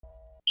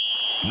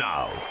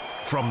Now,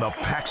 from the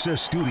Paxa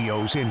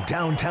Studios in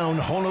downtown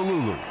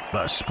Honolulu,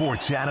 the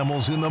Sports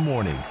Animals in the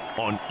Morning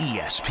on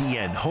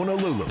ESPN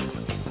Honolulu.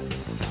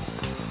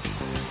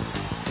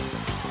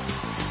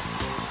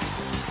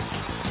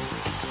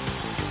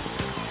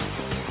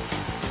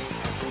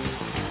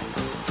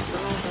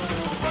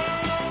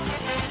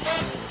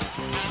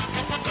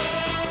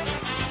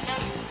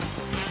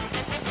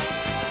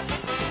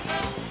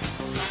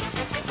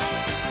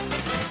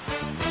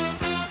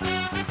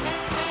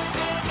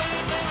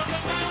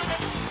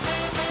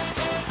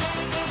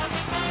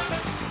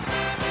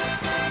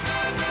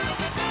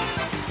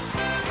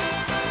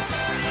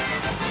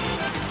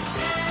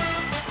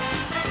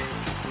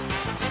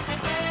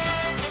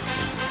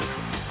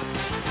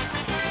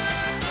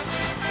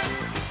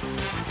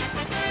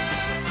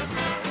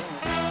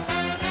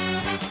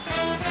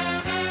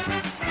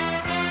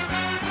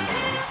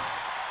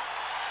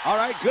 All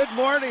right, good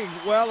morning.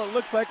 Well, it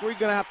looks like we're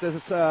going to have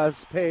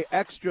to pay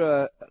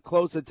extra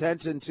close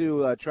attention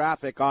to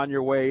traffic on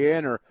your way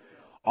in or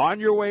on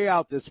your way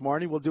out this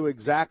morning. We'll do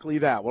exactly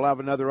that. We'll have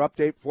another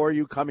update for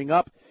you coming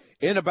up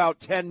in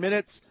about 10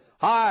 minutes.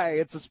 Hi,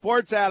 it's the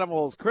Sports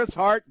Animals. Chris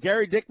Hart,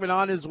 Gary Dickman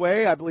on his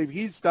way. I believe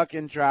he's stuck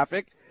in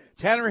traffic.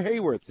 Tanner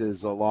Hayworth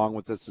is along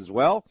with us as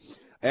well.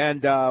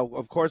 And,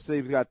 of course,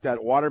 they've got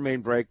that water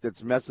main break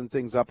that's messing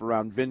things up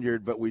around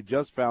Vineyard, but we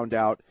just found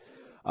out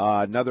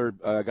got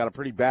a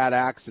pretty bad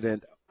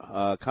accident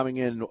coming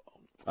in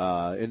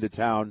into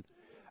town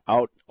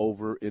out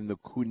over in the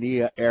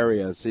Kunia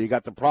area. So you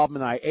got the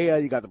problem in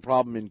Aiea, you got the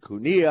problem in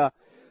Kunia.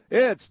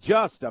 It's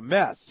just a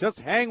mess. Just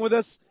hang with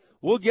us.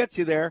 We'll get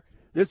you there.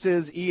 This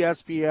is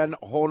ESPN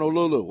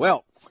Honolulu.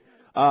 Well,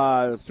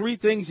 3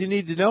 things you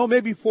need to know,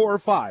 maybe 4 or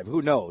 5,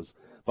 who knows.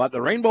 But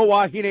the Rainbow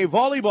Wahine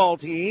volleyball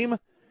team,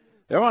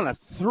 they're on a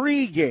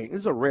 3-game,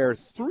 this is a rare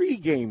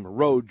 3-game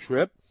road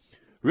trip.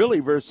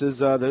 Really, versus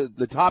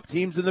the top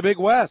teams in the Big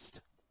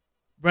West.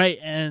 Right,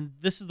 and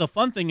this is the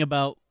fun thing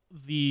about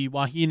the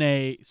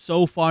Wahine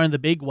so far in the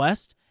Big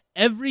West.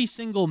 Every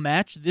single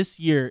match this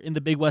year in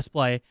the Big West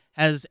play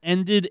has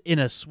ended in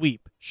a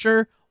sweep.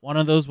 Sure, one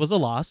of those was a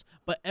loss,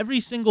 but every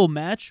single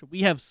match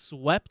we have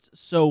swept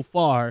so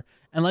far.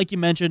 And like you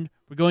mentioned,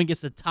 we're going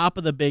against the top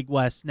of the Big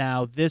West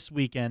now this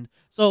weekend.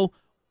 So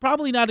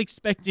probably not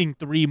expecting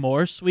 3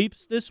 more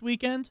sweeps this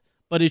weekend,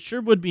 but it sure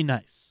would be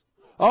nice.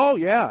 Oh,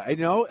 yeah.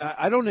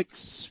 I don't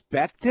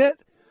expect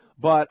it,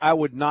 but I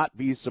would not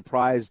be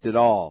surprised at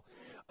all.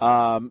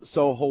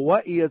 So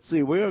Hawaii, let's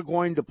see, we are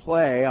going to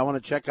play. I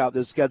want to check out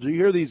this schedule. You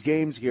hear these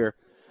games here.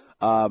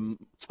 3 of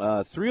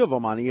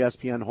them on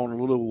ESPN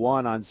Honolulu,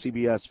 1 on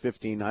CBS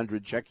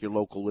 1500. Check your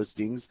local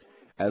listings,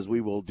 as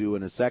we will do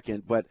in a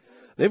second. But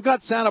they've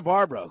got Santa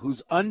Barbara,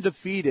 who's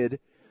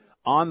undefeated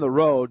on the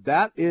road.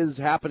 That is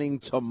happening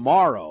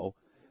tomorrow.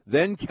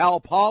 Then Cal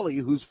Poly,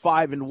 who's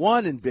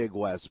 5-1 in Big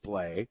West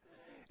play.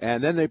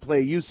 And then they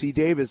play UC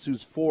Davis,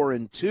 who's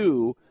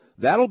 4-2.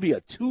 That'll be a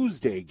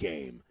Tuesday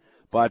game.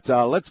 But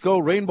let's go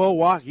Rainbow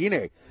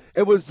Wahine.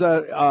 It was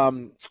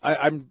I'm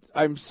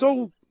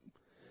so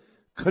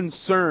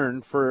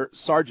concerned for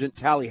Sergeant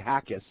Tally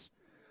Hackis,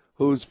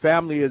 whose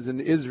family is in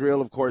Israel.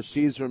 Of course,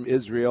 she's from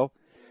Israel,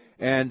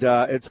 and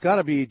it's got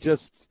to be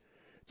just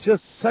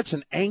such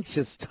an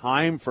anxious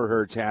time for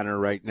her, Tanner,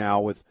 right now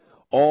with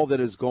all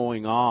that is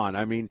going on.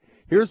 I mean,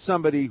 here's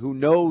somebody who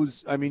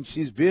knows,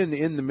 she's been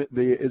in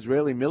the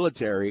Israeli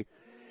military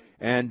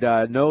and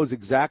knows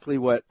exactly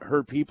what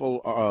her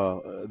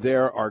people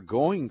there are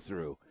going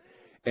through.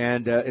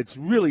 And it's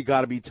really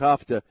got to be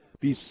tough to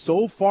be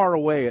so far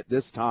away at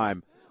this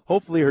time.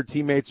 Hopefully her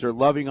teammates are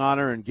loving on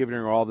her and giving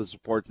her all the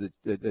support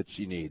that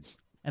she needs.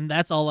 And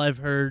that's all I've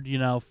heard,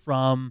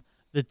 from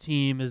the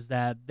team is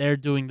that they're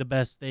doing the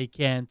best they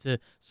can to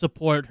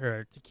support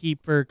her, to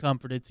keep her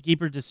comforted, to keep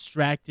her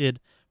distracted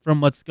from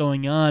what's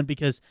going on,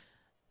 because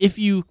if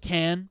you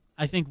can,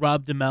 I think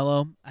Rob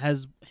DeMello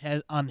has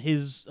on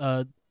his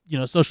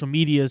social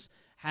medias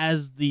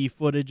has the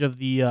footage of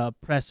the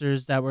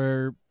pressers that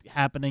were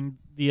happening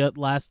the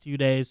last 2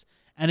 days,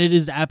 and it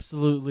is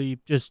absolutely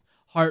just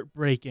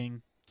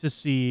heartbreaking to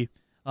see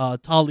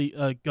Tali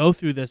go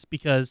through this,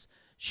 because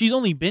she's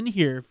only been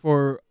here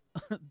for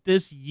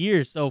this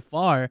year so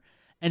far,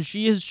 and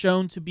she has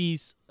shown to be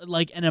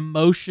like an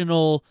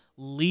emotional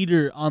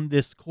leader on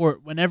this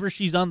court. Whenever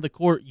she's on the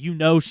court,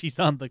 she's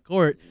on the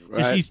court,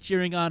 right? And she's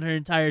cheering on her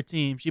entire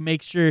team. She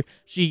makes sure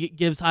she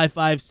gives high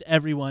fives to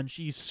everyone.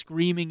 She's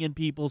screaming in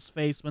people's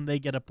face when they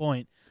get a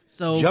point.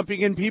 So jumping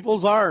in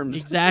people's arms.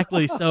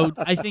 Exactly. So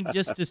I think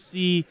just to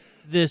see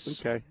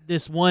this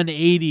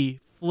 180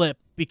 flip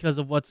because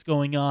of what's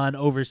going on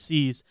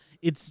overseas,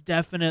 it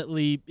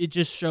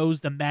just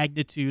shows the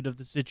magnitude of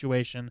the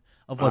situation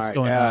of what's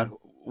going on.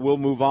 We'll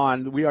move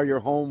on. We are your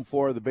home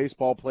for the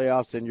baseball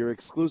playoffs and your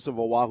exclusive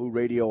Oahu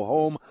Radio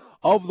home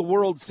of the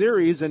World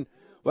Series. And,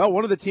 well,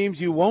 one of the teams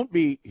you won't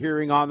be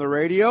hearing on the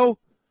radio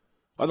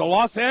are the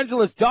Los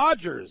Angeles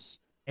Dodgers.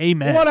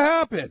 Amen. What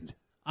happened?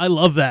 I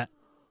love that.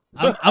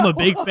 I'm a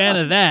big fan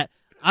of that.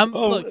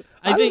 Look.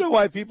 I don't know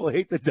why people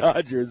hate the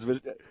Dodgers,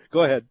 but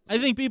go ahead. I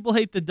think people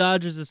hate the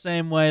Dodgers the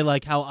same way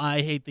like how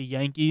I hate the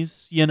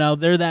Yankees. You know,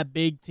 they're that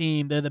big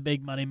team. They're the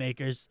big money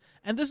makers.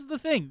 And this is the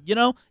thing, you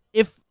know,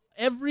 if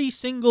every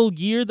single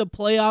year the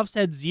playoffs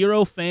had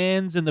 0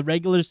 fans and the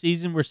regular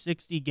season were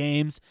 60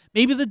 games,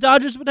 maybe the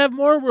Dodgers would have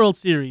more World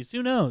Series.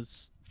 Who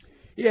knows?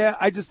 Yeah,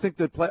 I just think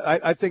that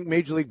I think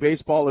Major League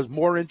Baseball is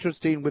more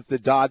interesting with the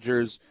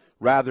Dodgers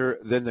rather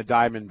than the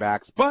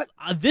Diamondbacks. But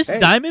this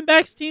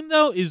Diamondbacks team,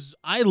 though,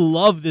 I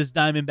love this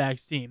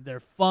Diamondbacks team. They're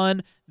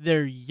fun.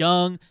 They're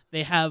young.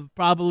 They have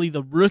probably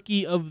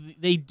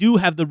they do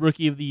have the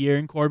rookie of the year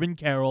in Corbin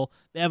Carroll.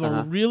 They have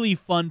a really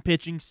fun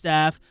pitching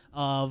staff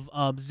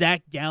of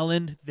Zach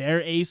Gallen. Their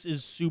ace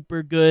is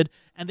super good.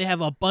 And they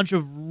have a bunch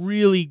of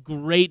really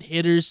great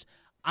hitters.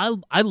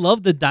 I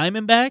love the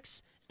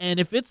Diamondbacks. And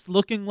if it's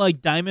looking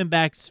like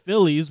Diamondbacks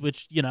Phillies,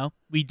 which, you know,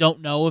 we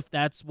don't know if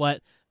that's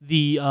what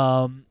the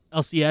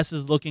LCS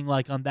is looking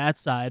like on that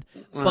side,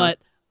 but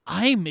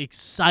I'm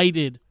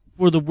excited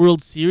for the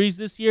World Series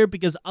this year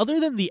because other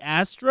than the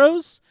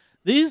Astros,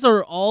 these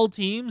are all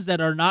teams that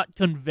are not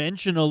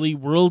conventionally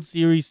World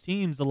Series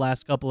teams the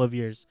last couple of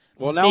years.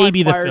 Well, now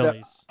maybe the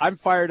Phillies. I'm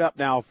fired up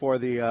now for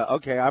the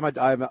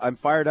I'm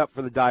fired up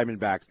for the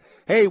Diamondbacks.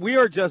 Hey, we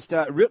are just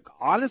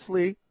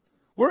honestly,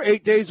 we're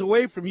 8 days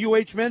away from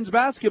UH men's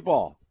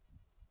basketball.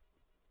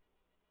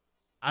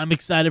 I'm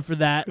excited for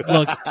that.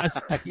 Look, I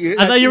thought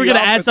you were going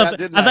to add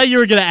something. I thought you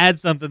were going to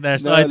add something there,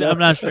 so I'm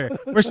not sure.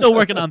 We're still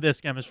working on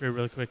this chemistry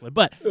really quickly.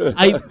 But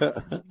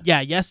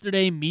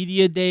yesterday,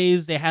 media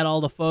days, they had all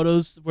the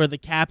photos where the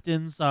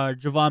captains are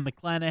Javon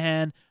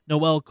McClanahan,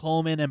 Noel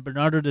Coleman, and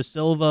Bernardo da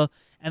Silva.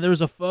 And there was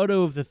a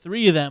photo of the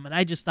three of them, and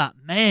I just thought,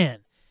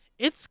 man,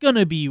 it's going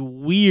to be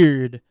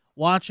weird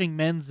watching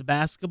men's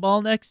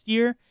basketball next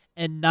year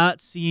and not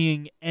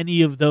seeing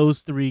any of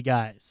those three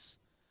guys.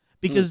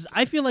 Because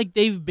I feel like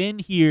they've been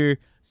here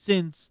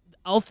since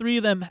all three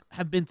of them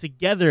have been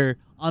together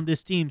on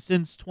this team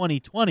since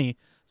 2020.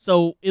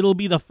 So it'll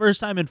be the first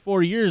time in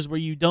 4 years where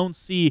you don't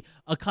see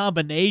a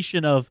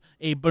combination of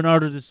a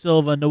Bernardo da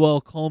Silva,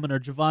 Noel Coleman, or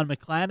Javon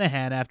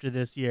McClanahan after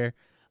this year.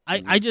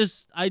 I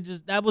just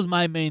that was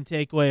my main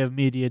takeaway of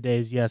media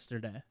days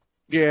yesterday.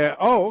 Yeah.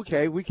 Oh,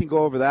 okay. We can go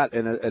over that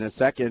in a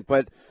second.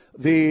 But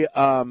the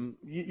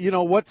you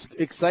know what's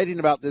exciting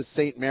about this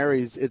St.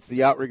 Mary's? It's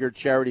the Outrigger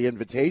Charity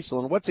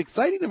Invitational, and what's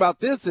exciting about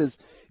this is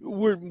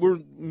we're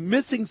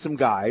missing some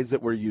guys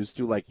that we're used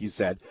to, like you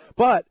said,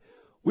 but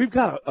we've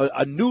got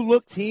a new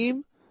look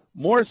team.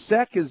 More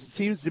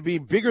seems to be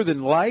bigger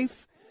than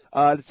life.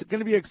 It's going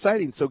to be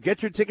exciting. So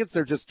get your tickets.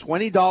 They're just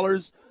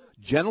 $20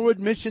 general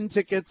admission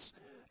tickets,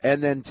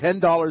 and then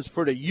 $10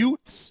 for the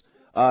Utes.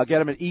 Get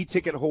them at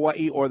eTicket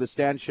Hawaii or the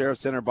Stan Sheriff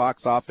Center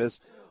box office.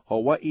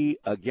 Hawaii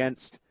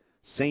against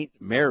St.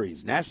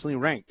 Mary's, nationally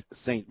ranked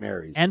St.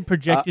 Mary's. And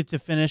projected to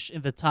finish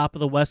in the top of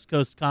the West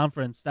Coast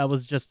Conference. That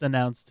was just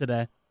announced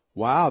today.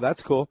 Wow,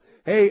 that's cool.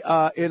 Hey,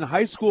 in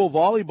high school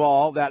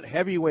volleyball, that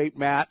heavyweight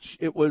match,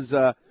 it was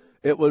not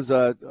a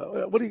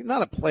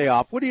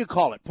playoff. What do you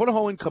call it?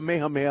 Punahou and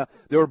Kamehameha.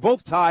 They were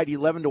both tied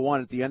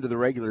 11-1 at the end of the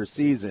regular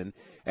season,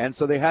 and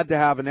so they had to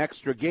have an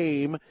extra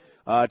game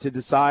to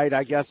decide,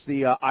 I guess,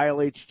 the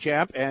ILH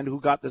champ and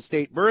who got the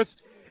state berth.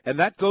 And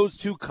that goes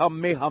to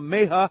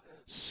Kamehameha,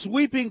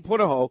 sweeping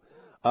Punahou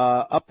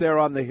up there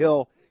on the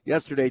hill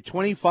yesterday,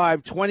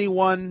 25,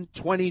 21,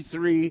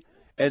 23,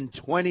 and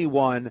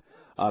 21.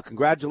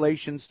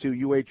 Congratulations to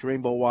UH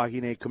Rainbow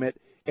Wahine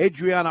commit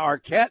Adriana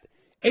Arquette.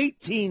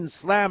 18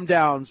 slam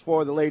downs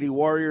for the Lady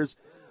Warriors.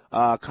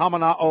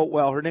 Kamana'o,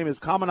 well, her name is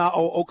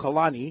Kamana'o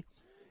Okalani,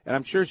 and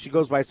I'm sure she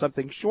goes by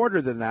something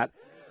shorter than that.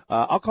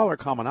 I'll call her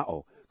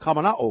Kamana'o.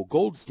 Kamana'o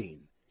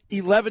Goldstein,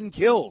 11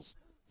 kills,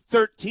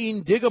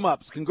 13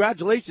 dig-em-ups.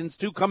 Congratulations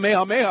to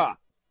Kamehameha.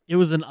 It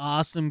was an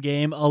awesome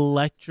game,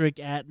 electric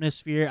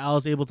atmosphere. I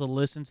was able to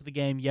listen to the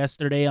game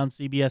yesterday on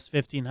CBS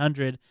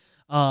 1500,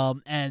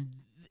 and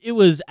it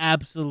was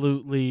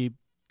absolutely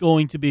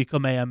going to be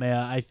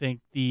Kamehameha, I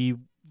think, the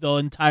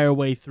entire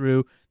way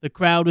through. The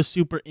crowd was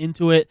super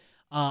into it.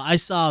 I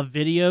saw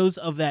videos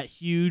of that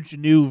huge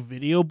new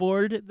video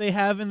board they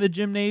have in the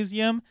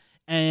gymnasium,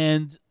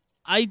 and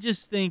I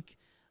just think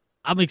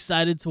I'm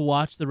excited to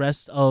watch the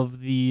rest of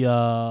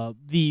the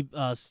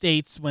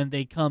states when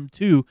they come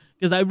to,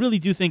 because I really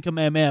do think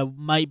Kamehameha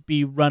might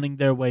be running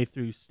their way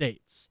through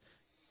states.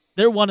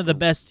 They're one of the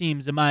best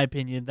teams, in my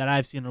opinion, that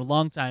I've seen in a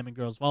long time in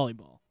girls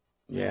volleyball.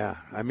 Yeah,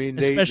 I mean,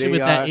 especially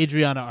with that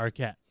Adriana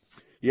Arquette.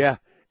 Yeah,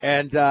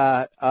 and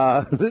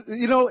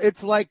you know,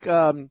 it's like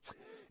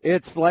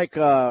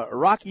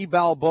Rocky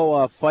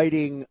Balboa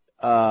fighting.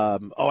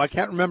 I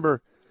can't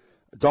remember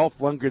Dolph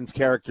Lundgren's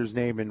character's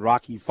name in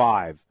Rocky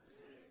V.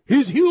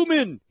 He's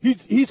human.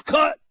 He's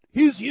cut.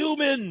 He's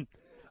human.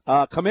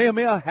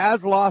 Kamehameha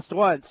has lost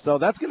once, so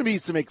that's going to be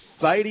some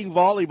exciting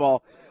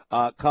volleyball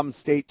come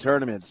state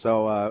tournament.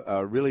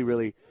 So really,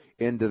 really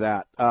into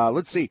that.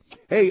 Let's see.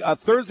 Hey,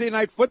 Thursday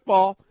night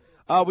football.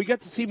 We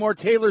get to see more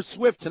Taylor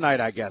Swift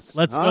tonight, I guess.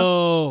 Let's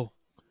go.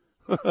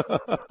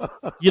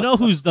 You know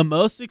who's the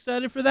most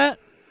excited for that?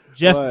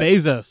 Jeff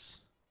Bezos.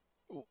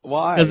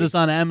 Why? Because it's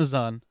on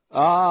Amazon.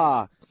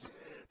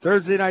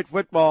 Thursday Night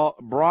Football,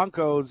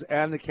 Broncos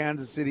and the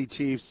Kansas City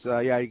Chiefs.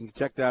 You can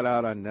check that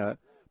out on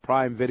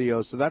Prime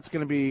Video. So that's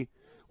going to be,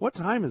 what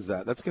time is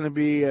that? That's going to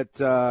be at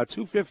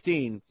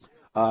 2:15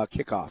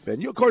 kickoff.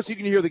 And, of course, you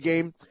can hear the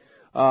game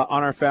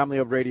on our family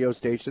of radio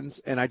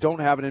stations. And I don't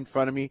have it in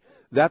front of me.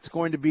 That's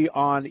going to be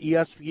on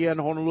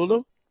ESPN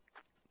Honolulu.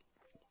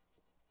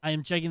 I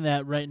am checking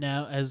that right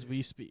now as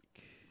we speak.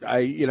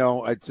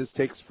 It just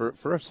takes,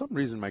 for some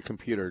reason, my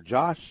computer,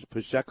 Josh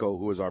Pacheco,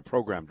 who is our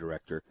program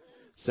director,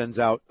 sends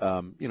out,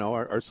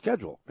 our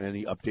schedule, and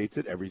he updates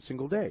it every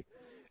single day.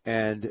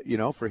 And,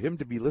 for him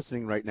to be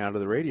listening right now to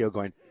the radio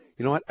going,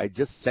 you know what, I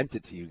just sent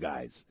it to you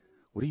guys.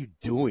 What are you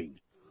doing?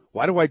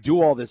 Why do I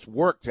do all this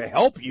work to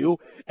help you,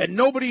 and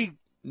nobody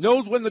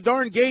knows when the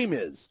darn game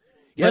is?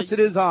 Yes, it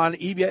is on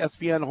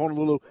ESPN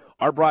Honolulu.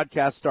 Our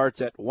broadcast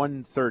starts at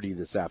 1:30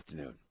 this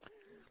afternoon.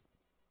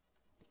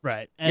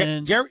 Right.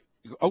 And Gary,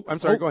 I'm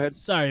sorry, go ahead.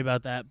 Sorry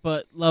about that.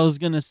 But I was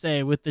going to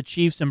say, with the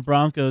Chiefs and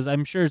Broncos,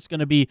 I'm sure it's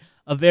going to be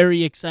a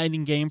very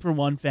exciting game for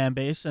one fan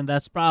base, and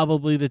that's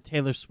probably the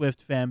Taylor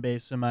Swift fan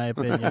base, in my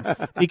opinion.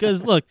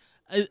 Because, look,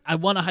 I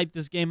want to hype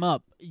this game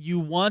up. You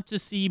want to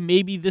see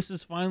maybe this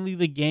is finally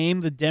the game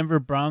the Denver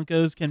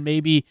Broncos can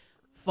maybe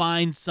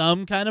find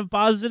some kind of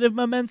positive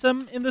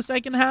momentum in the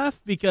second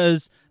half,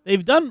 because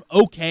they've done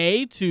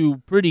okay to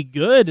pretty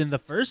good in the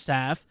first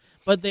half,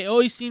 but they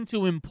always seem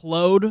to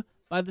implode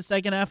by the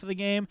second half of the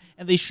game,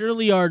 and they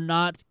surely are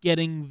not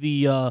getting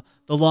the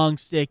long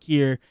stick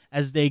here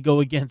as they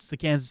go against the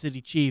Kansas City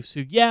Chiefs,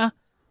 who, they're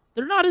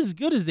not as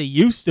good as they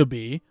used to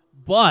be,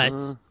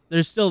 but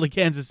they're still the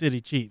Kansas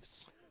City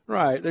Chiefs.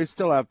 Right. They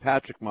still have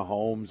Patrick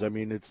Mahomes. I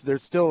mean, they're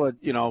still,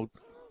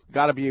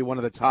 got to be one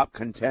of the top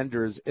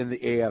contenders in the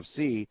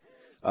AFC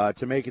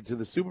to make it to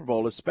the Super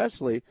Bowl,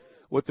 especially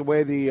with the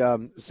way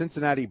the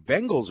Cincinnati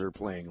Bengals are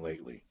playing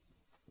lately.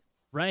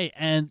 Right.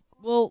 And,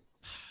 well,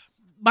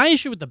 my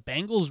issue with the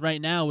Bengals right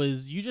now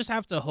is you just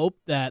have to hope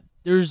that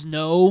there's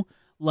no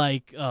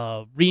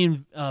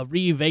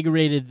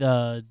reinvigorated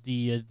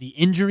the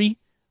injury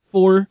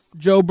for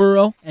Joe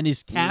Burrow and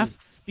his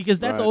calf, because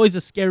that's always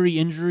a scary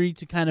injury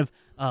to kind of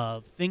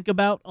think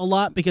about a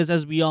lot, because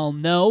as we all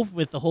know,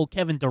 with the whole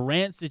Kevin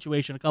Durant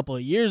situation a couple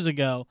of years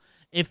ago,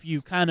 if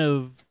you kind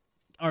of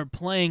are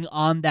playing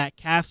on that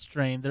calf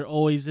strain, there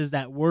always is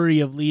that worry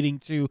of leading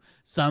to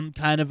some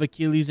kind of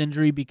Achilles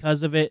injury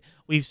because of it.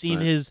 We've seen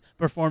his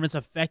performance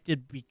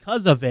affected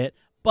because of it,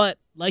 but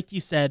like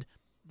you said,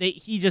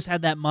 he just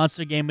had that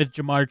monster game with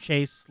Jamar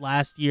Chase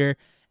last year,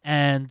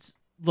 and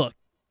look,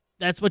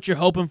 that's what you're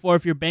hoping for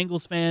if you're a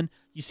Bengals fan.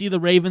 You see the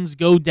Ravens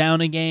go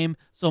down a game,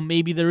 so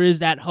maybe there is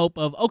that hope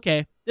of,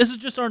 okay, this is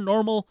just our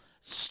normal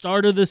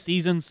start of the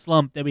season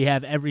slump that we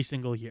have every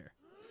single year.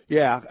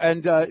 Yeah,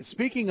 and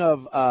speaking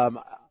of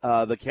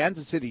the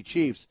Kansas City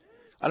Chiefs,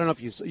 I don't know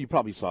if you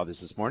probably saw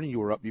this morning. You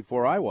were up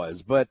before I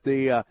was, but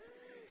the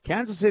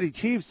Kansas City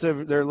Chiefs,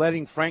 they're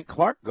letting Frank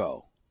Clark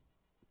go.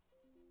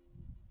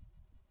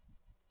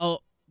 Oh,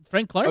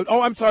 Frank Clark?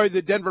 Oh, I'm sorry,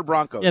 the Denver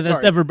Broncos. Yeah, that's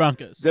Denver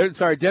Broncos.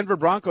 Denver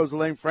Broncos are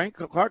letting Frank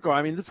Clark go.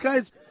 I mean,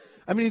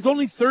 he's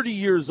only 30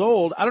 years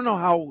old. I don't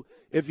know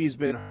if he's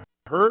been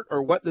hurt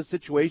or what the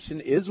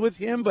situation is with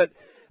him, but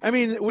I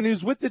mean, when he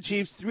was with the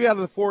Chiefs 3 out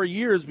of the 4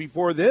 years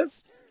before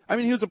this, I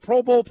mean, he was a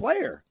Pro Bowl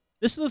player.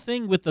 This is the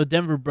thing with the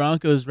Denver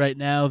Broncos right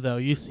now, though.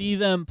 You see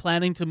them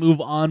planning to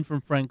move on from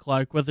Frank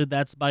Clark, whether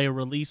that's by a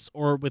release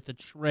or with a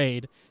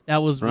trade.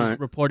 That was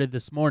reported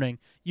this morning.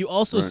 You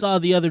also saw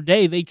the other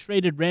day they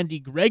traded Randy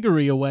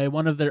Gregory away,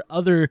 one of their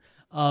other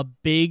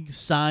big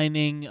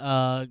signing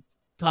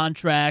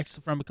contracts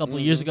from a couple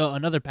of years ago,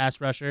 another pass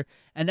rusher.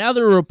 And now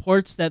there are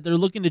reports that they're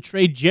looking to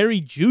trade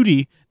Jerry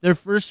Jeudy, their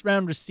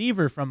first-round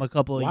receiver from a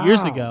couple of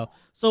years ago.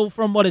 So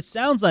from what it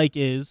sounds like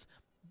is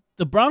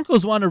the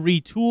Broncos want to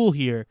retool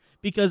here,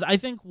 because I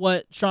think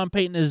what Sean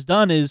Payton has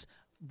done is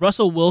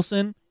Russell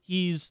Wilson,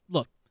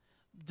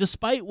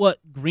 despite what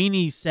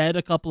Greeny said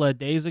a couple of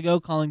days ago,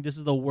 calling this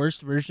is the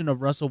worst version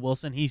of Russell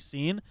Wilson he's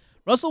seen,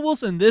 Russell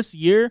Wilson this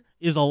year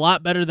is a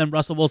lot better than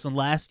Russell Wilson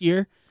last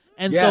year.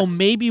 And so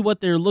maybe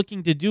what they're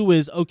looking to do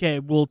is, okay,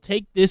 we'll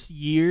take this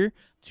year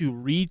to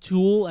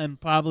retool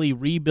and probably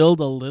rebuild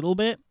a little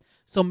bit.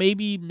 So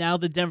maybe now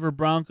the Denver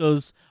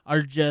Broncos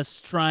are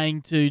just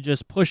trying to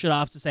just push it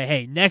off to say,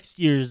 hey, next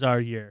year's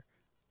our year.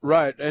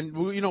 Right. And,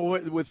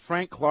 with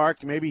Frank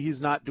Clark, maybe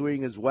he's not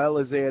doing as well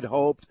as they had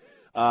hoped.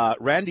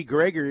 Randy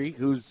Gregory,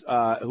 who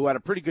had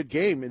a pretty good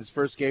game in his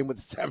first game with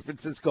the San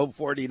Francisco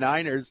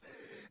 49ers.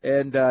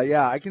 And,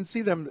 I can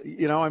see them,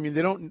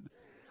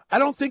 I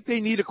don't think they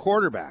need a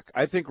quarterback.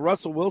 I think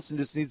Russell Wilson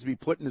just needs to be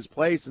put in his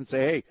place and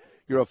say, hey,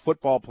 you're a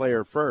football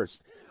player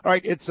first. All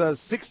right, it's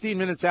 16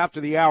 minutes after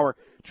the hour.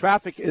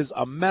 Traffic is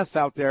a mess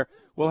out there.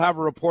 We'll have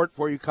a report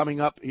for you coming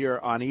up here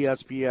on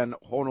ESPN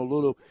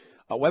Honolulu.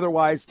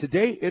 Weather-wise,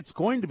 today it's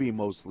going to be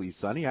mostly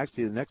sunny.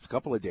 Actually, the next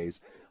couple of days.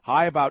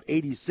 High about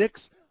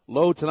 86,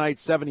 low tonight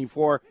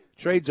 74.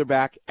 Trades are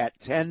back at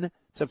 10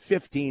 to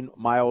 15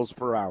 miles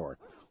per hour.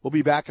 We'll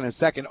be back in a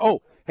second.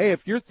 Oh, hey,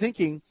 if you're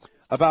thinking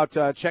about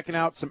checking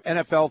out some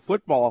NFL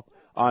football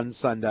on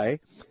Sunday.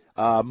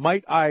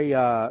 Might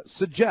I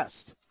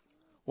suggest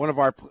one of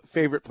our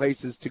favorite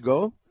places to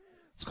go?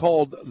 It's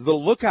called The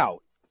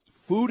Lookout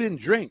Food and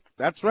Drink.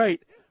 That's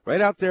right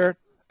out there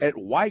at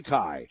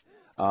Waikiki.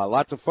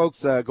 Lots of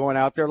folks going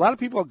out there. A lot of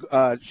people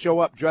show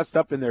up dressed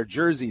up in their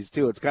jerseys,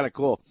 too. It's kind of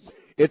cool.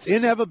 It's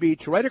in Eva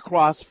Beach, right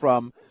across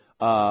from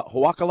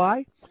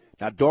Hawakalai.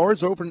 Now,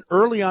 doors open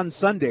early on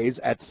Sundays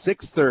at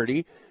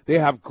 6:30. They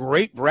have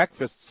great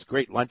breakfasts,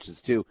 great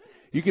lunches, too.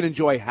 You can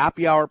enjoy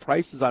happy hour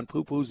prices on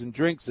poo-poos and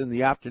drinks in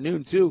the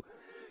afternoon, too.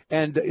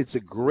 And it's a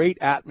great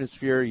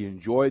atmosphere. You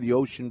enjoy the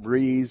ocean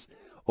breeze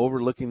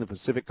overlooking the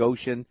Pacific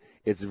Ocean.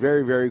 It's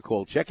very, very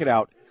cool. Check it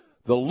out.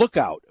 The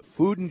Lookout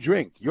Food and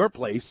Drink, your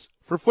place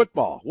for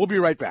football. We'll be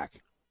right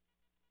back.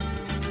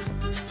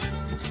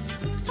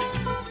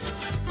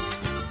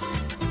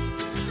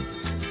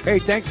 Hey,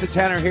 thanks to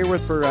Tanner Hayworth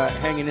for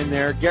hanging in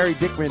there. Gary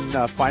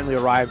Dickman finally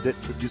arrived,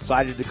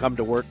 decided to come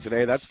to work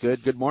today. That's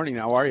good. Good morning.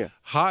 How are you?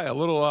 Hi. A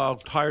little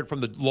tired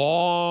from the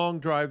long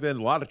drive in.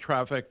 A lot of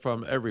traffic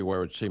from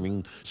everywhere, it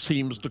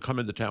seems to come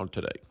into town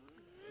today.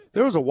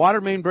 There was a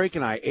water main break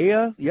in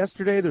Aiea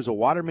yesterday. There's a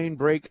water main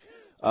break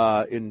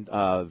in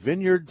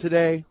Vineyard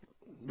today.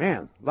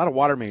 Man, a lot of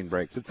water main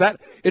breaks. It's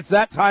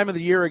that time of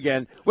the year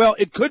again. Well,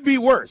 it could be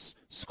worse.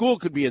 School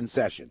could be in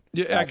session.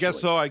 Yeah,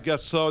 actually. I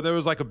guess so. There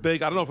was like a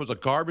big, I don't know if it was a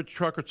garbage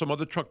truck or some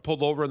other truck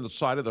pulled over on the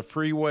side of the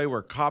freeway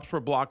where cops were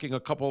blocking a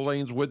couple of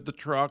lanes with the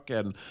truck,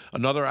 and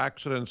another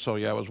accident. So,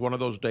 yeah, it was one of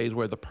those days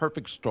where the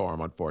perfect storm,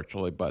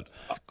 unfortunately. But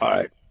all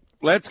right,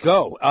 let's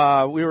go.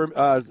 We were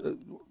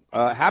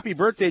happy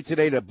birthday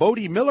today to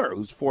Bodie Miller,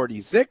 who's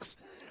 46.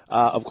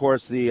 Of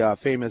course, the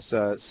famous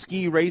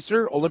ski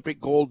racer,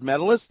 Olympic gold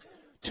medalist,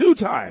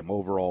 two-time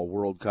overall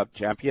World Cup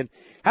champion.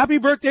 Happy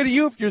birthday to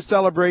you if you're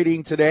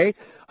celebrating today.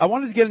 I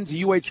wanted to get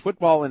into UH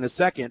football in a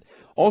second.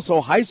 Also,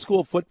 high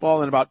school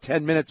football in about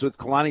 10 minutes with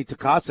Kalani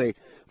Takase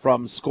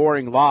from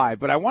Scoring Live.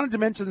 But I wanted to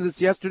mention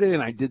this yesterday,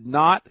 and I did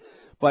not.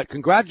 But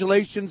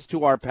congratulations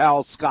to our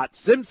pal Scott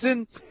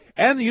Simpson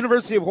and the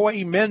University of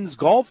Hawaii men's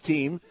golf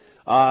team.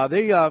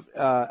 They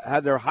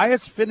had their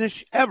highest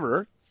finish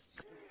ever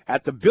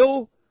at the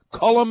Bill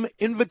Cullum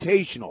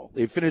Invitational.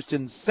 They finished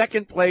in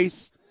second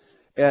place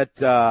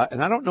at,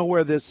 and I don't know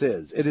where this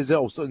is. It is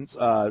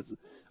a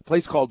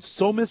place called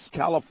Somis,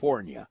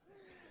 California.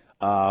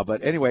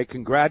 But anyway,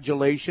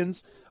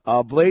 congratulations.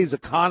 Blaze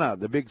Akana,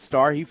 the big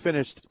star, he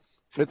finished,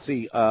 let's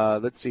see,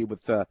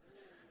 with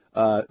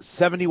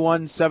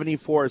 71,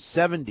 74,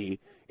 70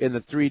 in the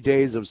 3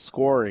 days of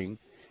scoring.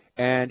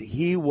 And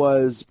he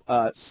was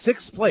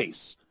sixth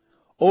place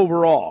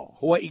overall.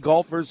 Hawaii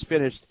golfers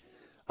finished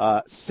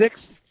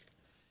sixth,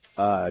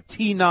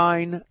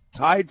 T9,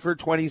 tied for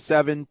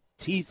 27,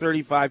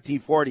 T35,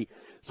 T40.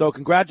 So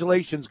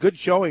congratulations, good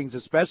showings,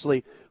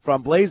 especially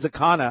from Blaze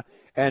Akana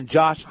and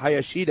Josh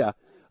Hayashida.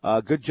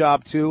 Good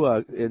job, too,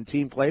 in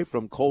team play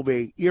from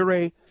Kobe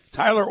Ire,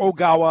 Tyler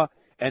Ogawa,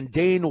 and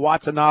Dane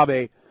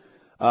Watanabe.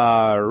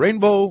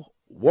 Rainbow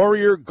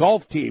Warrior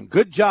Golf Team.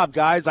 Good job,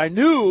 guys. I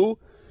knew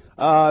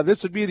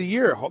this would be the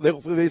year.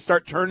 Hopefully they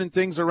start turning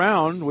things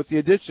around with the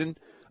addition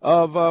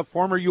of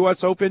former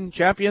U.S. Open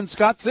champion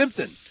Scott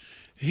Simpson.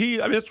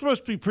 It's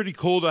supposed to be pretty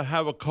cool to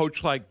have a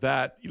coach like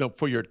that,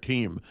 for your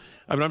team.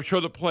 I mean, I'm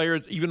sure the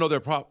players, even though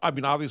they're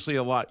obviously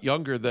a lot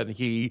younger than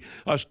he,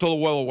 are still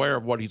well aware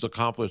of what he's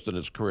accomplished in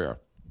his career.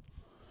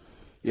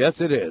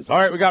 Yes, it is. All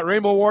right, we got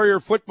Rainbow Warrior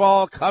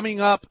football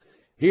coming up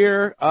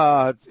here.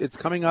 It's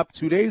coming up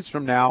 2 days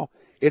from now.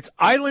 It's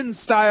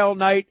Island-style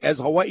night as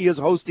Hawaii is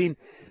hosting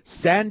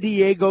San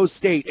Diego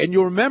State. And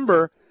you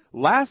remember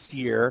last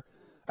year,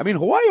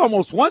 Hawaii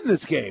almost won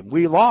this game.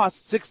 We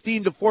lost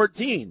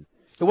 16-14.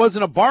 It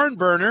wasn't a barn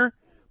burner,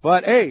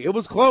 but, hey, it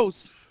was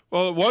close.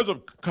 Well, it was a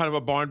kind of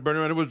a barn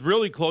burner, and it was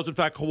really close. In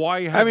fact,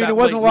 Hawaii had it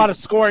wasn't a lot of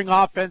scoring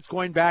offense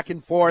going back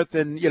and forth,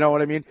 and you know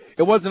what I mean?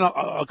 It wasn't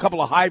a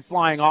couple of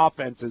high-flying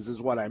offenses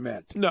is what I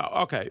meant. No,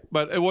 okay,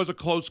 but it was a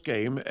close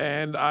game,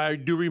 and I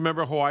do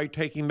remember Hawaii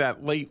taking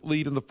that late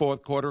lead in the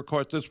fourth quarter. Of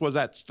course, this was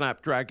at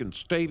Snapdragon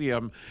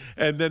Stadium,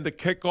 and then the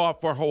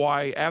kickoff for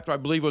Hawaii, after I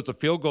believe it was a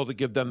field goal to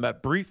give them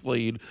that brief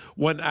lead,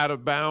 went out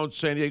of bounds.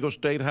 San Diego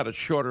State had a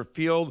shorter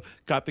field,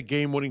 got the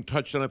game-winning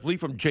touchdown, I believe,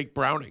 from Jake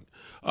Browning,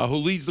 who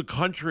leads the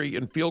country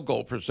in field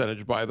goal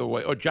percentage, by the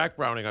way, or Jack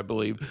Browning, I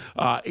believe,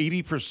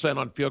 80%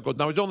 on field goals.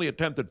 Now, he's only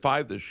attempted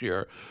 5 this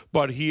year,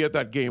 but he had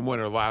that game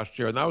winner last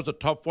year, and that was a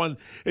tough one.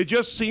 It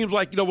just seems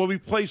like, when we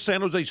play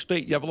San Jose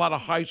State, you have a lot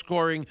of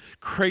high-scoring,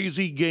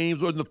 crazy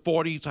games in the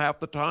 40s half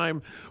the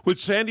time. With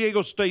San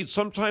Diego State,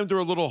 sometimes they're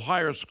a little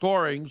higher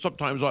scoring,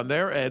 sometimes on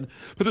their end,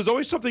 but there's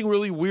always something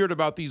really weird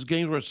about these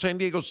games where San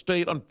Diego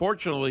State,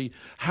 unfortunately,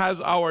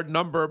 has our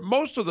number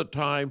most of the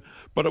time,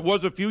 but it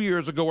was a few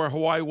years ago where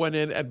Hawaii went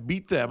in and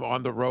beat them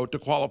on the road to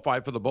qualify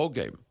for the bowl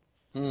game.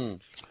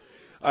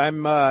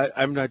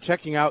 I'm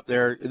checking out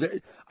there.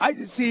 I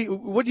see.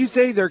 What do you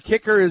say? Their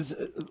kicker is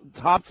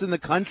tops in the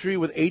country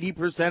with 80%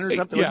 or something. Yes,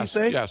 what do you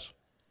say? Yes.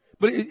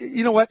 But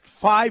you know what?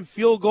 5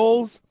 field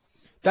goals.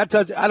 That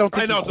does. I don't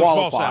think you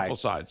qualify.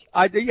 It's a small sample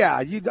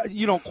size.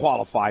 You don't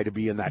qualify to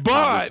be in that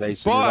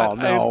conversation at all.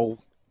 No.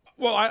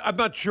 Well, I'm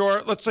not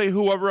sure. Let's say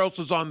whoever else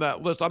is on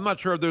that list. I'm not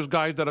sure if there's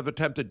guys that have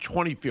attempted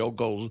 20 field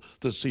goals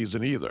this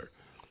season either.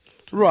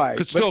 Right.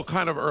 It's still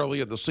kind of early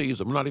in the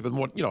season. We're not even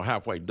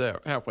halfway there.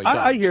 Halfway done.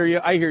 I hear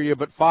you.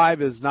 But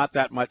 5 is not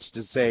that much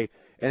to say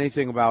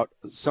anything about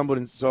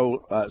somebody.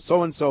 So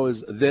and so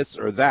is this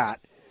or that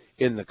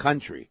in the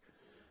country.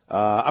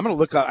 I'm going to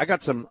look up. I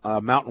got some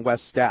Mountain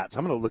West stats.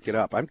 I'm going to look it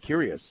up. I'm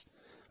curious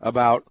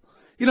about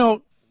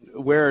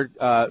where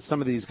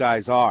some of these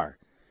guys are.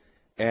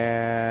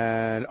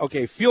 And,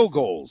 okay, field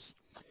goals.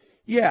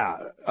 Yeah.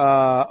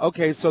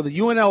 Okay, so the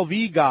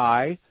UNLV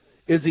guy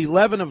is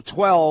 11 of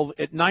 12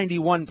 at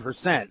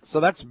 91%. So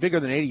that's bigger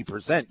than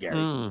 80%,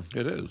 Gary.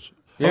 It is.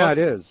 Yeah, it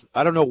is.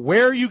 I don't know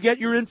where you get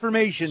your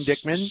information,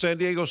 Dickman. San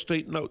Diego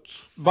State notes.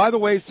 By the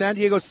way, San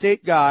Diego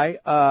State guy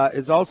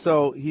is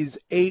also, he's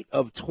 8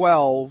 of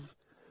 12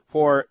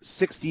 for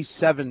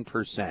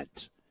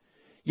 67%.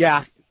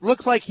 Yeah,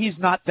 looks like he's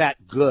not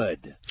that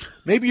good.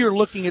 Maybe you're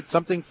looking at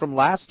something from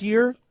last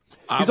year.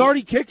 He's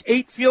already kicked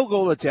 8 field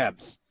goal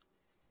attempts.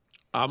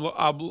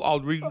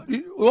 I'll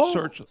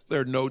research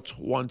their notes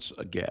once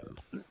again.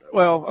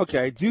 Well,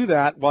 okay, do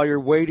that while you're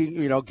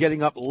waiting,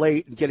 getting up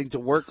late and getting to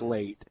work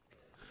late.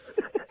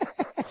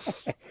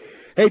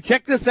 Hey,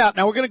 check this out.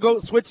 Now we're going to go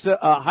switch to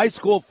high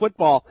school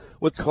football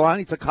with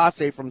Kalani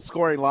Takase from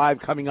Scoring Live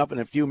coming up in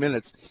a few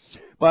minutes.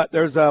 But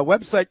there's a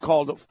website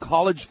called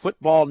College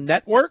Football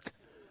Network.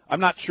 I'm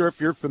not sure if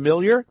you're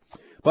familiar,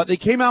 but they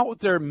came out with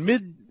their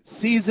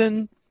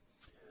mid-season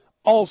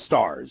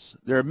All-Stars,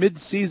 their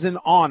mid-season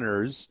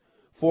honors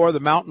for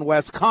the Mountain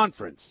West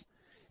Conference.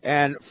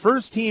 And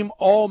first team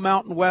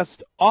All-Mountain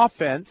West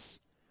offense,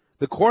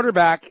 the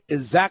quarterback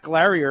is Zach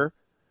Larrier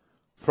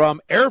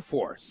from Air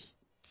Force.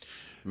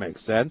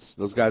 Makes sense.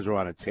 Those guys are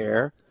on a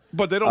tear.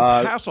 But they don't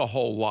pass a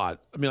whole lot.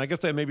 I mean, I guess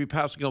they may be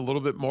passing a little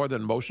bit more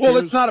than most years.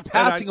 Well, it's not a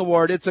passing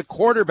award. It's a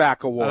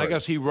quarterback award. And I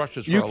guess he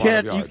rushes for a lot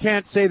of yards. You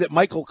can't say that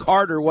Michael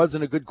Carter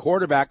wasn't a good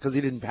quarterback because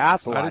he didn't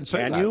pass a lot, I didn't say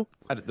can that. you?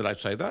 Did I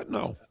say that?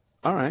 No.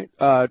 All right.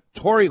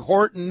 Torrey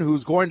Horton,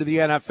 who's going to the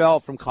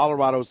NFL from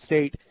Colorado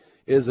State,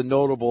 is a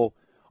notable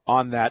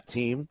on that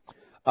team.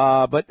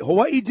 But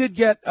Hawaii did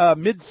get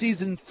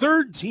midseason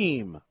third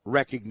team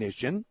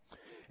recognition,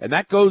 and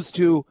that goes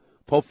to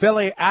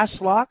Pofele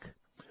Ashlock,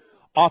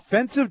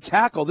 offensive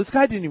tackle. This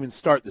guy didn't even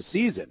start the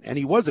season, and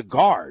he was a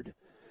guard.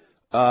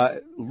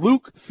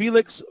 Luke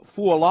Felix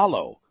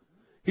Fualalo.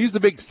 He's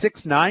the big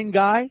 6'9"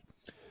 guy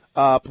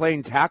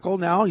playing tackle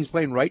now. He's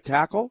playing right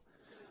tackle.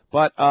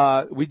 But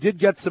we did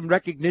get some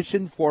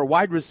recognition for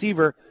wide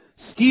receiver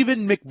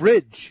Stephen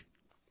McBridge.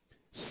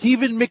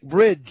 Stephen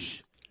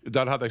McBridge. Is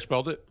that how they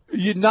spelled it?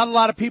 Not a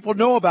lot of people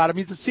know about him.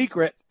 He's a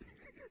secret.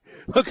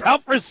 Look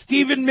out for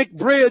Stephen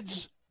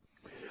McBridge.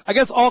 I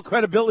guess all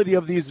credibility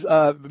of these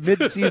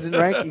mid-season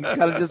rankings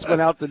kind of just went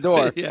out the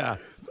door. Yeah.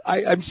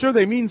 I'm sure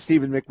they mean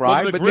Stephen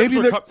McBride, but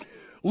maybe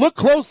look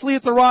closely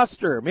at the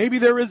roster. Maybe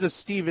there is a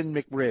Stephen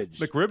McBridge.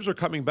 McRibs are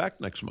coming back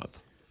next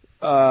month.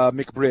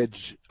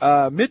 McBridge.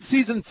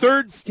 Mid-season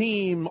third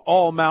team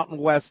All-Mountain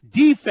West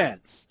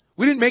defense.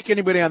 We didn't make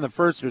anybody on the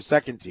first or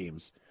second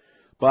teams,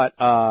 but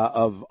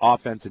of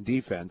offense and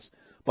defense.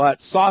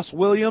 But Sauce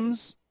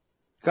Williams,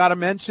 got to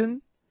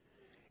mention.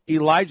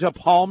 Elijah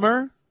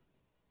Palmer,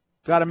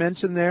 got to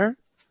mention there.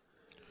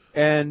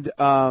 And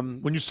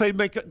when you say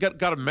got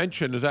to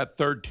mention, is that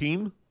third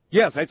team?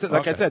 Yes, I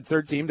said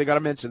third team. They got to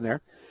mention there.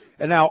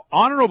 And now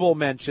honorable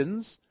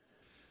mentions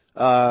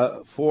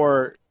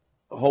for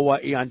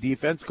Hawaii on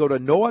defense go to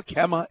Noah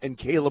Kemma and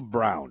Caleb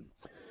Brown.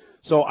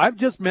 So I've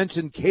just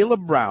mentioned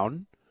Caleb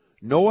Brown,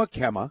 Noah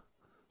Kemma,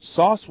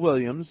 Sauce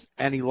Williams,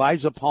 and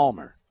Elijah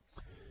Palmer.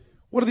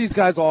 What do these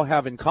guys all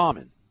have in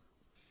common?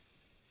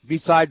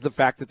 Besides the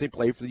fact that they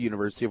play for the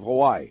University of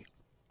Hawaii.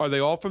 Are they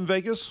all from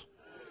Vegas?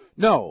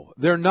 No,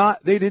 they're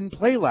not. They didn't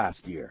play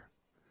last year.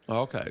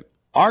 Okay.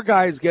 Our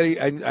guy's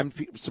getting, I'm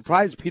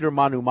surprised Peter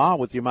Manuma,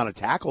 with the amount of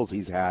tackles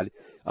he's had,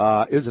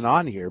 isn't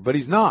on here, but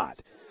he's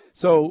not.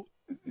 So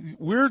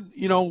we're,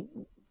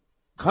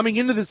 coming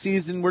into the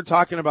season, we're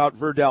talking about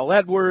Verdell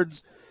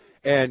Edwards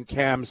and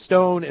Cam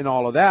Stone and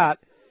all of that.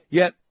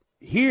 Yet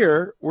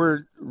here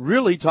we're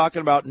really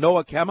talking about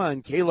Noah Kemma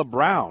and Caleb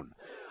Brown.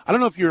 I don't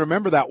know if you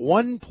remember that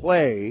one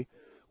play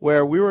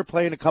where we were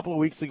playing a couple of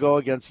weeks ago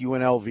against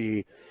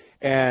UNLV,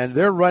 and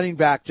their running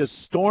back just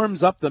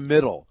storms up the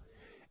middle,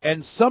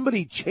 and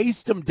somebody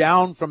chased him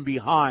down from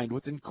behind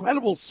with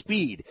incredible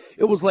speed.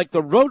 It was like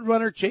the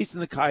Roadrunner chasing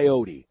the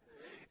Coyote.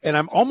 And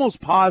I'm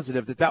almost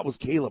positive that was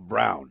Caleb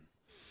Brown.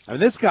 I mean,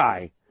 this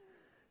guy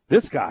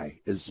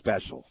is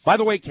special. By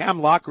the way, Cam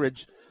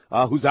Lockridge,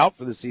 who's out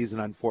for the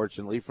season,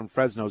 unfortunately, from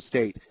Fresno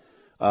State,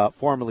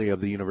 formerly of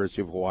the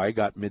University of Hawaii,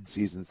 got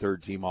midseason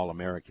third team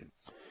All-American,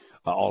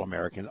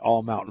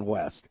 All-Mountain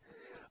West.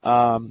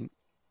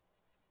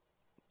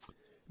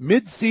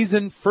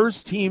 Mid-season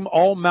first team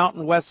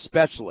All-Mountain West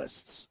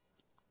specialists.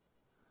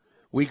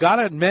 We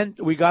gotta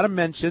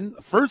mention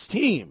first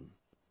team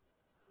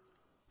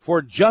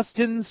for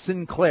Justin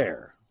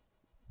Sinclair.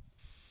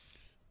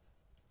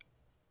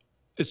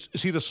 Is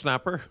he the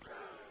snapper?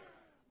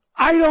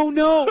 I don't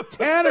know,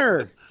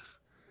 Tanner.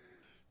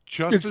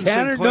 Justin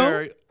Tanner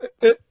Sinclair.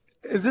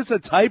 Is this a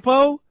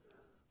typo?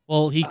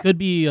 Well, he could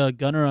be a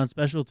gunner on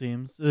special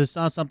teams. It's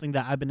not something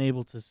that I've been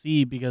able to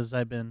see because I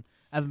haven't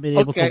been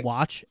able to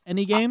watch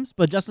any games.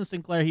 But Justin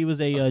Sinclair, he was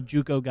a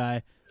JUCO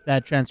guy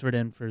that transferred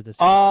in for this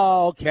year.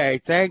 Oh, okay.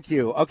 Thank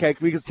you. Okay,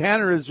 because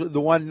Tanner is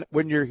the one,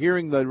 when you're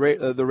hearing the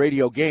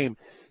radio game,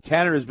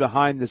 Tanner is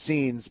behind the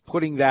scenes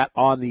putting that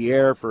on the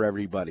air for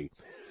everybody.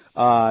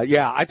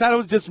 Yeah, I thought it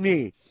was just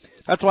me.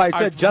 That's why I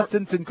said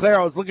Justin Sinclair.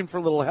 I was looking for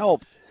a little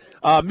help.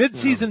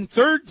 Midseason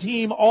third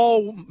team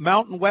all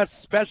Mountain West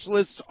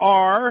specialists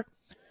are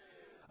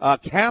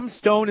Cam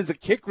Stone is a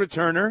kick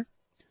returner.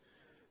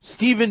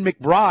 Stephen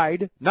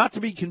McBride, not to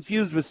be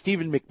confused with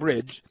Stephen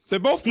McBridge. They're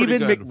both Stephen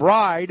pretty good.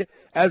 McBride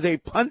as a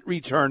punt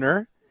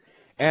returner.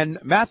 And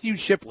Matthew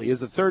Shipley is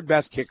the third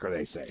best kicker,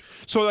 they say.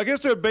 So I guess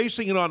they're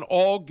basing it on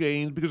all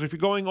games because if you're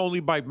going only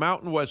by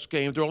Mountain West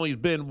games, there only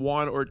been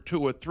 1 or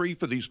 2 or 3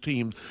 for these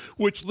teams,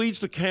 which leads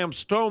to Cam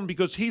Stone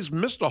because he's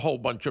missed a whole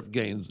bunch of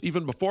games,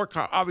 even before,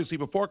 obviously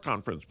before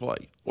conference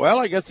play. Well,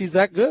 I guess he's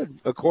that good,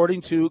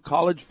 according to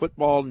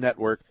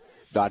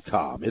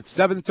collegefootballnetwork.com. It's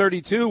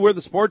 7:32. We're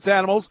the Sports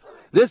Animals.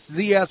 This is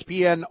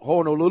ESPN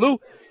Honolulu.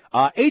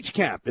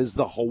 HCAMP is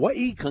the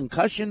Hawaii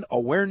Concussion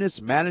Awareness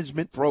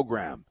Management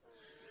Program.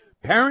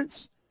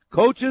 Parents,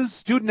 coaches,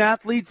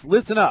 student-athletes,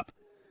 listen up.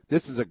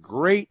 This is a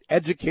great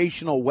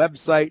educational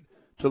website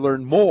to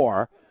learn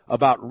more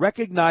about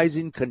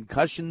recognizing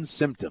concussion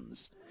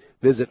symptoms.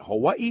 Visit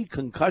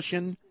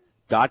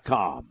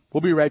hawaiiconcussion.com.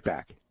 We'll be right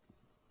back.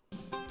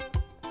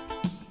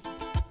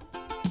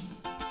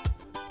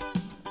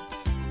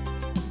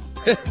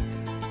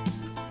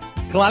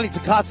 Kalani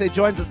Takase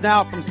joins us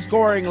now from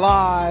Scoring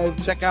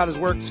Live. Check out his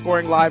work,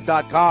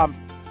 scoringlive.com.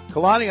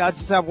 Kalani, I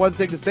just have one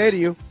thing to say to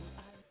you.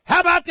 How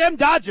about them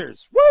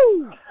Dodgers?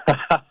 Woo!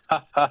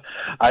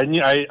 I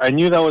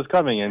knew that was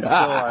coming, and so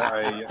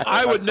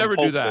I would never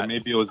do that.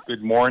 Maybe it was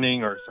good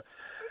morning, or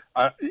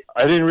I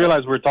didn't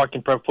realize we were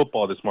talking prep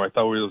football this morning. I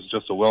thought it was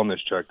just a wellness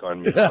check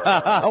on me.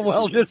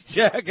 Wellness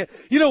check.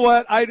 You know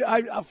what?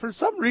 I for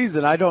some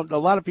reason I don't. A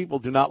lot of people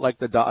do not like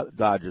the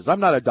Dodgers. I'm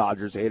not a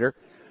Dodgers hater,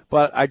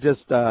 but I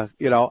just I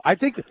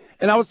think,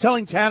 and I was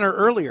telling Tanner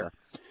earlier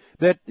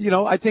that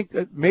I think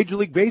that Major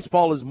League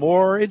Baseball is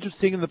more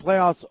interesting in the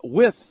playoffs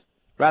with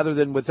rather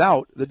than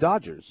without the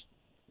Dodgers.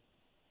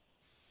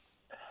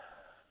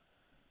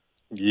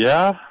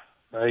 Yeah,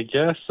 I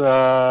guess,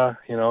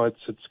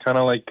 it's kind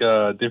of like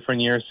a different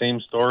year, same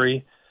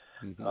story.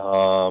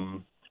 Mm-hmm.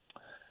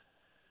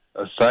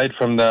 Aside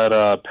from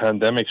that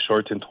pandemic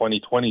shortened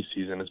 2020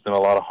 season, it's been a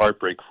lot of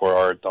heartbreak for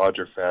our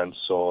Dodger fans.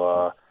 So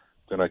I'm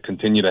going to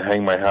continue to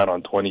hang my hat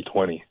on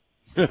 2020.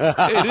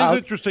 It is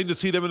interesting to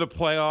see them in the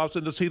playoffs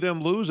and to see them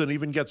lose and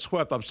even get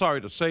swept. I'm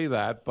sorry to say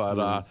that, but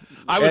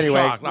I was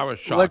shocked. I was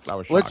shocked.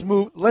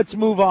 Let's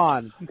move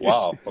on.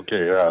 Wow.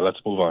 Okay. Yeah. Let's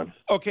move on.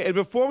 Okay. And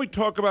before we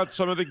talk about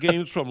some of the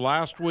games from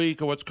last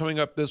week or what's coming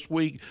up this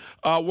week,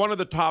 one of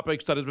the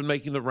topics that has been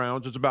making the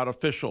rounds is about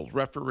officials,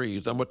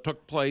 referees, and what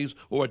took place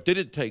or what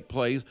didn't take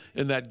place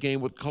in that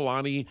game with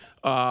Kalani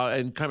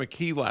and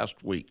Kamiki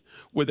last week,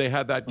 where they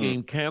had that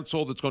game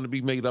canceled. It's going to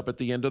be made up at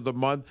the end of the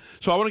month.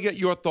 So I want to get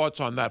your thoughts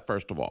on that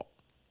first of all.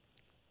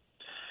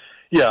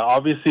 Yeah,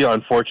 obviously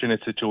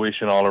unfortunate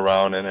situation all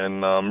around,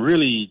 and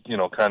really,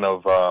 you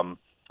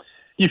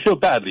feel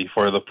badly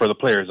for the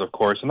players, of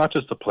course, and not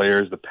just the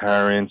players, the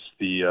parents,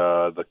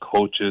 the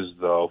coaches,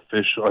 the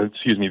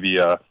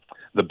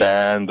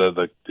band,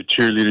 the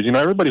cheerleaders,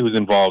 everybody who's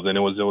involved. And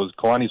it was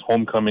Kalani's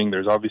homecoming.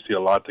 There's obviously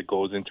a lot that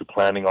goes into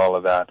planning all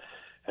of that.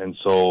 And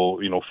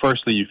so,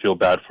 firstly, you feel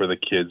bad for the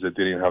kids that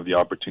didn't have the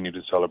opportunity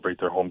to celebrate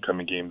their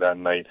homecoming game that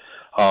night.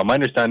 My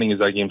understanding is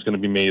that game's going to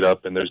be made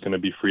up and there's going to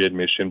be free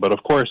admission. But,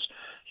 of course,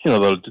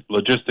 the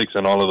logistics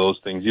and all of those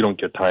things, you don't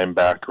get time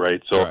back,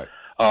 right? So,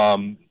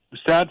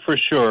 sad for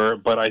sure,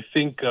 but I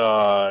think,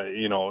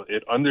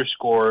 it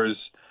underscores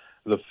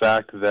the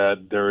fact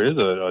that there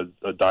is a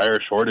dire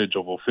shortage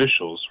of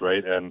officials,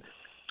 right? And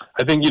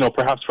I think,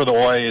 perhaps for the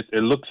OI,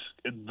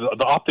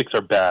 the optics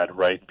are bad,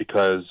 right?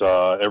 Because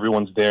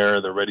everyone's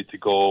there, they're ready to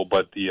go,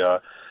 but the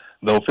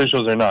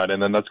officials are not.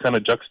 And then that's kind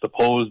of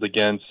juxtaposed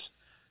against,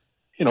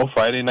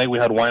 Friday night we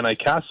had Waianae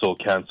Castle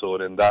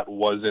canceled, and that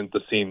wasn't the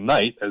same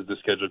night as the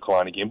scheduled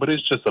Kalani game, but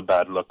it's just a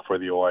bad look for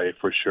the OIA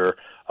for sure.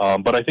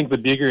 But I think the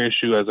bigger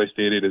issue, as I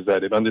stated, is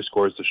that it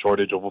underscores the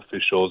shortage of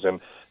officials, and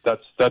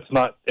that's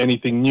not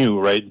anything new,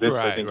 right? This,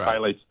 I think,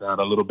 highlights that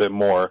a little bit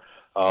more.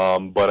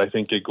 But I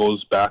think it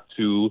goes back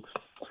to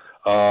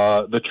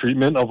the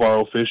treatment of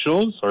our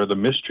officials, or the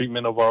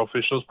mistreatment of our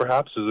officials,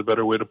 perhaps, is a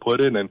better way to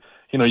put it. And,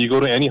 you go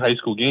to any high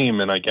school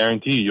game, and I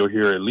guarantee you'll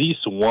hear at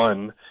least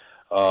one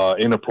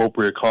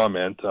inappropriate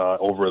comment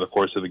over the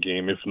course of the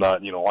game, if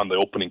not, on the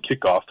opening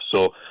kickoff.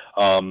 So,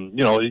 I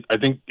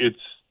think it's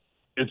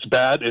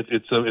bad.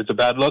 It's a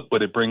bad look,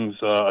 but it brings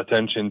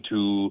attention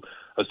to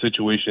a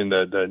situation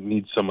that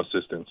needs some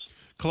assistance.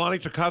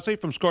 Kalani Takase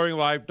from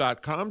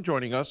scoringlive.com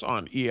joining us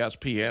on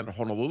ESPN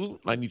Honolulu,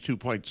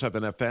 92.7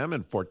 FM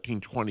and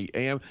 1420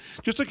 AM.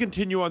 Just to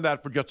continue on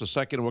that for just a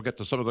second, and we'll get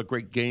to some of the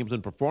great games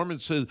and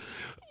performances.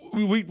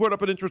 We brought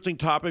up an interesting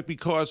topic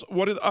because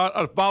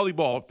a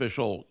volleyball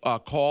official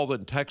called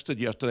and texted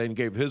yesterday and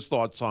gave his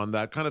thoughts on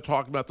that, kind of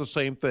talking about the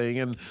same thing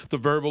and the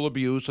verbal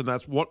abuse, and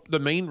that's the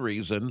main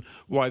reason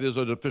why there's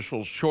an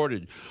official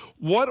shortage.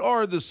 What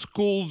are the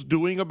schools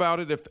doing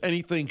about it, if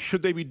anything?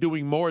 Should they be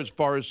doing more as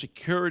far as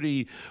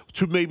security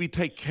to maybe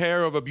take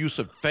care of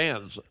abusive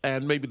fans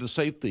and maybe the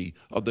safety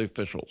of the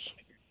officials?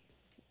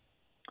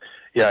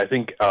 Yeah, I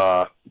think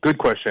good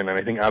question, and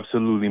I think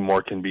absolutely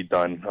more can be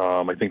done.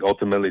 I think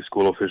ultimately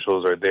school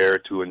officials are there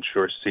to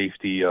ensure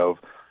safety of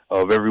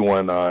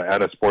everyone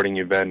at a sporting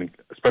event,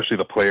 especially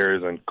the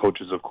players and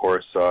coaches, of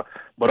course,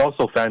 but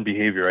also fan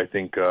behavior, I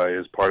think,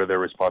 is part of their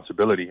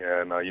responsibility.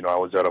 And, I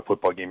was at a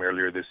football game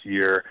earlier this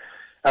year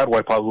at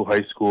Waipahu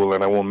High School,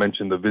 and I won't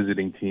mention the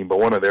visiting team, but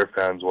one of their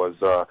fans was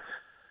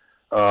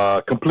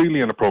completely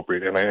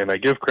inappropriate, and I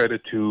give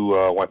credit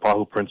to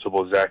Waipahu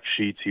principal Zach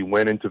Sheets. He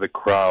went into the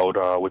crowd,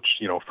 which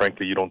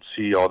frankly you don't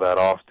see all that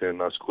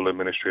often. A school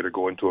administrator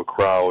go into a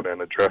crowd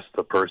and address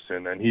the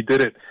person, and he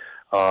did it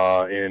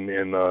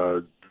in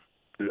an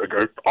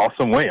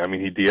awesome way. I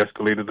mean, he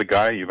de-escalated the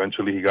guy.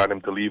 Eventually, he got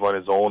him to leave on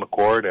his own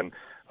accord, and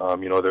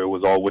there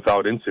was all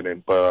without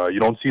incident. But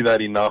you don't see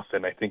that enough,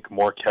 and I think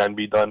more can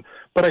be done.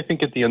 But I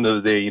think at the end of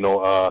the day,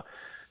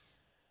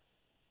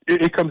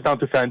 it comes down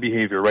to fan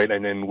behavior, right?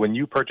 And then when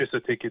you purchase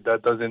a ticket,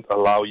 that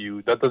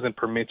doesn't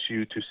permit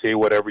you to say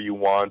whatever you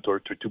want or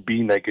to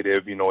be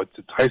negative. It's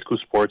high school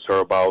sports are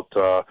about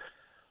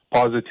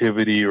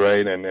positivity,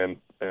 right?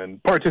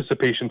 And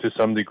participation to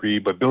some degree,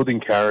 but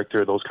building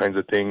character, those kinds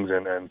of things.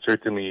 And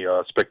certainly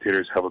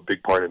spectators have a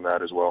big part in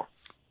that as well.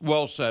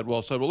 Well said,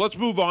 well said. Well, let's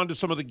move on to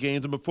some of the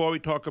games. And before we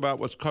talk about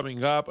what's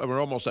coming up, and we're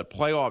almost at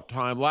playoff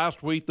time,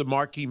 last week the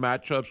marquee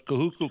matchups,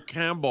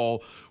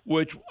 Kahuku-Campbell,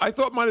 which I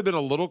thought might have been a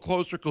little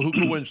closer.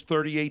 Kahuku wins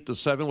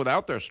 38-7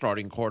 without their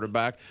starting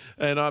quarterback.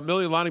 And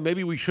Mililani,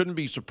 maybe we shouldn't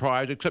be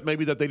surprised, except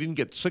maybe that they didn't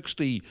get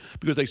 60,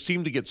 because they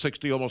seem to get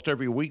 60 almost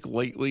every week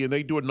lately, and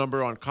they do a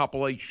number on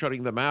Kapolei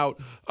shutting them out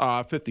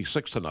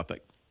 56-0.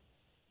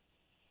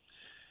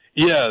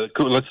 Yeah,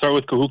 let's start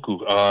with Kahuku.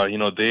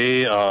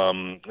 They,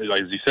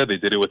 as you said, they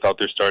did it without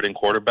their starting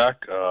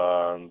quarterback,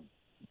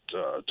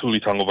 Tuli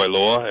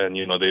Tagovailoa, and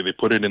they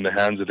put it in the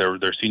hands of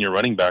their senior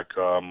running back,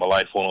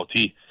 Malai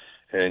Fonoti,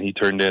 and he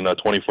turned in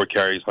 24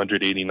 carries,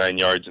 189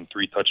 yards, and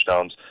 3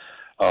 touchdowns.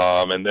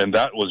 And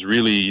that was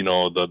really,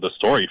 the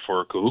story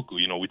for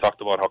Kahuku. We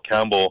talked about how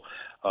Campbell,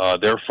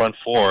 their front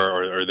four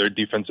or their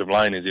defensive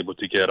line is able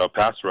to get a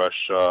pass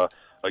rush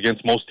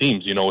against most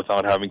teams,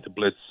 without having to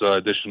blitz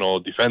additional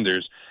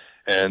defenders.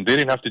 And they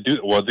didn't have to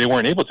they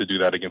weren't able to do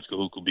that against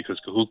Kahuku because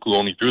Kahuku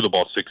only threw the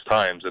ball 6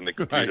 times and they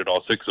completed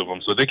all 6 of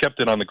them. So they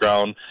kept it on the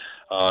ground,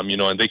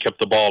 and they kept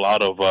the ball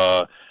out of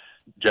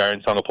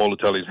Jaren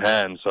Sangapoluteli's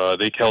hands.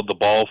 They held the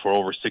ball for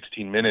over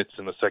 16 minutes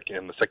in the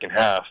second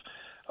half.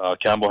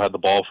 Campbell had the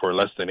ball for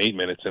less than 8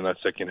 minutes in that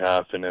second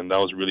half, and then that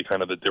was really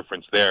kind of the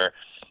difference there.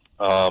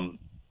 And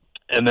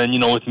then,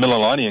 with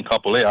Mililani and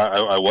Kapolei,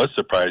 I was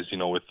surprised,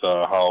 with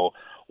how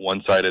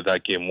one-sided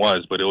that game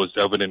was, but it was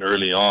evident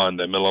early on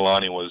that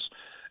Mililani was,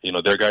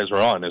 their guys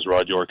were on, as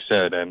Rod York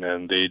said,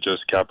 and they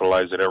just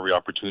capitalized at every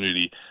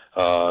opportunity.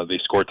 They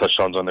scored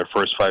touchdowns on their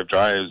first 5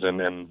 drives,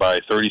 and by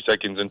 30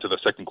 seconds into the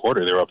second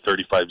quarter, they were up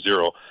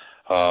 35-0.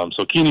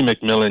 So Keeney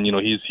McMillan,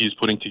 he's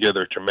putting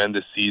together a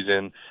tremendous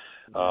season.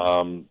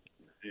 5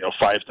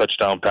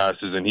 touchdown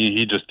passes, and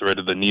he just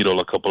threaded the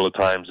needle a couple of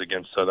times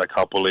against that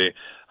Kapolei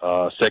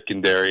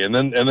secondary. And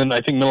then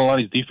I think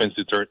Mililani's defense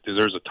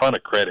deserves a ton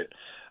of credit.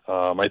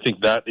 I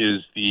think that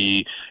is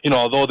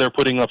although they're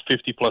putting up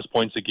 50-plus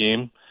points a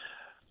game,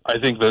 I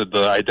think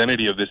the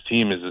identity of this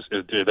team is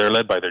they're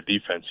led by their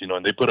defense,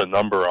 and they put a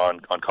number on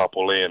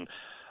Kapolei and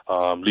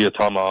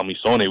Liatama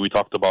Amisone. We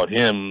talked about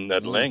him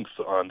at length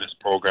on this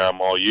program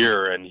all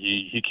year, and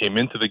he came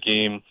into the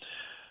game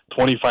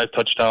 25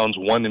 touchdowns,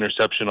 1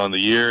 interception on the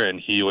year, and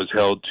he was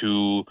held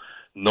to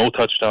no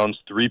touchdowns,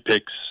 3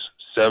 picks,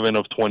 7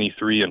 of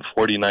 23, and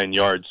 49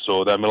 yards.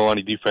 So that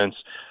Mililani defense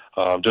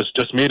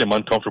just made him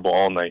uncomfortable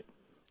all night.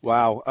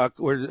 Wow.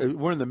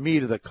 We're in the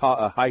meat of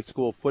the high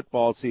school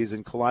football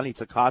season. Kalani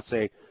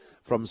Takase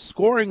from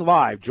Scoring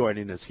Live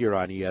joining us here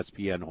on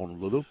ESPN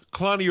Honolulu.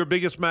 Kalani, your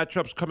biggest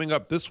matchups coming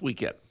up this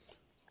weekend?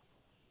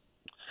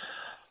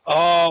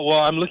 Well,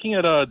 I'm looking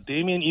at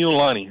Damian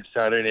Iolani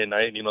Saturday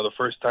night. The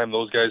first time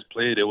those guys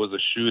played, it was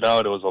a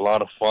shootout. It was a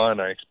lot of fun.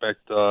 I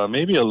expect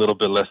maybe a little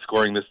bit less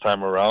scoring this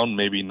time around,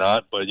 maybe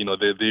not. But,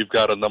 they've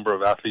got a number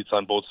of athletes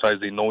on both sides.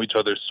 They know each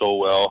other so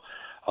well.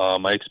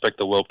 I expect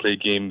a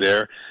well-played game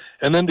there.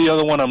 And then the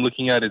other one I'm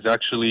looking at is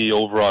actually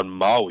over on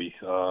Maui.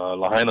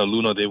 Lahaina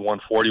Luna, they won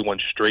 41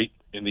 straight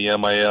in the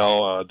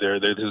MIL.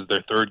 This is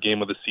their 3rd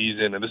game of the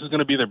season, and this is going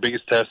to be their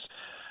biggest test,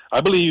 I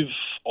believe,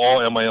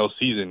 all MIL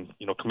season.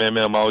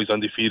 Kamehameha Maui's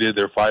undefeated.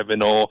 They're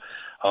 5-0.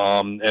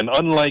 And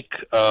unlike,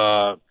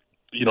 the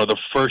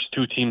first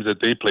 2 teams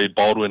that they played,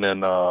 Baldwin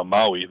and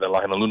Maui, that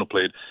Lahaina Luna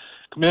played,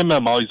 Kamehameha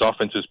Maui's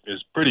offense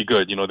is pretty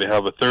good. They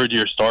have a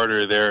 3rd-year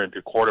starter there and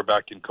the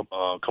quarterback in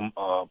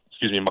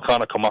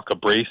Makana Kamaka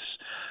Brace.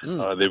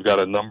 They've got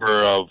a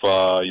number of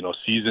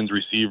seasoned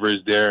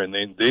receivers there, and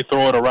they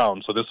throw it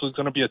around. So this is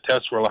going to be a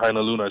test for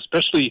Lahaina Luna,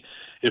 especially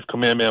if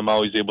Kamehameha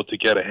Maui is able to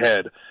get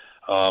ahead.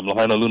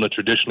 Lahaina Luna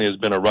traditionally has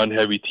been a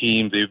run-heavy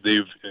team.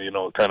 They've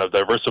kind of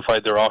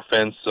diversified their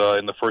offense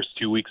in the first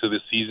 2 weeks of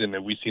this season,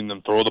 and we've seen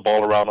them throw the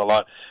ball around a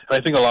lot. And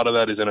I think a lot of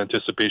that is in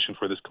anticipation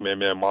for this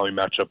Kamehameha Maui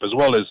matchup, as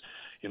well as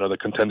the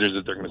contenders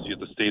that they're going to see at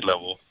the state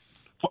level,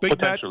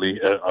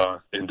 potentially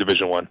in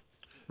Division I.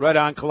 Right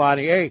on,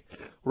 Kalani. Hey,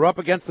 we're up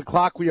against the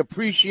clock. We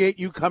appreciate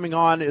you coming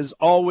on as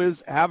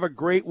always. Have a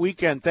great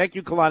weekend. Thank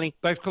you, Kalani.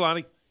 Thanks,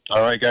 Kalani.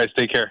 All right, guys.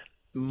 Take care.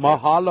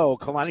 Mahalo,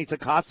 Kalani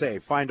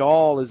Takase. Find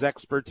all his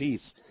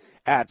expertise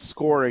at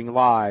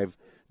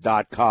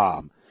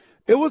scoringlive.com.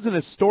 It was an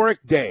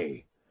historic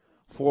day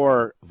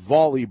for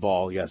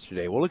volleyball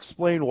yesterday. We'll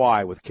explain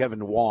why with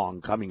Kevin Wong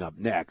coming up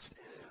next.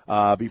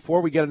 Before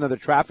we get another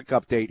traffic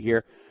update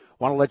here, I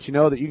want to let you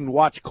know that you can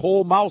watch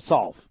Cole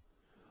Mousalf,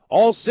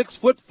 all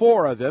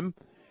 6'4" of him,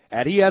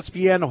 at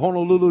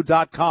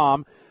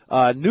ESPNHonolulu.com.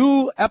 A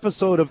new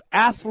episode of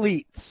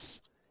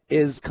Athletes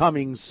is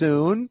coming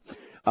soon.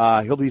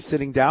 He'll be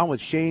sitting down with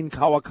Shane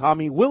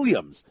Kawakami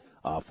Williams,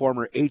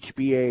 former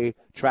HBA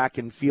track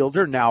and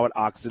fielder, now at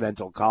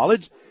Occidental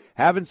College,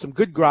 having some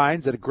good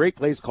grinds at a great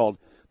place called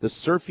the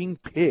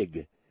Surfing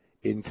Pig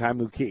in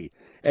Kaimuki.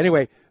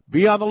 Anyway,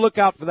 be on the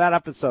lookout for that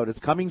episode. It's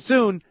coming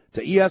soon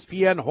to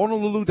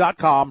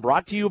ESPNHonolulu.com,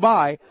 brought to you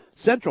by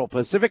Central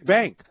Pacific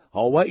Bank,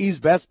 Hawaii's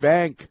best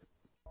bank.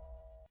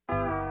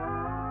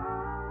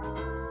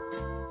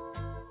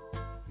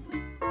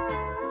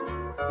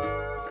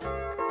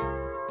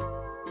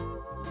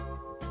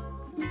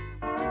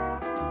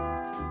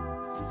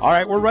 All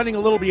right, we're running a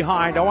little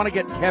behind. I want to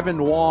get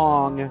Kevin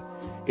Wong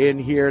in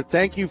here.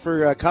 Thank you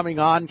for coming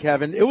on,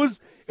 Kevin. It was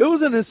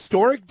an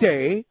historic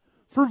day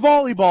for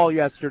volleyball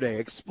yesterday.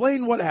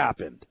 Explain what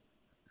happened.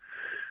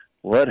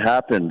 What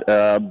happened?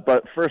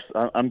 But first,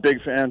 I'm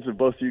big fans of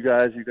both you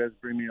guys. You guys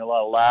bring me a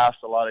lot of laughs,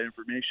 a lot of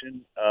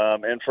information.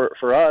 And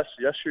for us,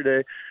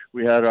 yesterday,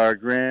 we had our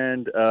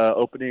grand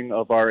opening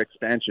of our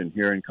expansion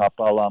here in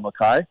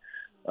Kapalamakai.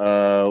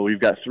 We've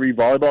got 3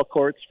 volleyball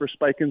courts for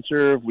spike and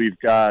serve. We've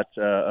got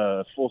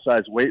a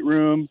full-size weight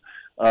room,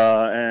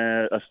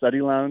 and a study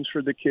lounge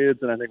for the kids.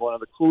 And I think one of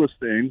the coolest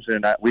things,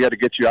 and we had to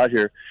get you out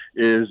here,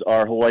 is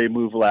our Hawaii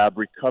Move Lab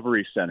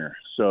Recovery Center.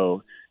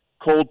 So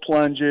cold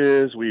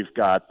plunges, we've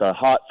got the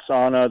hot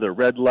sauna, the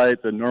red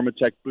light, the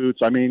Normatec boots.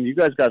 I mean, you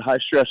guys got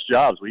high-stress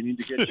jobs. We need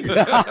to get you.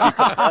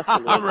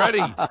 I'm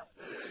ready.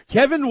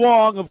 Kevin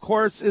Wong, of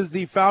course, is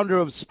the founder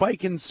of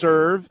Spike and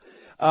Serve.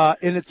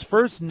 In its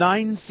first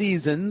 9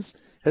 seasons,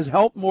 has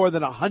helped more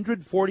than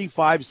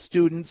 145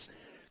 students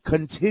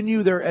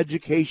continue their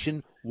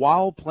education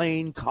while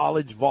playing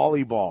college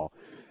volleyball.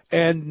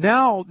 And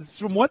now,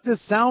 from what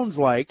this sounds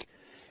like,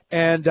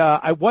 and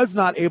I was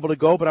not able to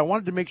go, but I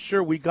wanted to make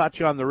sure we got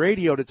you on the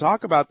radio to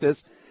talk about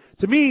this.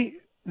 To me,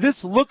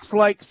 this looks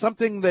like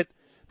something that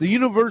the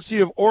University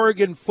of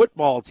Oregon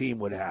football team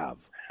would have.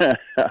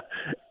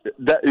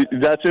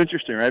 That's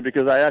interesting, right?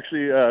 Because I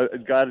actually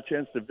got a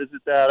chance to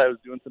visit that. I was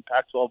doing some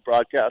Pac-12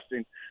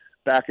 broadcasting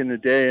back in the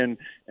day, and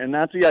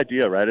that's the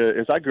idea, right?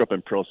 As I grew up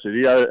in Pearl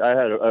City, I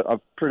had a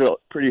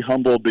pretty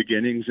humble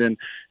beginnings, and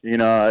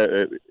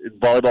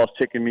volleyball's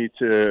taken me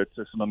to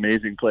some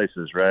amazing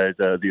places, right?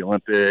 The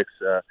Olympics,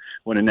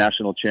 winning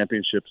national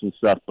championships and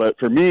stuff. But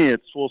for me,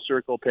 it's full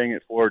circle. Paying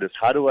it forward is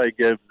how do I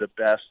give the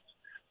best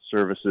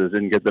services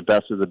and get the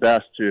best of the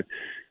best to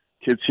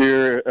kids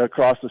here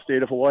across the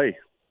state of Hawaii.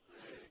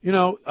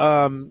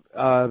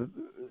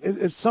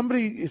 If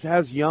somebody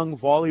has young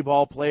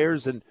volleyball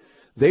players and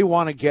they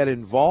want to get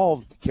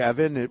involved,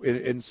 Kevin,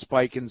 in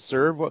spike and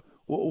serve,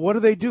 what do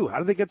they do? How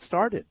do they get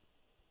started?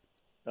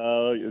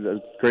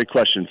 Great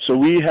question. So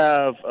we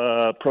have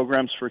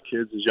programs for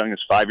kids as young as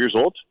 5 years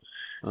old.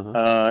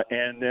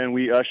 And then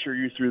we usher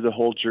you through the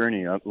whole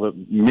journey.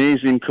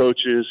 Amazing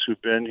coaches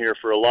who've been here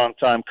for a long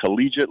time,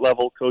 collegiate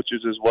level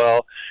coaches as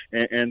well.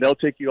 And they'll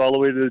take you all the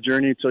way to the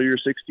journey until you're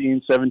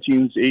 16,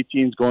 17s,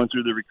 18s, going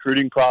through the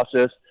recruiting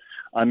process.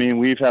 I mean,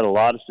 we've had a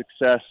lot of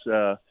success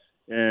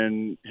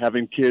in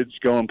having kids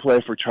go and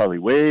play for Charlie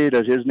Wade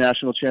at his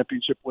national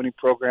championship winning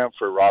program,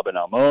 for Robin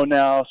Almo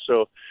now.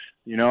 So,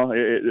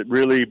 it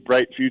really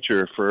bright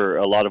future for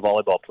a lot of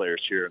volleyball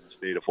players here in the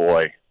state of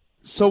Hawaii.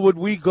 So would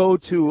we go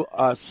to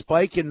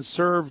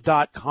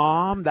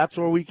spikeandserve.com? That's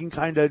where we can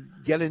kind of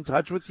get in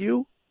touch with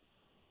you?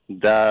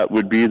 That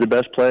would be the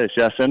best place.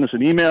 Yeah, send us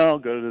an email,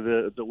 go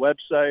to the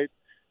website,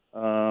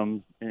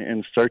 and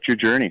start your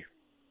journey.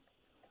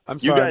 I'm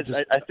sorry.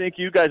 I think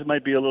you guys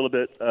might be a little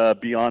bit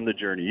beyond the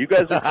journey. You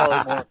guys are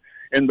probably more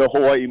in the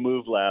Hawaii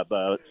Move Lab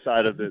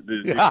side of the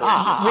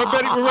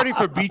We're ready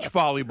for beach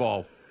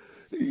volleyball.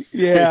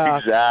 Yeah.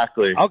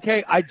 Exactly.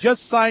 Okay, I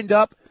just signed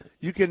up.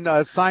 You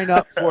can sign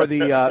up for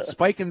the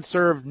Spike and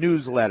Serve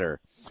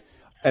newsletter.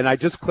 And I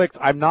just clicked,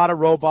 I'm not a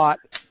robot.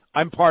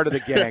 I'm part of the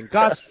gang.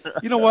 Gosh,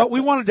 you know what? We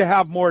wanted to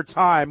have more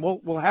time.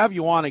 We'll have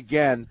you on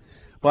again.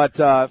 But,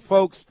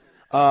 folks,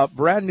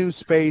 brand new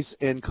space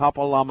in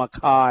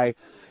Kapalamakai.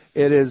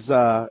 It is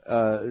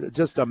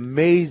just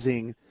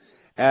amazing.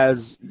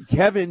 As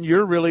Kevin,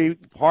 you're really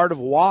part of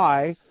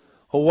why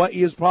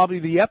Hawaii is probably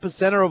the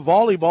epicenter of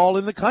volleyball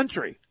in the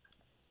country.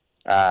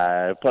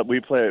 But we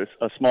play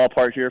a small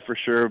part here for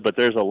sure, but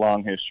there's a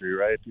long history,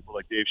 right? People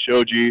like Dave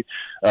Shoji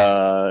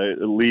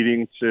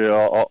leading to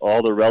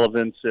all the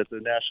relevance at the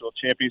national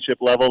championship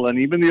level and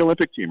even the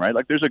Olympic team, right?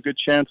 Like there's a good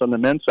chance on the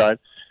men's side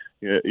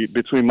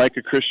between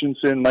Micah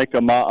Christensen, Micah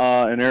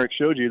Ma'a, and Eric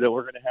Shoji that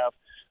we're going to have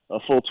a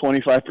full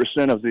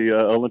 25% of the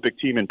Olympic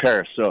team in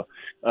Paris. So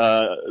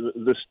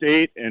the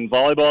state and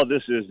volleyball,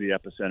 this is the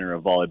epicenter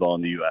of volleyball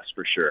in the U.S.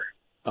 for sure.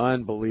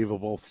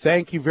 Unbelievable.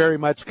 Thank you very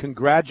much.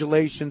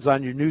 Congratulations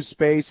on your new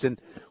space,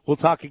 and we'll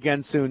talk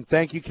again soon.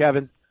 Thank you,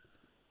 Kevin.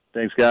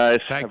 Thanks, guys.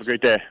 Thanks. Have a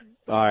great day.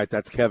 All right,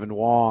 that's Kevin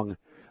Wong.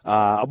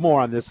 More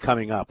on this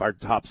coming up, our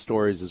top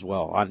stories as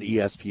well on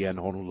ESPN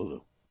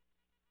Honolulu.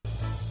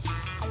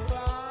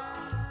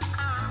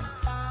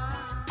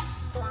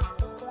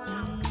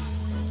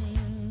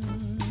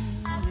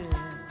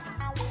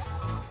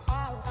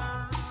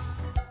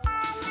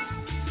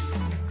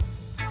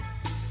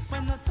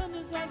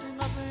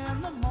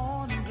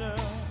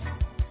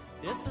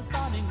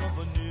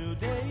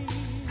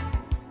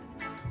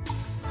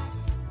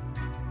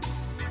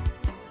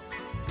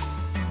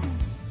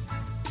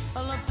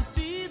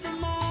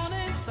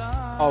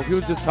 Oh, he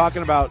was just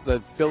talking about the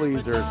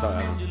Phillies or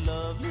something.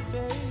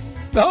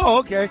 Oh,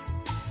 okay.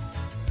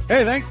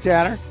 Hey, thanks,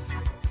 Tanner.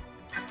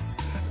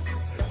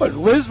 But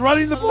Liz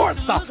running the board.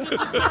 Stop.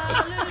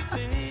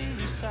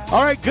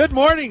 All right, good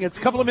morning. It's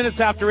a couple of minutes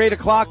after 8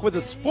 o'clock with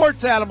the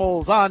Sports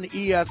Animals on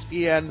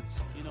ESPN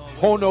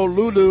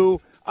Honolulu.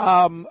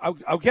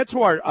 I'll get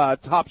to our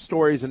top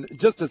stories in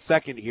just a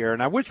second here,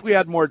 and I wish we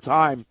had more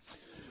time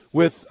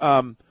with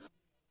Kevin.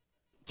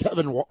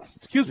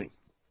 Excuse me.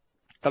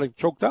 Got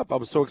choked up. I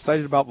was so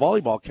excited about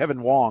volleyball.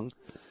 Kevin Wong,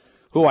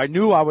 who I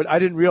knew I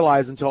didn't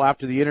realize until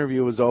after the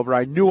interview was over.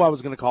 I knew I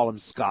was going to call him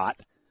Scott.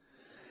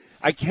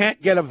 I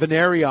can't get a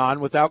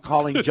Venerion without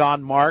calling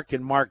John Mark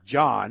and Mark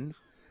John.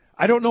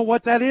 I don't know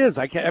what that is.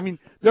 I mean,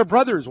 they're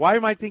brothers. Why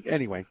am I thinking?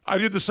 Anyway. I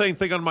did the same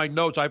thing on my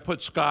notes. I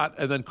put Scott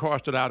and then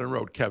crossed it out and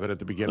wrote Kevin at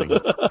the beginning.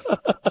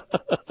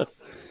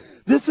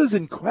 This is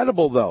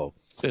incredible, though.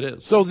 It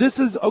is. So this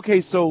is, okay,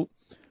 so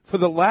for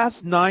the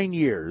last 9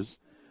 years,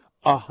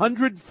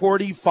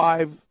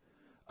 145,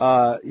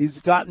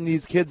 he's gotten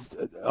these kids,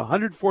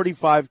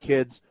 145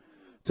 kids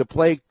to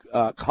play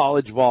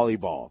college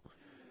volleyball.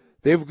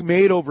 They've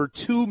made over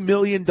 $2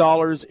 million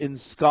in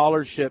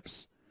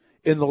scholarships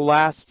in the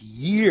last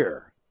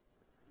year.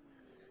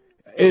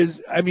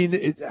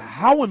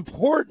 How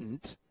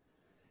important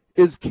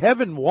is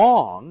Kevin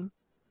Wong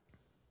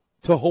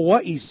to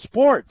Hawaii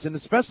sports, and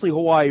especially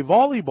Hawaii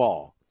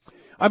volleyball?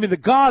 I mean, the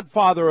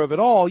godfather of it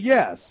all,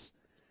 yes,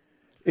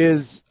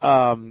 is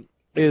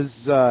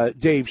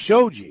Dave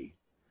Shoji,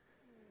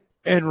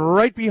 and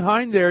right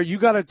behind there, you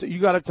got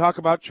to talk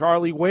about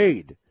Charlie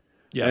Wade,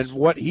 yes, and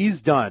what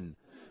he's done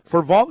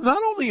for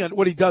not only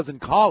what he does in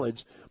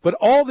college, but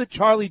all that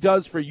Charlie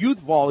does for youth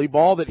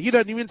volleyball that he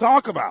doesn't even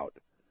talk about.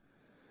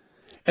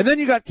 And then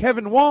you got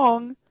Kevin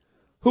Wong,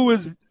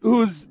 who's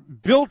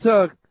built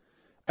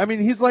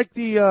he's like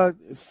the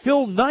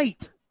Phil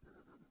Knight,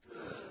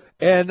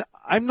 and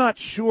I'm not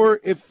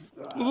sure if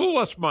a little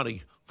less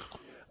money.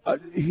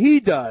 He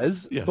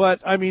does, yes.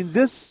 But,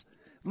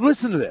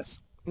 listen to this.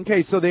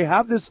 Okay, so they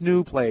have this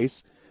new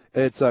place.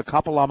 It's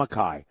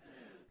Kapalamakai.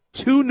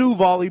 2 new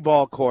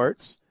volleyball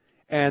courts,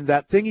 and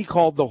that thing he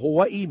called the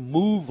Hawaii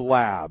Move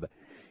Lab.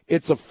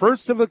 It's a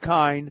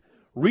first-of-a-kind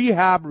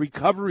rehab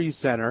recovery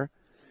center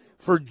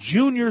for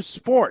junior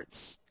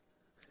sports.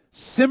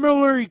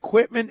 Similar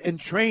equipment and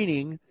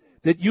training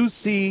that you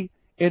see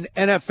in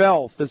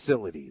NFL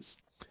facilities.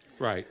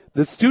 Right.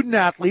 The student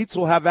athletes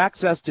will have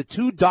access to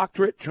 2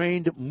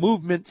 doctorate-trained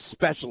movement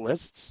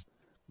specialists.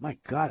 My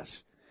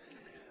gosh.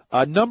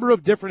 A number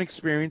of different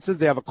experiences.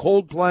 They have a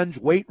cold plunge,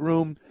 weight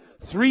room,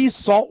 3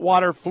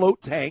 saltwater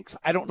float tanks.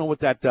 I don't know what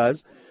that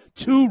does.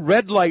 2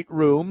 red light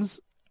rooms.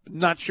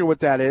 Not sure what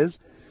that is.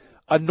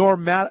 A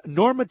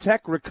Normatec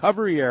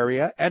recovery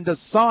area and a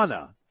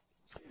sauna.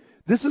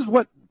 This is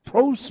what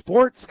pro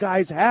sports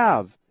guys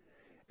have.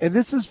 And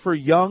this is for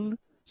young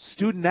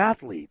student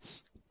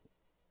athletes.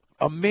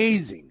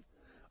 Amazing.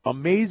 And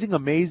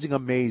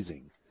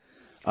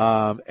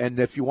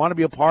if you want to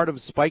be a part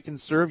of Spike and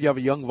Serve, you have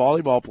a young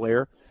volleyball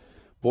player,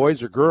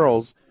 boys or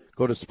girls,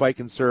 go to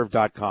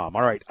spikeandserve.com.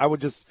 All right, I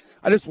just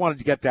wanted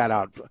to get that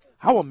out.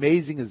 How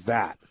amazing is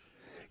that?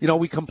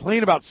 We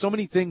complain about so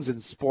many things in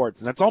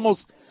sports, and that's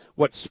almost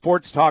what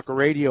sports talk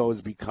radio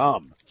has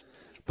become.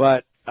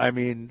 But,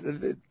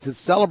 to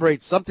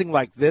celebrate something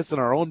like this in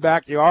our own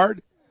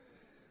backyard,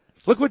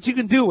 look what you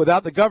can do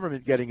without the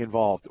government getting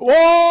involved.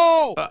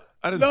 Whoa!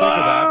 I didn't think of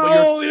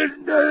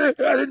that.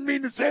 I didn't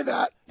mean to say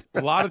that. A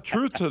lot of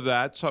truth to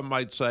that, some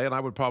might say, and I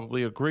would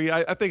probably agree.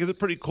 I think it's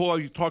pretty cool.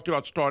 You talked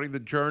about starting the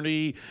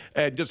journey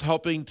and just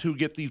helping to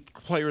get these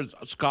players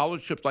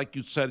scholarships, like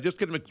you said, just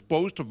get them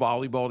exposed to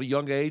volleyball at a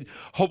young age,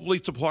 hopefully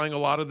supplying a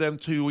lot of them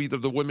to either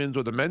the women's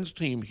or the men's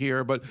team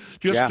here, but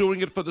just doing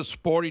it for the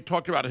sport. He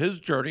talked about his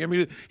journey. I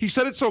mean, he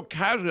said it so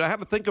casually. I had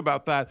to think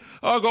about that.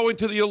 Going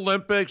to the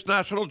Olympics,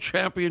 national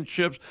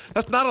championships,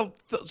 that's not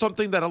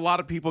something that a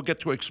lot of people get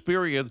to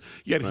experience,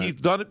 yet he's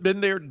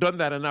been there, done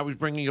that, and now he's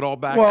bringing it all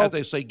back, as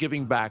they say,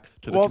 giving back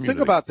to the community. Well, think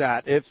about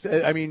that.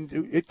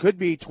 It could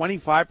be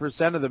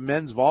 25% of the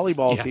men's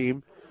volleyball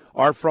team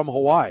are from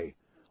Hawaii.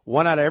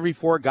 1 out of every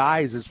 4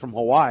 guys is from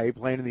Hawaii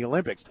playing in the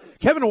Olympics.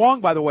 Kevin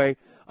Wong, by the way,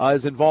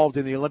 is involved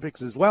in the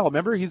Olympics as well.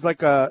 Remember, he's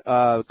like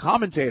a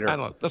commentator. I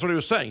don't know. That's what he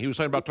was saying. He was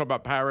talking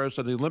about Paris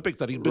and the Olympics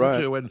that he's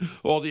been to and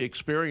all the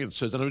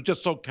experiences. And it was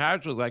just so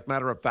casual, like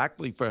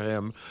matter-of-factly for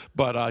him.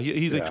 But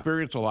he's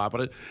experienced a lot.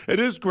 But it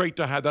is great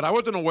to have that. I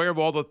wasn't aware of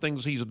all the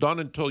things he's done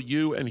until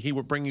you and he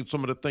were bringing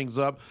some of the things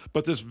up.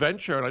 But this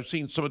venture, and I've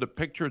seen some of the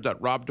pictures that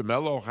Rob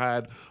DeMello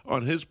had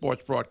on his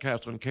sports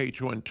broadcast on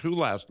K2N2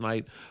 last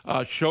night,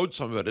 showed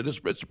some of it.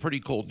 It's a pretty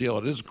cool deal.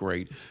 It is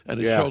great. And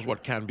it shows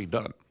what can be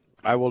done.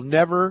 I will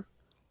never,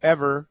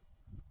 ever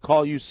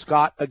call you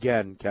Scott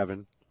again,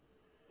 Kevin.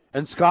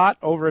 And Scott,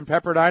 over in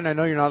Pepperdine, I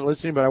know you're not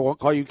listening, but I won't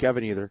call you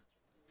Kevin either.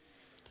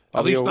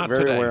 At least not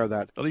very today. Aware of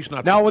that. At least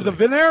not now today. with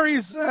the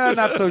Veneris,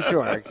 not so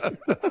sure.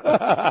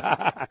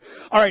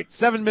 All right,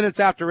 7 minutes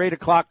after 8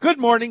 o'clock. Good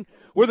morning.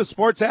 We're the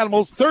Sports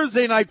Animals.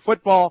 Thursday night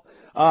football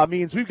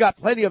means we've got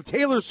plenty of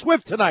Taylor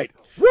Swift tonight.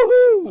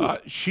 Woohoo!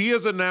 She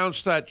has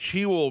announced that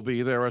she will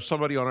be there, or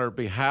somebody on her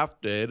behalf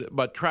did,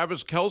 but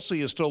Travis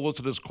Kelce is still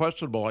listed as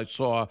questionable, I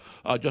saw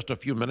just a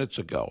few minutes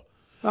ago.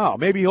 Oh,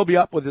 maybe he'll be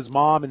up with his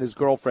mom and his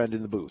girlfriend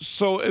in the booth.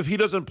 So if he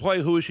doesn't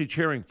play, who is she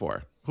cheering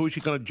for? Who is she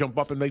going to jump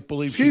up and make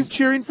believe she's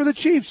cheering for the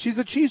Chiefs? She's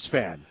a Chiefs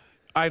fan.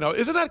 I know.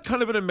 Isn't that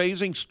kind of an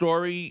amazing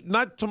story?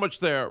 Not so much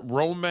their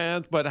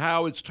romance, but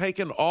how it's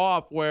taken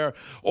off, where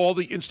all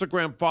the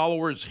Instagram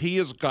followers he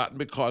has gotten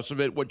because of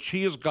it, what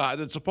she has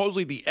gotten. And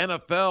supposedly the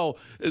NFL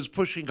is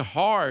pushing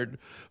hard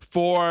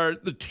for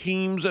the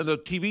teams and the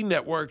TV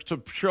networks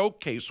to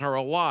showcase her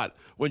a lot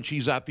when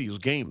she's at these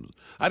games.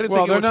 I didn't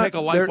think it would take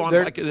a life on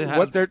like it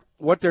has.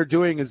 What they're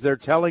doing is they're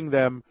telling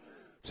them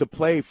to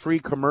play free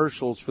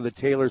commercials for the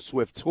Taylor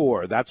Swift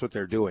tour. That's what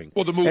they're doing.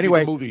 Well, the movie,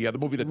 anyway, the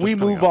movie that we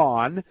move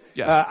on.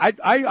 Yeah.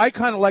 I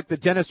kind of like the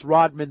Dennis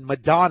Rodman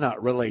Madonna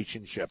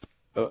relationship,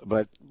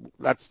 but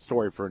that's a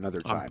story for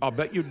another time. I'll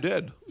bet you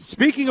did.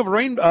 Speaking of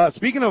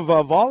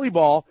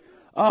volleyball,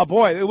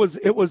 boy, it was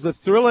the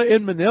Thrilla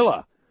in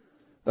Manila.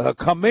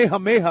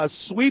 Kamehameha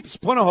sweeps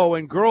Punahou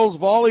in girls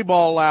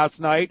volleyball last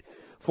night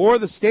for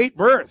the state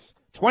berth.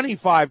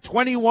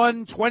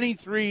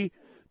 25-21,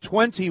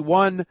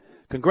 23-21.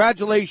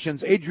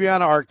 Congratulations,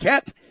 Adriana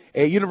Arquette,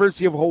 a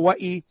University of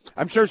Hawaii.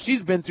 I'm sure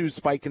she's been through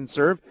spike and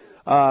serve.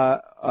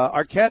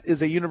 Arquette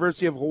is a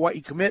University of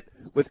Hawaii commit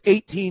with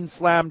 18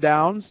 slam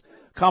downs.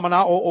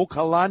 Kamana'o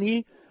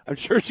Kalani, I'm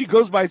sure she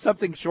goes by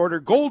something shorter.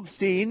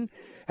 Goldstein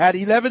had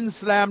 11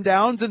 slam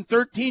downs and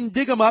 13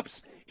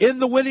 dig-em-ups in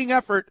the winning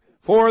effort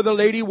for the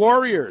Lady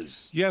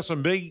Warriors. Yes,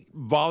 and big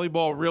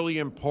volleyball really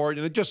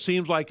important. It just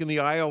seems like in the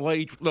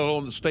ILH, let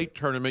alone the state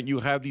tournament,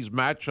 you have these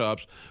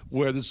matchups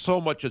where there's so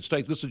much at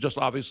stake. This is just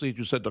obviously, as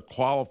you said, to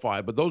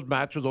qualify. But those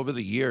matches over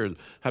the years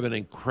have been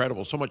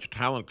incredible. So much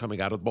talent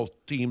coming out of both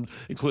teams,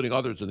 including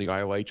others in the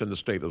ILH and the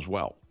state as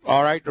well.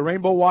 All right, the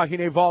Rainbow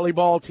Wahine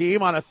volleyball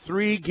team on a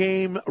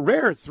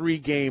rare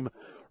three-game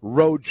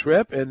road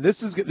trip, and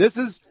this is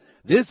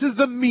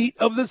the meat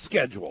of the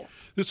schedule.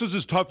 This is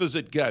as tough as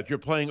it gets. You're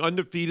playing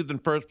undefeated in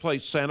first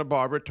place Santa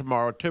Barbara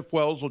tomorrow. Tiff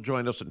Wells will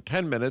join us in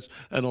 10 minutes,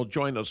 and he'll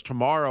join us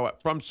tomorrow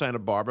from Santa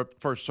Barbara,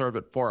 first serve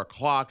at 4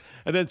 o'clock.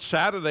 And then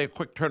Saturday, a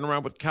quick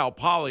turnaround with Cal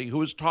Poly,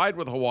 who is tied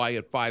with Hawaii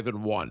at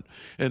 5-1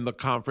 in the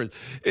conference.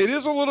 It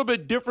is a little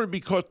bit different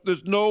because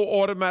there's no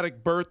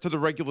automatic berth to the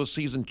regular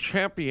season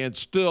champion.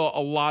 Still a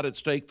lot at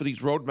stake for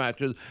these road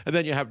matches. And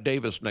then you have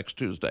Davis next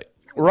Tuesday.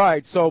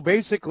 Right. So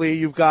basically,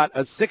 you've got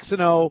a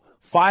 6-0,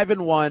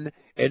 5-1,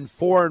 and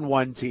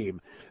 4-1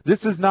 team.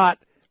 This is not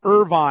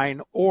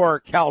Irvine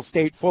or Cal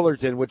State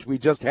Fullerton, which we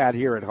just had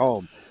here at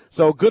home.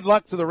 So good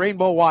luck to the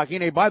Rainbow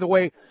Wahine. By the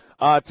way,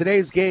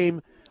 tomorrow's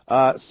game,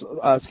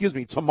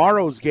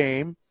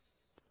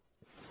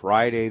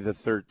 Friday the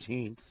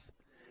 13th,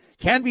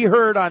 can be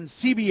heard on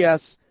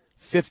CBS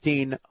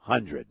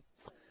 1500.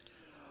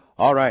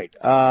 All right.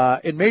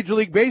 In Major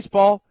League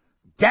Baseball,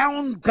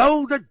 down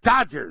go the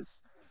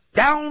Dodgers.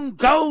 Down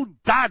go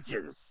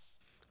Dodgers.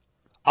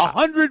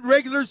 100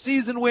 regular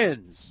season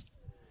wins.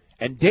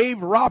 And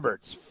Dave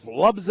Roberts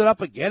flubs it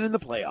up again in the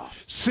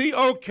playoffs. See,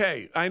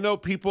 okay, I know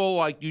people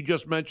like you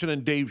just mentioned,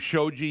 and Dave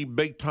Shoji,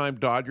 big-time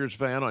Dodgers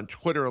fan on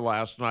Twitter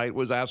last night,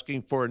 was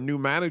asking for a new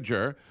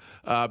manager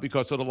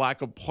because of the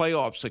lack of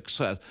playoff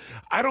success.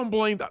 I don't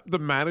blame the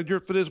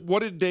manager for this.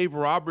 What did Dave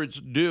Roberts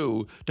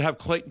do to have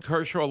Clayton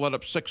Kershaw let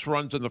up 6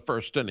 runs in the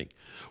first inning?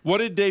 What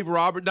did Dave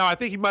Roberts – now, I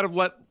think he might have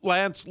let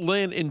Lance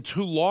Lynn in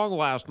too long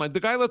last night. The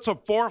guy lets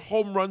up 4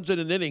 home runs in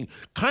an inning,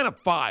 kind of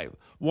 5.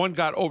 One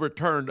got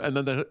overturned, and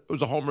then it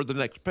was a homer the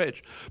next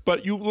pitch.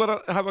 But you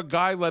have a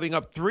guy letting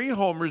up 3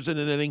 homers in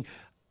an inning,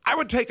 I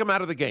would take him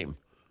out of the game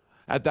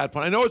at that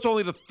point. I know it's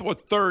only the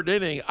third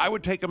inning. I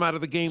would take him out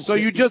of the game. So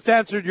you just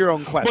answered your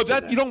own question.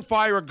 But you don't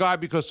fire a guy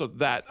because of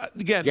that.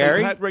 Again,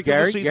 they've had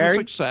regular season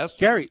success.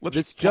 Gary,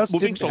 this just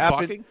didn't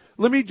happen.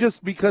 Let me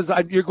just, because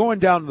you're going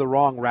down the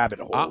wrong rabbit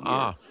hole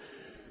here.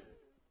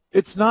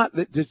 It's not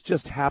that this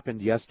just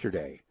happened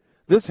yesterday.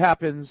 This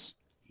happens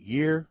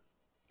year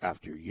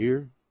after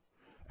year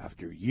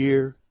after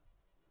year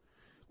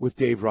with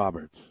Dave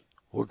Roberts.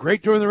 We're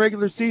great during the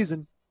regular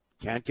season.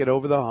 Can't get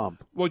over the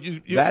hump. Well,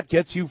 that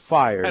gets you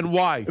fired. And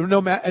why?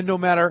 No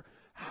matter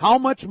how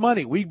much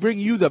money we bring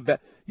you,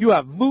 you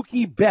have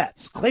Mookie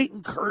Betts,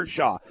 Clayton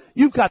Kershaw.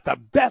 You've got the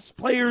best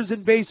players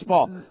in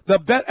baseball.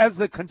 As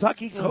the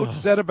Kentucky coach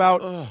said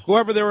about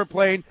whoever they were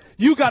playing,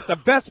 you got the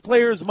best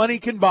players money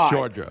can buy.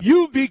 Georgia.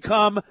 You've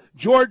become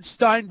George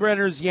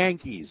Steinbrenner's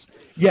Yankees,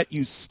 yet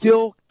you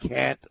still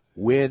can't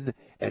win,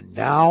 and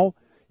now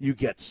you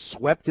get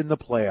swept in the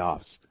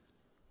playoffs.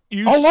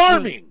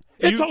 Alarming.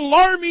 It's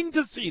alarming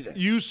to see this.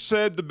 You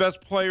said the best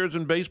players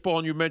in baseball,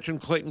 and you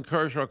mentioned Clayton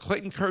Kershaw.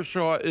 Clayton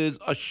Kershaw is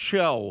a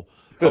shell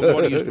of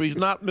what he used to be. He's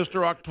not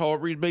Mr.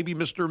 October. He's maybe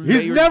Mr.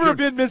 May. He's never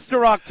been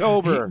Mr.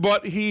 October.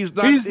 But he's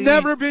not. He's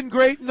never been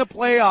great in the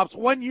playoffs.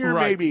 1 year,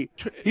 maybe.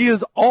 He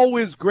is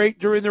always great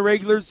during the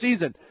regular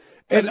season.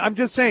 And I'm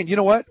just saying, you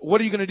know what?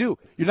 What are you going to do?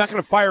 You're not going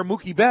to fire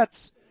Mookie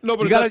Betts. No,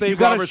 but you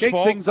got to shake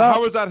things up.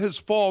 How is that his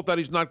fault that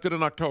he's not good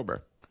in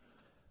October?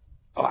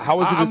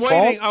 How is it his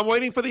fault? I'm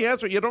waiting for the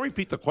answer. You don't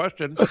repeat the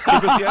question. Give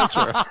us the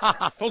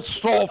answer. Don't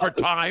stall for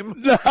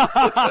time.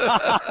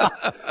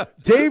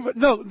 Dave,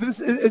 no, this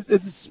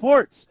is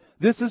sports.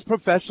 This is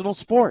professional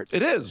sports.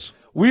 It is.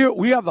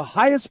 We have the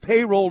highest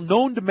payroll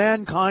known to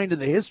mankind in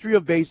the history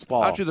of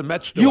baseball. Actually, the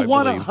Mets do, You I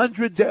won believe.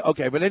 100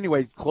 okay, but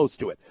anyway, close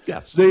to it.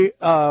 Yes. The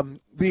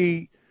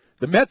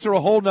Mets are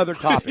a whole nother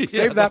topic.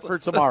 Save that for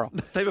tomorrow.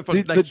 Save it for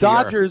next the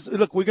Dodgers,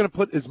 look, we're going to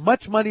put as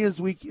much money as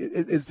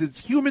is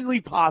humanly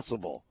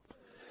possible.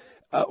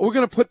 We're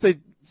going to put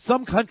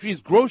some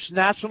country's gross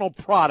national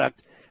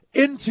product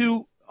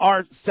into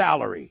our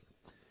salary.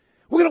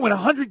 We're going to win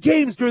 100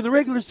 games during the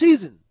regular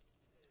season.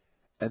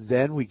 And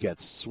then we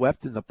get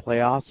swept in the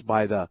playoffs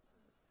by the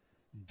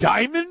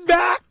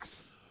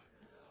Diamondbacks?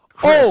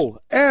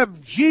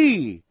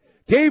 OMG.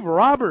 Dave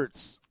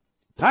Roberts.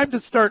 Time to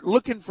start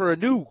looking for a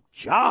new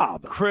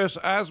job. Chris,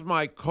 as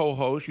my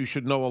co-host, you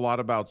should know a lot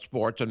about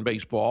sports and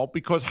baseball,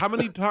 because how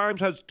many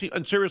times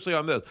and seriously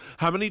on this,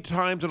 how many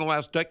times in the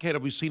last decade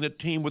have we seen a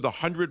team with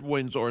 100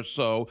 wins or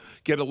so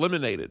get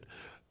eliminated?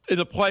 In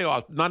the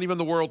playoffs, not even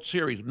the World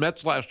Series.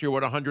 Mets last year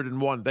went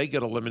 101. They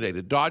get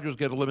eliminated. Dodgers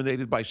get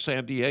eliminated by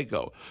San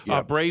Diego.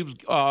 Yep. Braves,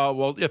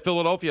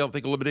 Philadelphia, I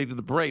think, eliminated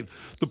the Braves.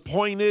 The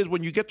point is,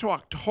 when you get to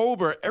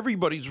October,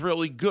 everybody's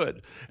really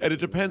good. And it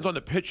depends on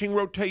the pitching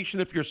rotation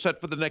if you're set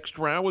for the next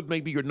round with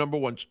maybe your number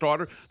one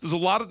starter. There's a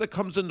lot of that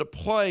comes into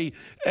play,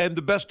 and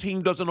the best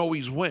team doesn't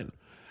always win.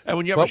 And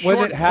when you have a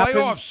short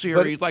playoff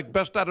series, like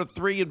best out of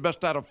 3 and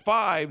best out of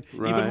 5,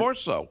 even more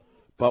so.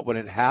 But when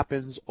it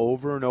happens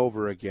over and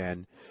over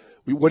again,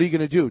 what are you going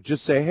to do?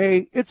 Just say,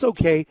 hey, it's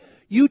okay.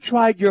 You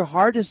tried your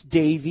hardest,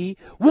 Davey.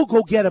 We'll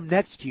go get him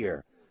next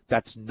year.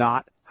 That's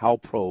not how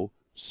pro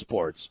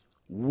sports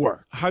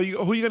work. Who are you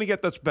going to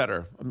get that's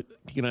better? I mean,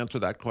 you can answer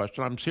that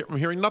question. I'm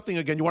hearing nothing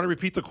again. You want to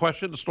repeat the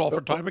question to stall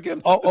for time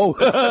again? Buck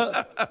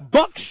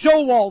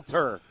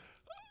Showalter.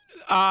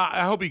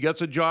 I hope he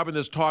gets a job in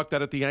this talk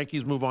that if the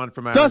Yankees move on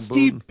from Aaron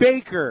Dusty Boone,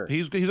 Baker.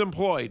 He's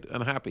employed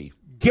and happy.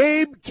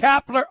 Gabe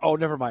Kapler. Oh,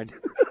 never mind.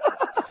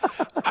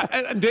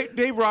 And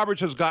Dave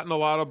Roberts has gotten a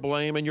lot of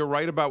blame, and you're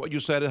right about what you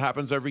said. It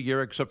happens every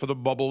year except for the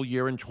bubble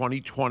year in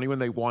 2020 when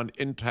they won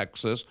in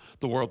Texas,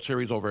 the World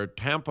Series over at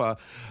Tampa.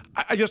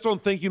 I just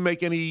don't think you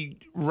make any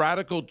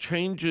radical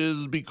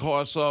changes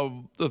because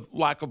of the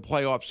lack of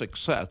playoff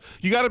success.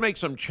 You got to make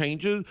some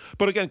changes,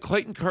 but again,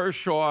 Clayton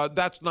Kershaw,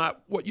 that's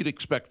not what you'd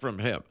expect from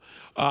him.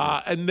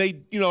 And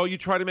you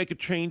try to make a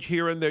change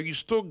here and there. You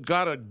still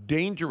got a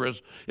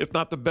dangerous, if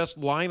not the best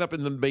lineup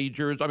in the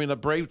majors. I mean, the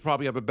Braves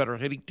probably have a better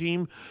hitting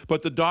team,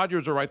 but the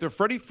Dodgers are right there.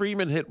 Freddie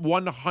Freeman hit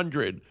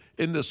 100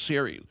 in this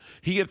series.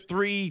 He hit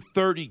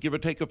 330, give or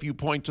take a few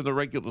points in the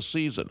regular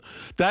season.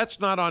 That's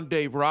not on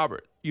Dave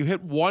Roberts. You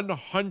hit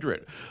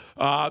 100.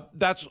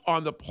 That's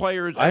on the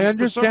players. I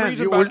understand.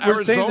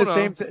 We're saying the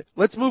same thing.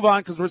 Let's move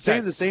on because we're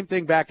saying the same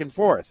thing back and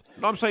forth.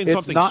 No, I'm saying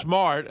something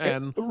smart.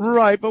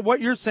 Right, but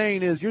what you're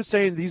saying is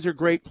these are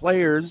great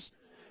players,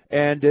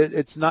 and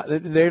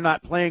they're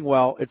not playing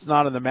well. It's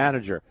not on the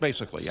manager.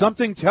 Basically, yeah.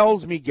 Something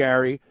tells me,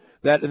 Gary,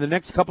 that in the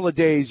next couple of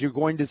days you're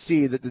going to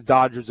see that the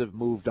Dodgers have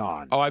moved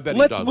on. Oh, I bet.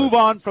 Let's move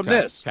on from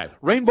this. Okay.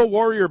 Rainbow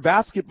Warrior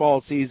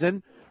basketball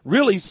season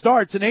really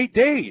starts in 8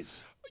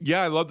 days.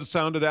 Yeah, I love the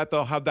sound of that.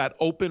 They'll have that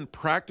open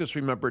practice,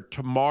 remember,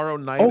 tomorrow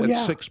night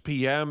at 6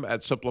 p.m.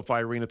 at Simplify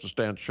Arena at the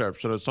Stan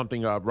Sheriff. So that's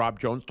something Rob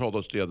Jones told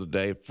us the other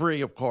day.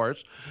 Free, of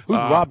course. Who's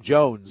Rob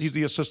Jones? He's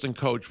the assistant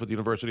coach for the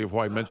University of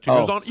Hawaii men's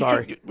team.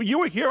 Sorry. You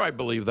were here, I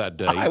believe, that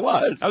day. I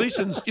was. At least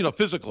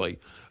physically.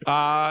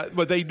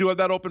 But they do have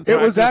that open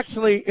practice.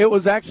 It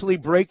was actually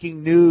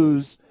breaking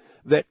news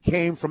that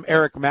came from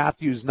Eric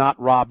Matthews, not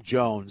Rob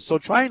Jones. So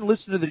try and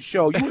listen to the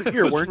show. You were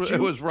here, weren't you?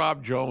 It was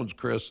Rob Jones,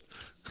 Chris.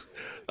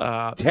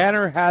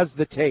 Tanner has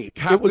the tape.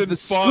 Captain it was the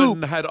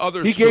Fun scoop. had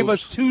other He scoops. gave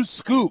us 2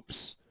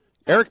 scoops.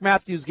 Eric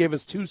Matthews gave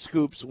us 2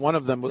 scoops. One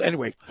of them was,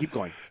 anyway, keep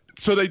going.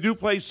 So they do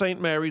play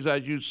St. Mary's,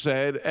 as you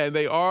said, and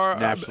they are,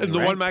 in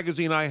the one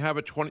magazine I have,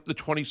 the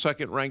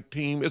 22nd ranked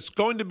team. It's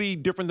going to be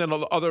different than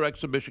other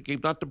exhibition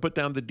games, not to put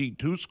down the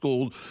D2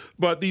 schools,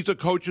 but these are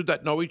coaches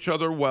that know each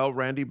other well.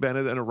 Randy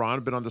Bennett and Iran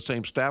have been on the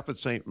same staff at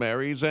St.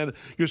 Mary's, and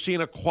you're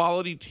seeing a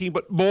quality team.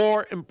 But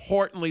more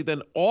importantly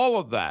than all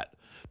of that,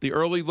 the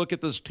early look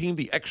at this team,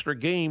 the extra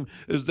game,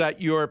 is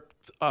that your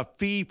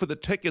fee for the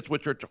tickets,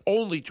 which are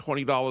only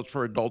 $20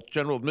 for adults,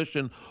 general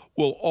admission,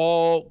 will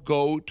all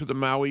go to the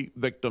Maui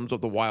victims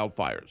of the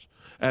wildfires.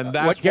 And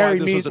that's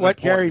what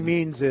Gary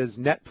means is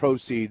net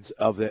proceeds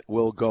of it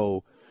will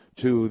go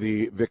to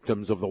the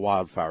victims of the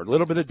wildfire. A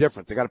little bit of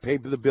difference. They got to pay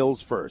the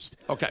bills first.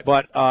 Okay.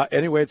 But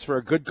anyway, it's for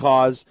a good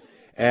cause,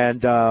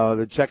 and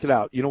check it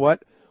out. You know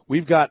what?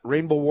 We've got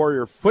Rainbow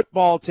Warrior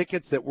football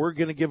tickets that we're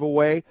going to give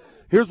away.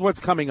 Here's what's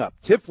coming up.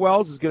 Tiff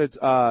Wells is going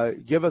to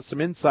give us some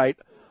insight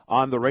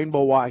on the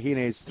Rainbow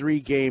Wahine's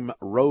 3-game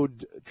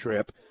road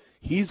trip.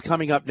 He's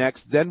coming up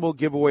next. Then we'll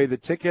give away the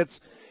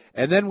tickets.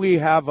 And then we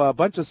have a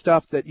bunch of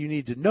stuff that you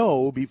need to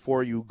know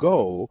before you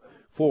go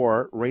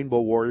for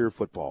Rainbow Warrior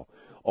football.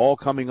 All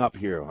coming up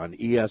here on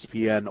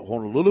ESPN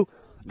Honolulu,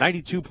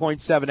 92.7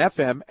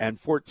 FM and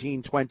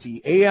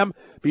 1420 AM.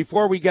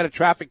 Before we get a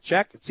traffic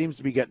check, it seems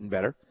to be getting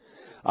better.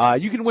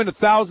 You can win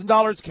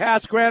 $1,000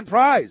 cash grand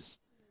prize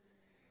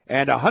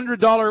and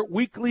 $100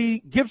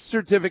 weekly gift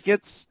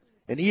certificates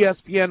in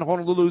ESPN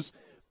Honolulu's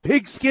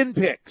Pigskin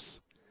Picks.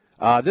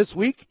 This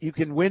week, you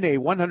can win a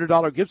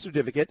 $100 gift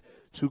certificate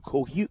to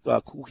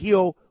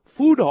Kuhio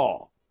Food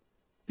Hall.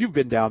 You've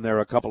been down there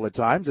a couple of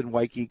times in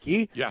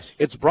Waikiki. Yes.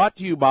 It's brought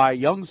to you by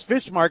Young's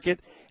Fish Market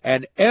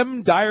and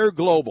M. Dyer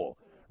Global.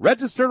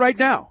 Register right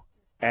now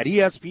at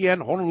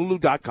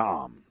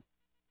ESPNHonolulu.com.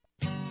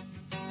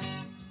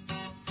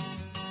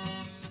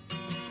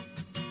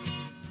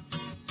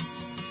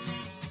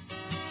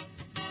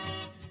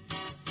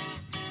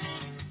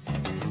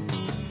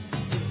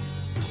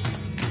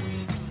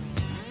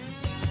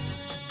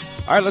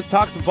 All right, let's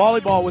talk some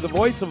volleyball with the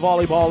voice of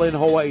volleyball in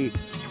Hawaii,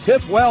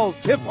 Tiff Wells.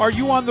 Tiff, are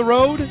you on the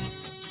road?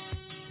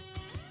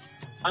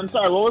 I'm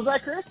sorry, what was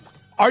that, Chris?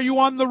 Are you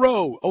on the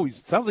road? Oh, it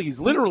sounds like he's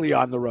literally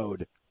on the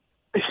road.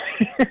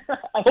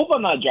 I hope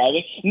I'm not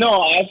driving. No,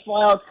 I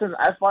fly out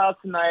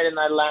tonight, and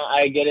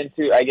I get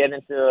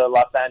into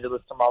Los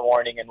Angeles tomorrow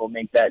morning, and we'll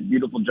make that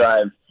beautiful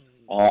drive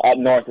up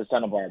north to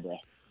Santa Barbara.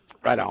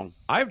 Right on.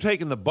 I've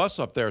taken the bus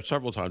up there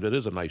several times. It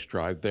is a nice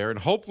drive there, and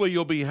hopefully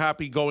you'll be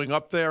happy going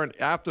up there and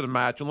after the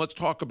match. And let's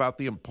talk about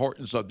the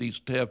importance of these,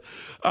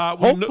 Tiff.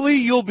 Hopefully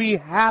you'll be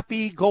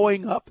happy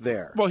going up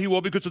there. Well, he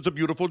will, because it's a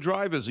beautiful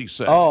drive, as he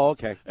said. Oh,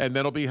 okay. And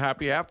then he'll be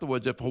happy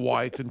afterwards if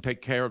Hawaii can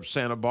take care of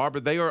Santa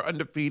Barbara. They are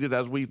undefeated,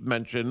 as we've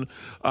mentioned,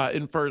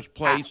 in first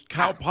place.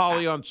 Cal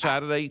Poly on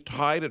Saturday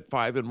tied at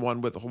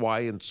 5-1 with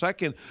Hawaii in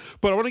second.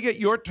 But I want to get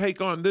your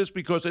take on this,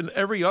 because in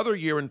every other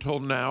year until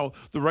now,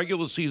 the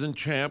regular season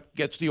champ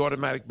gets the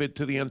automatic bid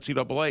to the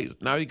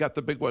NCAA. Now you got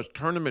the Big West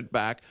tournament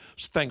back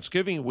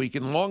Thanksgiving week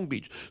in Long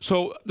Beach.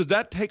 So did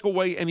that take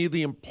away any of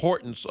the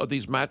importance of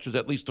these matches,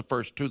 at least the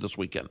first 2 this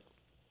weekend?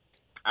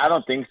 I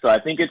don't think so. I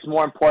think it's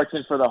more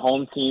important for the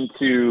home team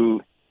to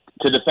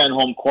defend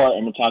home court,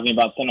 and we're talking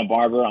about Santa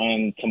Barbara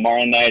on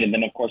tomorrow night, and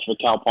then, of course, for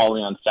Cal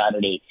Poly on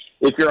Saturday.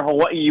 If you're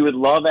Hawaii, you would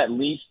love at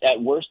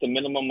worst, a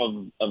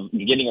minimum of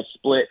getting a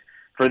split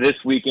for this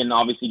weekend,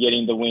 obviously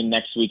getting the win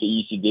next week at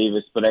UC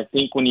Davis. But I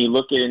think when you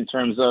look at it in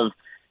terms of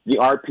the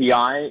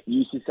RPI,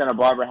 UC Santa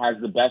Barbara has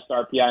the best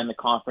RPI in the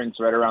conference,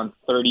 right around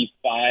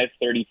 35,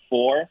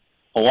 34.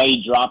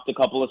 Hawaii dropped a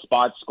couple of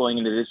spots going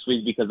into this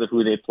week because of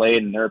who they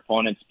played and their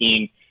opponents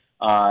being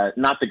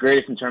not the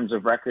greatest in terms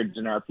of records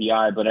in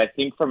RPI. But I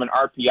think from an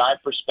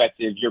RPI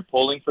perspective, you're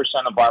pulling for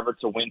Santa Barbara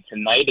to win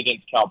tonight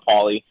against Cal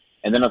Poly,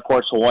 and then, of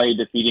course, Hawaii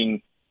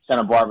defeating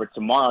Santa Barbara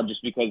tomorrow,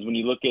 just because when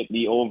you look at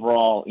the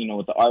overall,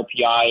 with the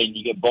RPI, and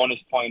you get bonus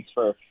points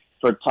for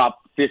top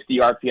 50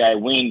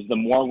 RPI wins, the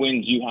more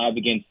wins you have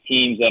against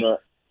teams that are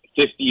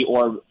 50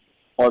 or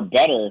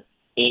better,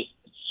 it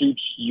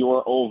suits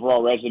your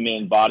overall resume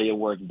and body of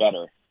work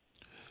better.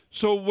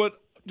 So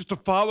just to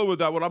follow with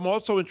that, what I'm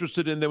also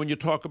interested in, then when you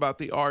talk about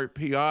the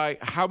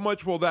RPI, how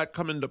much will that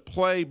come into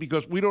play?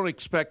 Because we don't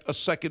expect a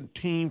second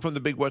team from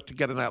the Big West to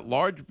get in that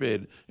large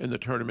bid in the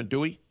tournament, do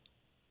we?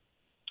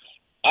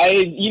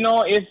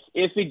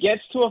 If it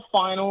gets to a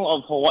final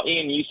of Hawaii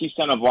and UC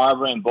Santa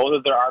Barbara and both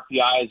of their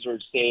RPIs are,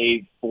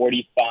 say,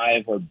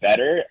 45 or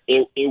better,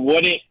 it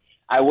wouldn't.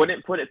 I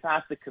wouldn't put it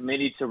past the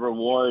committee to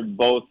reward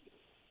both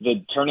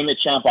the tournament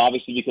champ,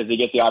 obviously, because they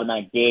get the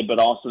automatic bid, but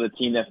also the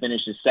team that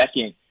finishes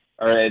second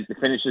or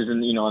finishes in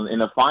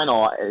the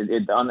final.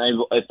 If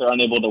they're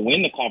unable to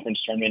win the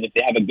conference tournament, if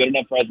they have a good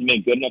enough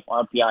resume, good enough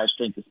RPI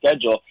strength of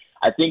schedule.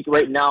 I think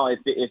right now, if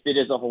it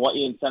is a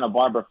Hawaii and Santa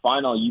Barbara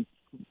final,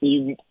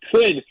 you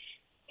could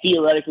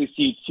theoretically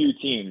see two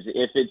teams.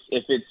 If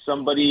it's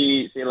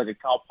somebody, say like a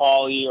Cal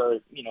Poly or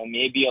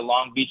maybe a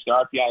Long Beach, the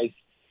RPI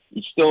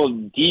is still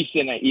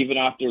decent even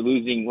after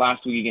losing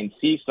last week against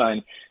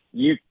CSUN.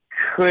 You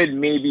could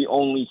maybe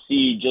only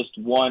see just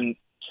one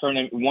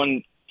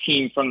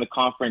team from the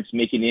conference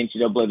making the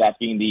NCAA, that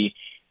being the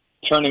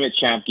tournament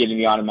champ getting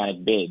the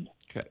automatic bid.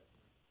 Okay.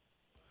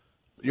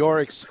 Your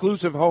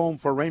exclusive home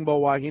for Rainbow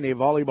Wahine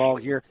volleyball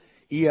here,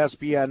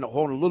 ESPN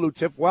Honolulu.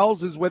 Tiff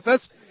Wells is with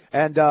us.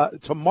 And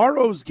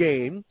tomorrow's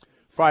game,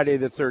 Friday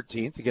the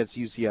 13th against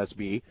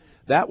UCSB,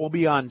 that will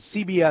be on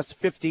CBS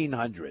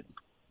 1500.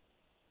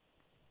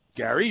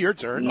 Gary, your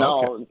turn.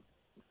 No,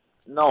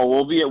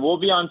 we'll be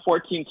on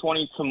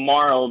 1420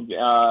 tomorrow.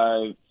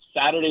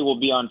 Saturday will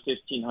be on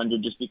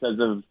 1500 just because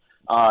of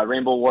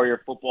Rainbow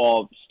Warrior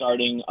football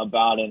starting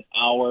about an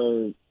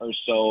hour or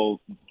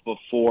so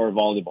before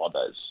volleyball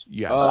does.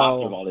 Yes.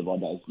 After volleyball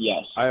does.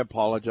 Yes. I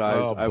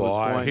apologize. Oh, I was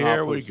boy. going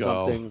Here off we with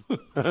go.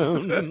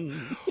 something.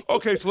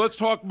 Okay, so let's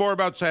talk more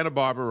about Santa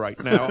Barbara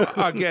right now.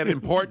 Again,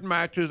 important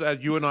matches,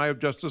 as you and I have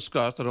just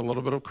discussed, and a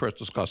little bit of Chris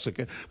discussed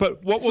again.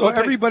 But what will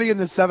everybody in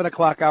the 7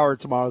 o'clock hour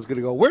tomorrow is going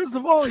to go, where's the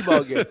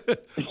volleyball game?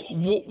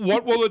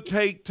 What will it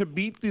take to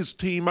beat this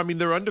team? I mean,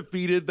 they're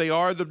undefeated. They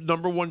are the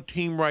number one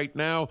team right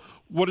now.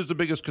 What is the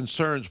biggest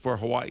concerns for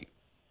Hawaii?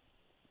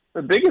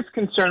 The biggest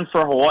concern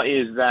for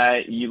Hawaii is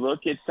that you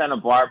look at Santa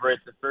Barbara,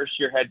 it's a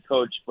first-year head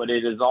coach, but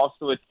it is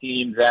also a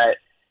team that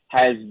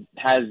has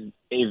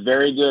a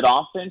very good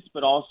offense,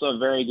 but also a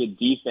very good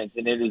defense.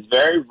 And it is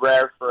very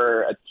rare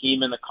for a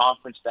team in the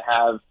conference to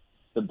have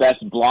the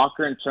best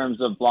blocker in terms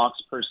of blocks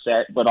per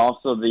set, but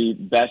also the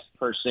best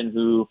person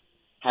who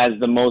has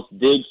the most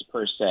digs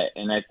per set.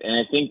 And I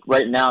think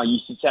right now you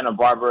see Santa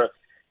Barbara,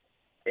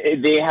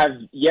 they have,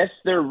 yes,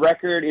 their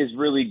record is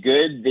really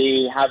good.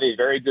 They have a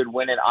very good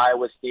win at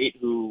Iowa State,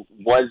 who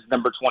was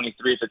number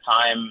 23 at the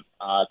time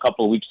a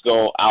couple of weeks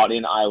ago out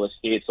in Iowa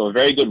State. So a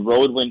very good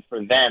road win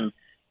for them.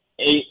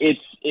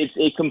 It's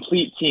a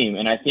complete team.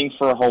 And I think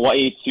for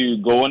Hawaii to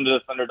go into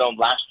the Thunderdome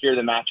last year,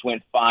 the match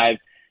went 5.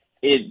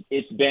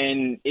 It's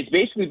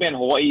basically been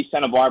Hawaii,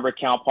 Santa Barbara,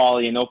 Cal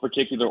Poly in no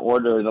particular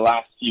order the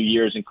last few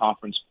years in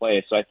conference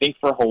play. So I think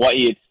for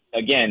Hawaii, it's,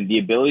 again, the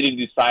ability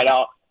to side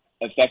out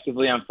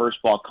effectively on first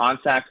ball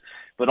contact,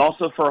 but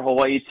also for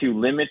Hawaii to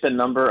limit the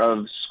number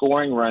of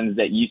scoring runs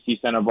that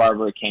UC Santa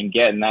Barbara can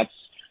get. And that's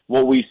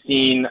what we've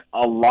seen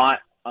a lot,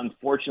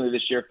 unfortunately,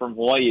 this year from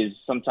Hawaii is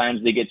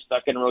sometimes they get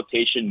stuck in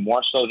rotation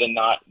more so than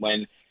not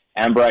when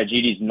Amber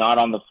Ajidi's not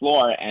on the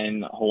floor,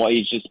 and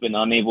Hawaii's just been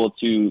unable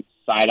to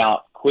side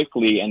out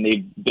quickly, and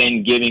they've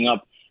been giving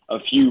up a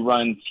few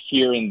runs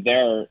here and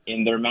there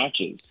in their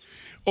matches.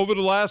 Over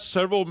the last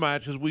several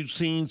matches, we've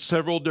seen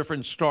several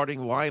different starting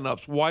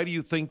lineups. Why do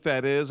you think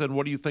that is, and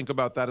what do you think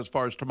about that as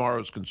far as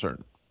tomorrow is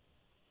concerned?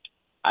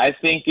 I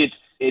think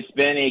it's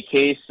been a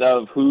case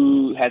of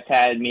who has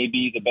had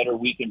maybe the better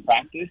week in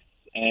practice,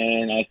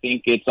 and I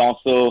think it's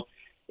also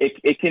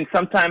it can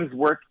sometimes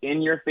work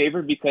in your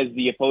favor because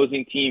the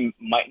opposing team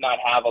might not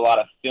have a lot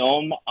of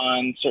film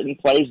on certain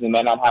players. They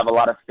might not have a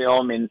lot of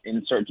film in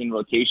certain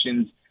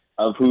rotations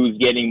of who's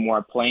getting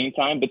more playing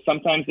time, but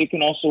sometimes it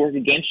can also work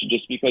against you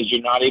just because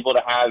you're not able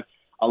to have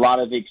a lot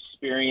of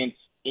experience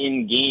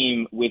in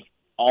game with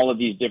all of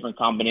these different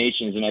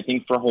combinations. And I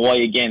think for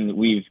Hawaii, again,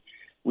 we've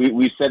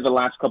said the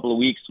last couple of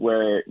weeks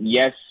where,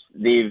 yes,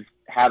 they've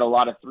had a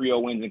lot of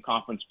 3-0 wins in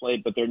conference play,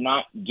 but they're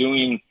not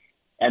doing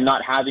and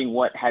not having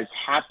what has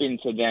happened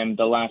to them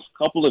the last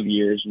couple of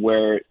years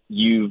where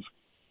you've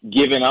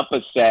given up a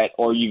set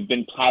or you've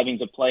been having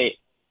to play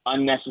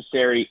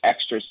unnecessary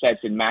extra sets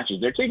in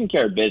matches. They're taking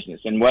care of business,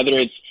 and whether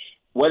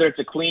it's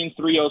a clean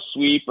 3-0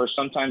 sweep or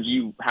sometimes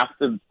you have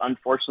to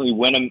unfortunately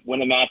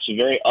win a match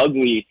very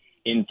ugly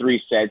in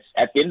 3 sets.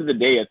 At the end of the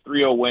day, a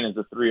 3-0 win is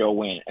a 3-0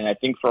 win, and I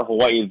think for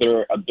Hawaii,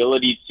 their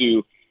ability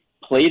to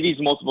play these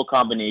multiple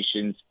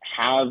combinations,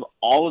 have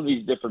all of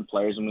these different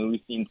players. I mean,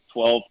 we've seen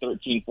 12,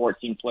 13,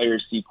 14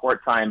 players see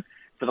court time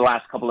for the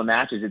last couple of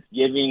matches. It's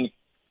giving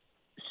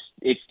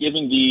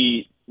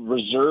the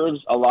reserves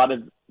a lot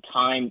of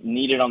time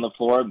needed on the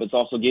floor, but it's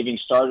also giving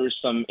starters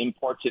some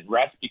important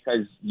rest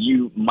because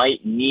you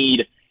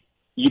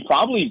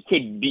probably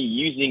could be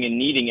using and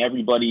needing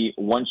everybody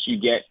once you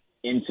get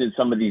into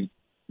some of these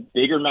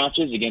bigger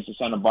matches against the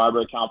Santa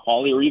Barbara, Cal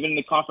Poly, or even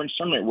the conference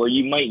tournament where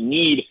you might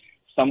need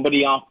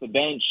somebody off the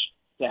bench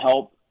to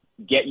help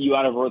get you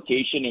out of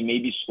rotation and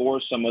maybe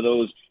score some of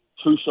those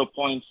crucial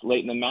points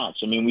late in the match.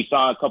 I mean, we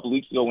saw a couple of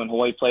weeks ago when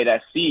Hawaii played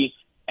SC,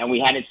 and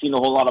we hadn't seen a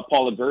whole lot of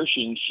Paula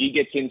Gershon. She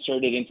gets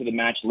inserted into the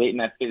match late in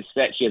that 5th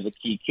set. She has a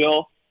key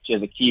kill. She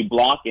has a key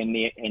block, and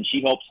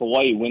she helps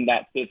Hawaii win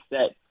that 5th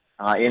set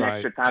in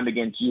extra time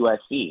against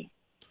USC.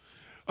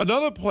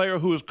 Another player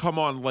who has come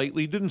on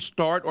lately, didn't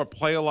start or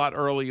play a lot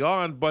early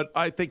on, but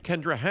I think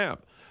Kendra Ham,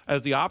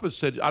 as the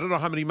opposite. I don't know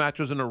how many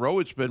matches in a row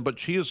it's been, but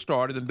she has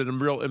started and been a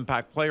real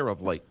impact player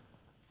of late.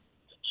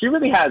 She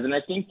really has, and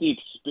I think the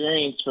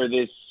experience for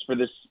this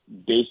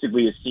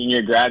basically a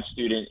senior grad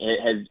student,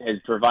 it has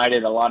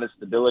provided a lot of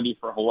stability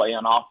for Hawaii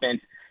on offense.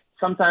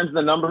 Sometimes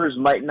the numbers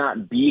might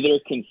not be there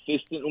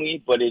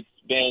consistently, but it's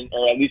been,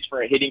 or at least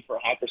for hitting for a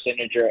high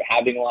percentage or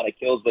having a lot of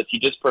kills, but she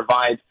just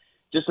provides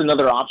just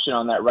another option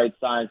on that right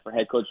side for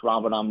head coach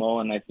Robert Amo.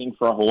 And I think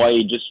for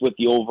Hawaii, just with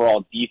the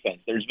overall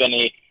defense, there's been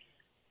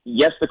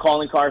yes, the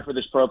calling card for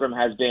this program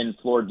has been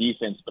floor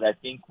defense, but I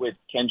think with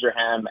Kendra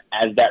Ham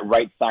as that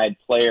right side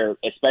player,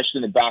 especially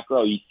in the back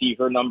row, you see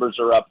her numbers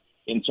are up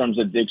in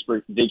terms of digs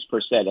per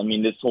set. I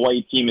mean, this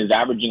Hawaii team is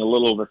averaging a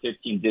little over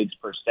 15 digs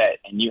per set,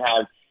 and you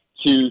have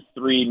 2,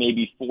 3,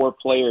 maybe 4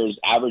 players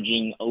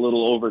averaging a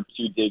little over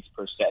 2 digs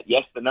per set.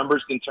 Yes, the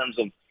numbers in terms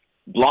of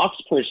blocks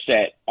per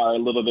set are a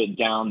little bit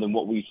down than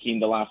what we've seen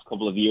the last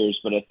couple of years,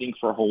 but I think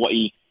for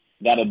Hawaii,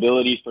 that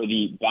ability for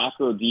the back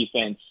row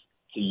defense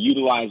to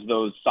utilize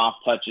those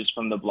soft touches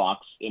from the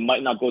blocks, it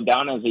might not go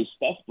down as a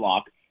stuff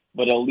block,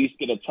 but at least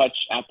get a touch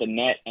at the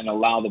net and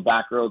allow the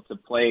back row to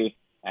play,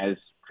 as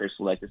Chris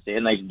would like to say,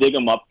 and like dig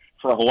them up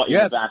for Hawaii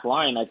in the back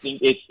line. I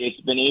think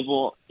it's been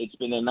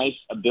a nice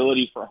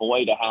ability for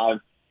Hawaii to have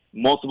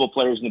multiple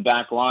players in the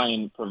back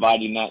line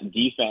providing that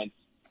defense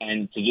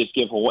and to just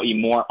give Hawaii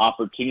more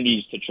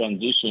opportunities to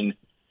transition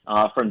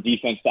from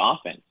defense to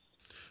offense.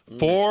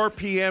 4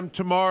 p.m.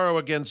 tomorrow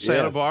against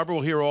Santa Barbara.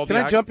 We'll hear all Can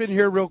I jump in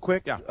here real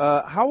quick? Yeah.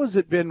 How has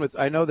it been with,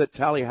 I know that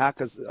Tali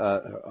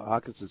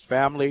Hakas's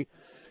family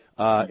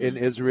in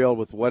Israel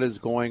with what is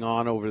going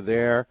on over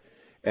there.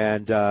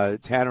 And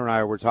Tanner and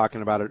I were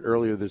talking about it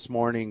earlier this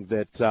morning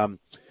that, the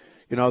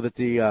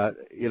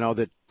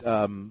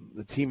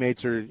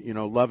teammates are,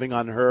 loving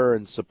on her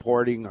and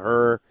supporting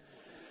her.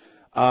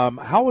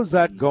 How is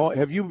that going?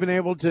 Have you been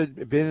able to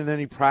been in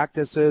any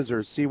practices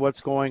or see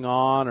what's going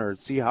on or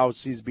see how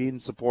she's being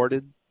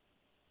supported?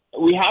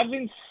 We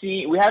haven't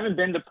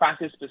been to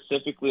practice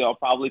specifically. I'll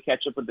probably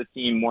catch up with the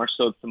team more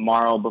so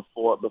tomorrow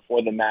before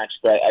the match.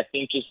 But I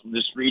think just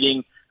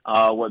reading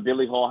what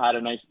Billy Hull had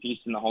a nice piece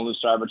in the Honolulu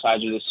Star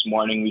Advertiser this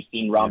morning. We've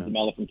seen Rob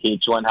DeMello from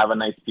KH1 have a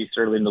nice piece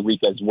early in the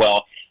week as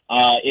well.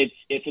 It's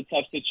a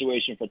tough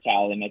situation for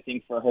Tal, and I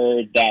think for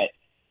her that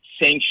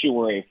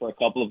sanctuary for a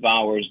couple of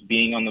hours,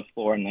 being on the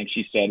floor and, like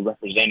she said,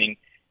 representing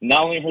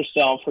not only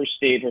herself, her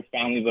state, her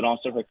family, but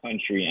also her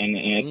country. And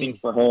I think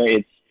for her,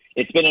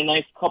 it's been a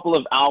nice couple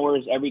of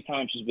hours every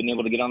time she's been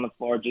able to get on the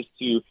floor just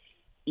to.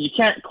 You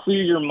can't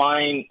clear your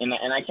mind, and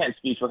I can't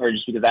speak for her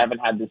just because I haven't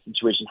had this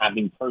situation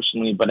happening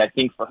personally, but I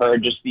think for her,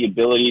 just the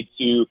ability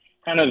to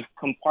kind of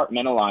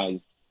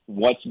compartmentalize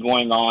what's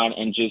going on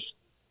and just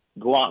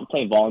go out and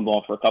play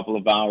volleyball for a couple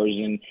of hours.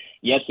 And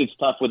yes, it's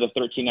tough with a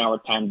 13-hour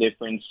time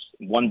difference.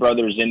 One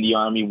brother is in the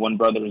Army, one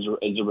brother is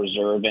a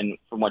reserve, and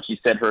from what she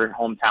said, her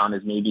hometown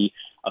is maybe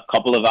a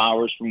couple of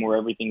hours from where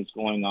everything's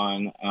going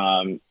on.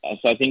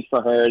 So I think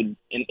for her,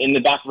 in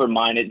the back of her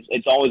mind,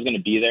 it's always going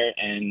to be there,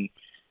 and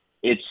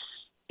it's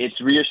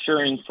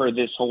reassuring for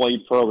this Hawaii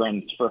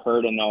program for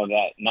her to know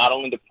that not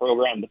only the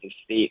program but the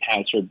state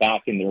has her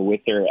back and they're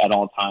with her at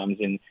all times.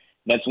 And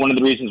that's one of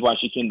the reasons why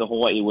she came to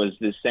Hawaii, was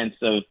this sense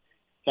of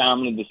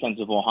family, the sense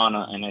of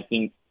ohana. And I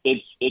think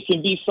it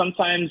can be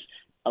sometimes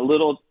a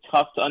little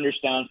tough to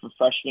understand for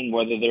freshmen,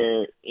 whether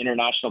they're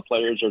international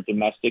players or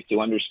domestic, to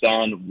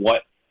understand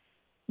what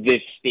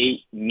this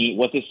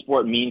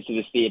sport means to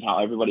the state, how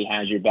everybody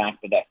has your back.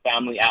 But that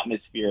family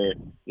atmosphere,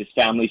 this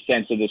family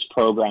sense of this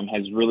program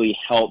has really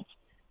helped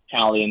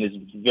Tali in this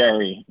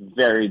very,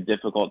 very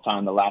difficult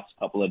time the last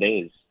couple of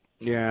days.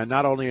 Yeah,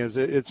 not only is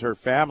it's her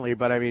family,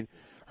 but I mean,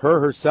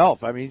 her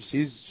herself. I mean,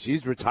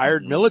 she's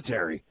retired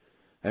military.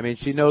 I mean,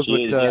 she knows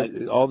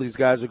what all these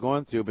guys are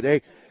going through. But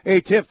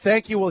hey, Tiff,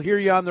 thank you. We'll hear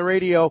you on the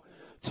radio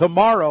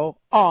tomorrow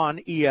on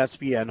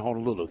ESPN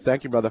Honolulu.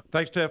 Thank you, brother.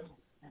 Thanks, Tiff.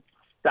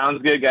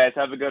 Sounds good, guys.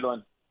 Have a good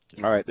one.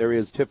 All right, there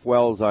is Tiff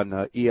Wells on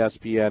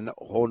ESPN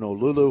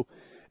Honolulu.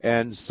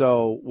 And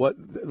so let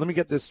me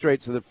get this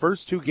straight. So the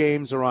first two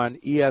games are on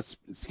it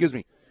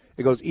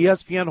goes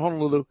ESPN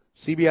Honolulu,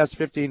 CBS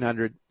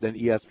 1500, then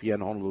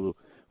ESPN Honolulu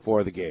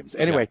for the games.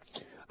 Anyway,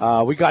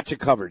 we got you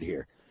covered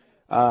here.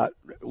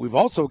 We've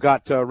also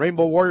got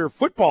Rainbow Warrior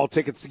football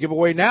tickets to give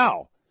away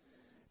now.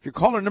 If you're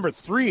caller number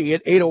 3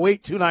 at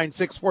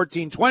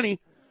 808-296-1420,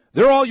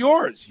 they're all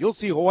yours. You'll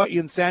see Hawaii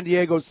and San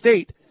Diego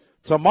State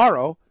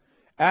tomorrow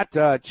at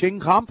Ching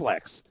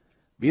Complex.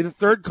 Be the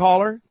third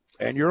caller,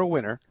 and you're a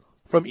winner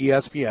from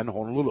ESPN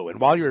Honolulu. And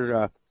while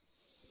you're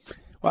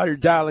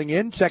dialing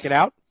in, check it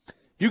out.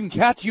 You can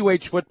catch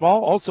UH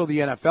football, also the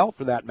NFL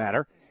for that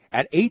matter,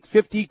 at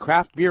 850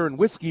 Craft Beer and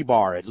Whiskey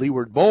Bar at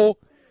Leeward Bowl.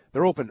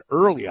 They're open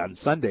early on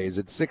Sundays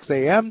at 6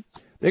 a.m.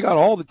 They got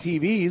all the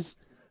TVs,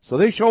 so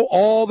they show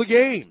all the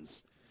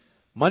games.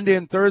 Monday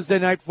and Thursday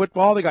night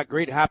football, they got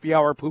great happy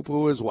hour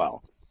poo-poo as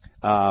well.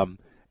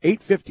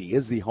 850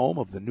 is the home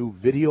of the new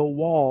video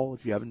wall.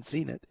 If you haven't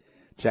seen it,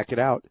 check it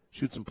out.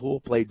 Shoot some pool,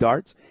 play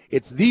darts.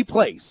 It's the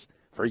place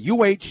for for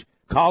UH,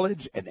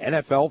 college, and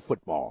NFL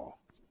football.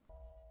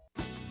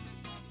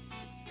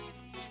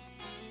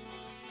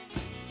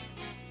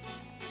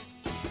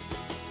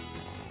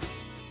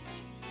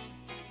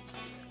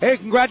 Hey,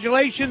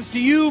 congratulations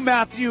to you,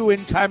 Matthew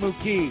in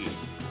Kaimuki.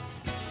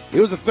 He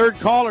was the third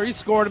caller. He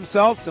scored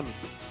himself some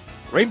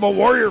Rainbow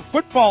Warrior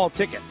football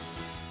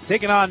tickets.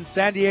 Taking on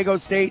San Diego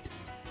State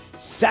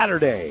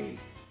Saturday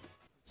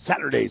at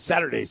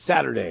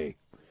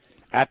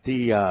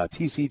the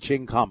TC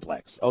Ching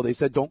Complex. Oh, they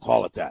said don't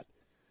call it that.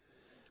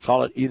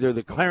 Call it either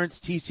the Clarence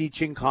TC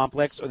Ching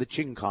Complex or the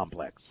Ching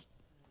Complex.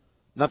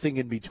 Nothing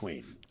in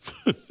between.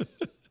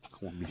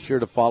 We'll be sure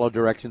to follow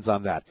directions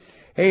on that.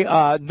 Hey,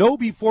 know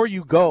before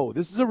you go.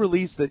 This is a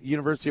release that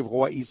University of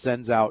Hawaii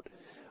sends out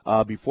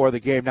before the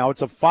game. Now,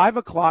 it's a 5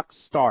 o'clock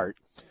start,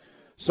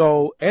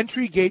 so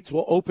entry gates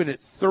will open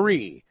at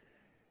 3.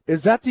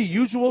 Is that the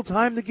usual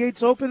time the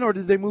gates open, or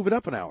did they move it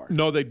up an hour?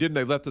 No, they didn't.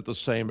 They left it the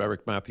same,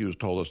 Eric Matthews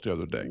told us the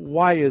other day.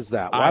 Why is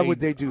that? Why would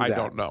they do that? I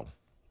don't know.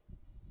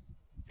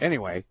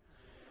 Anyway,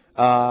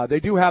 they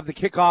do have the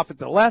kickoff at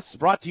the Les,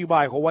 brought to you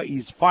by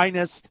Hawaii's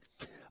Finest.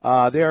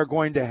 They are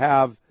going to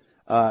have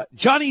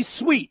Johnny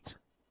Sweet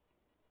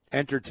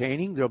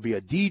entertaining. There'll be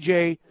a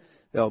DJ.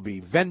 There'll be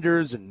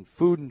vendors and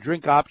food and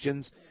drink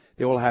options.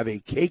 They will have a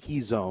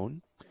keiki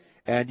zone,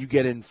 and you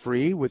get in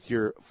free with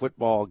your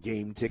football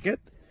game ticket.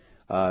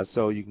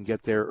 So you can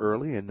get there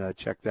early and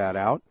check that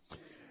out.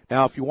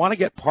 Now, if you want to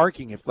get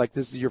parking, if like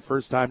this is your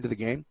first time to the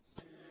game,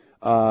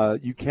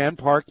 you can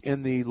park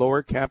in the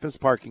lower campus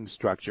parking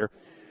structure.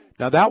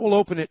 Now, that will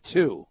open at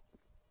 2.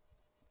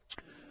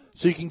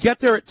 So you can get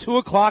there at 2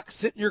 o'clock,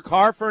 sit in your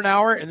car for an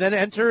hour, and then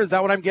enter. Is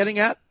that what I'm getting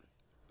at?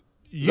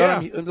 Yeah.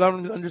 Is that what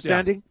I'm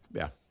understanding?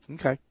 Yeah.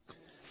 Okay.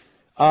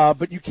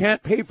 But you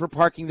can't pay for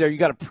parking there. You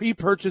got to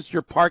pre-purchase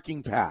your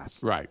parking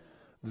pass. Right.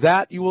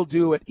 That you will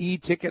do at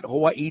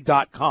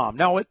etickethawaii.com.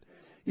 Now,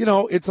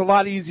 it's a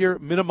lot easier,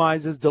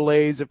 minimizes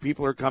delays if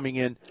people are coming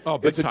in. Oh,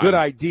 big it's a time. good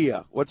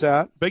idea. What's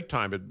that? Big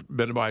time. It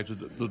minimizes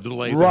the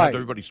delays. Right. And has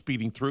everybody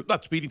speeding through,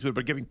 not speeding through,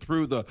 but getting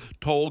through the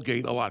toll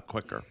gate a lot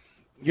quicker.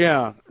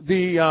 Yeah.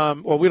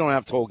 Well, we don't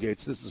have toll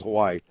gates. This is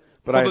Hawaii,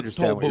 but I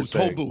understand what you're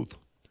saying. Toll booth.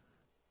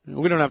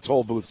 We don't have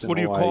toll booths in What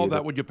do you Hawaii call either.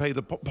 that when you pay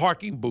the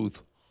parking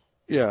booth?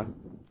 Yeah.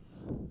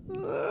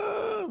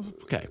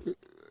 Okay.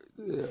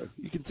 Yeah.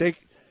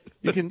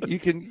 You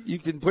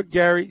can put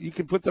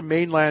the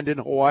mainland in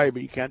Hawaii,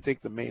 but you can't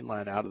take the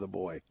mainland out of the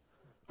boy.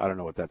 I don't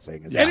know what that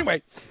saying is. Yeah.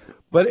 Anyway,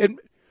 but a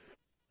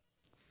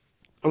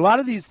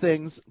lot of these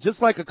things,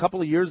 just like a couple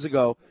of years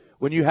ago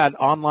when you had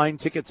online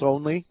tickets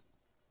only,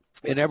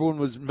 and everyone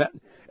was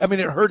it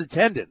hurt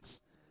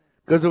attendance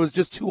because it was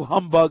just too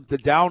humbug to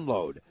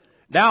download.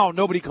 Now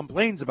nobody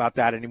complains about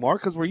that anymore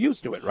because we're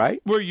used to it,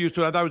 right? We're used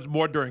to it. That was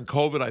more during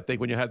COVID, I think,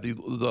 when you had the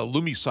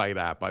LumiSite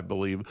app, I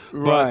believe.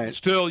 Right. But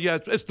still, yeah,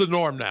 it's the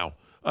norm now.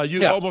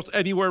 Almost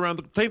anywhere around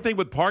same thing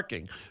with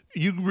parking.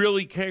 You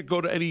really can't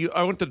go to any.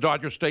 I went to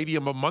Dodger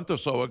Stadium a month or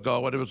so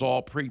ago, and it was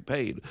all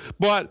prepaid.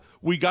 But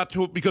we got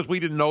to it because we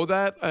didn't know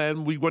that,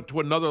 and we went to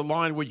another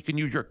line where you can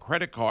use your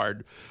credit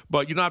card,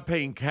 but you're not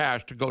paying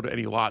cash to go to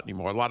any lot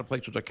anymore. A lot of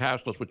places are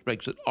cashless, which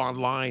makes it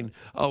online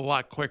a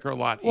lot quicker, a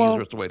lot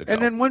easier. It's the way to go.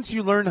 And then once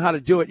you learn how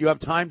to do it, you have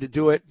time to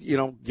do it.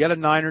 Get a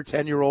 9 or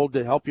 10-year-old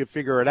to help you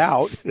figure it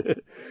out,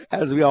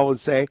 as we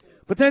always say.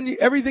 But then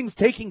everything's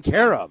taken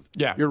care of.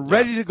 Yeah, you're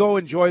ready to go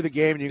enjoy the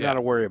game, and you got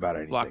to worry about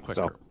anything. A lot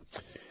quicker. So,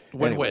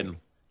 Win-win. Anyway.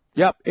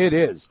 Yep, it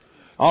is.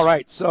 All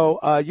right, so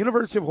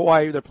University of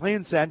Hawaii, they're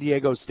playing San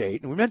Diego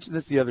State, and we mentioned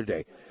this the other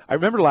day. I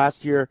remember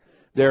last year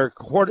they had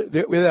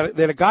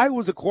a guy who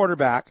was a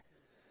quarterback.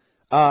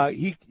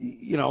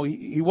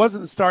 He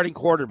wasn't the starting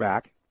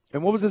quarterback.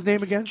 And what was his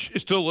name again? It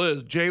still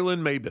is Jalen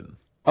Maiden.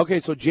 Okay,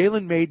 so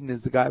Jalen Maiden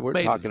is the guy we're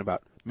talking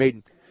about.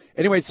 Maiden.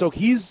 Anyway, so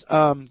he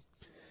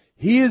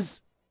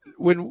is.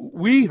 When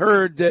we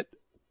heard that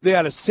they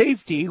had a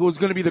safety who was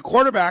going to be the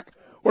quarterback,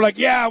 we're like,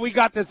 yeah, we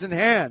got this in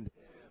hand.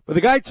 But the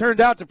guy turned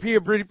out to be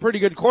a pretty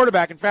good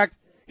quarterback. In fact,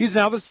 he's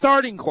now the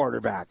starting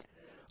quarterback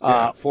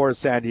for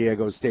San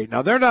Diego State.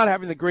 Now, they're not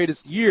having the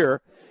greatest year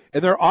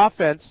in their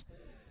offense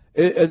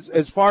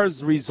as far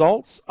as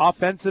results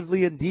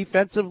offensively and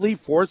defensively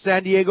for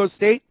San Diego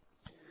State.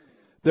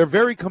 They're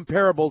very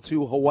comparable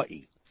to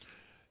Hawaii.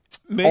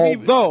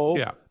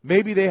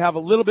 Maybe they have a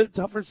little bit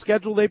tougher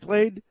schedule they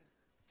played.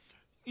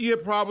 Yeah,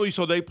 probably.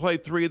 So they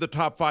played 3 of the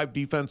top 5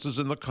 defenses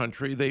in the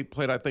country. They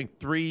played, I think,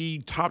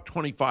 3 top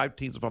 25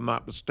 teams, if I'm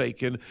not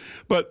mistaken.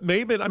 But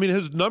Maben,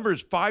 his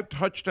numbers, 5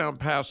 touchdown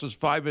passes,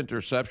 5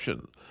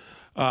 interceptions.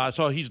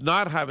 So he's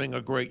not having a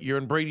great year.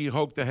 And Brady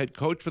Hoke, the head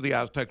coach for the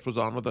Aztecs, was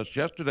on with us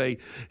yesterday.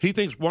 He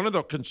thinks one of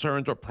the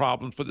concerns or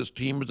problems for this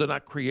team is they're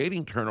not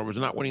creating turnovers,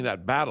 they're not winning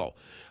that battle.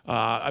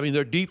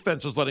 Their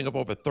defense is letting up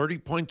over 30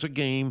 points a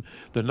game.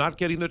 They're not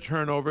getting the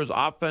turnovers.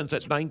 Offense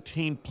at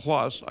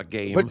 19-plus a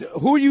game. But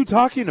who are you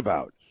talking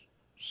about?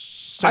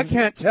 I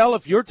can't tell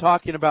if you're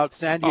talking about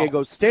San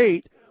Diego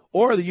State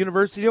or the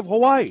University of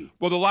Hawaii.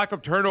 Well, the lack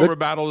of turnover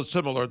battle is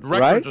similar. The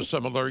records are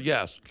similar,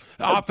 yes.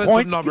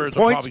 Offensive numbers are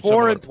probably points for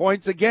similar. and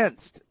points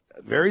against.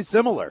 Very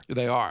similar.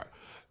 They are.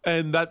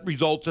 and that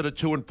results in a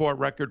 2-4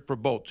 record for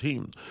both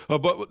teams.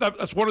 But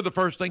that's one of the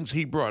first things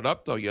he brought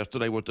up, though,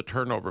 yesterday was the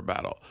turnover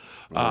battle.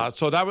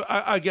 So that was,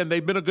 again,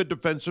 they've been a good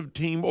defensive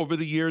team over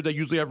the years. They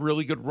usually have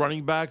really good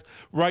running backs.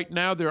 Right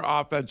now, their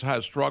offense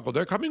has struggled.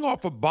 They're coming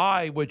off a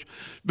bye, which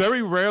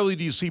very rarely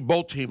do you see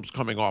both teams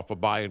coming off a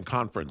bye in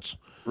conference.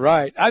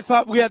 Right. I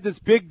thought we had this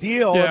big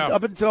deal Yeah.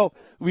 up until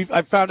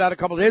I found out a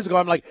couple of days ago.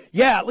 I'm like,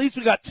 yeah, at least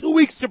we got 2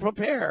 weeks to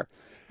prepare.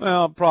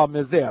 Well, the problem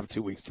is they have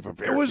 2 weeks to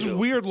prepare. It was too.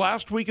 weird.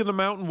 Last week in the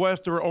Mountain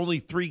West, there were only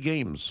 3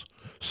 games.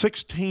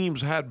 6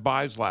 teams had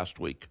byes last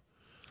week.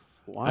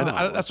 Wow. And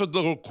that's a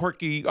little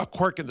quirk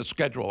in the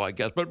schedule, I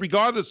guess. But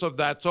regardless of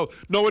that, so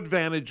no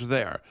advantage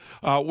there.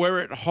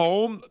 We're at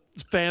home.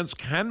 Fans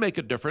can make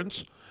a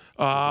difference.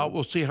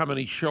 We'll see how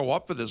many show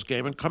up for this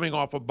game. And coming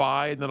off a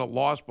bye and then a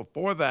loss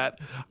before that,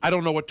 I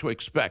don't know what to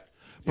expect.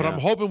 But I'm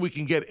hoping we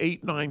can get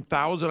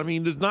 8,000-9,000. I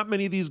mean, there's not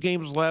many of these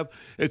games left.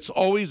 It's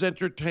always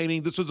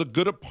entertaining. This is a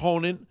good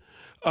opponent.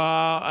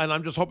 And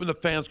I'm just hoping the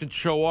fans can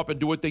show up and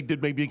do what they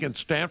did maybe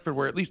against Stanford,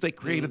 where at least they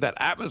created that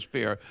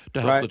atmosphere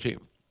to help the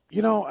team.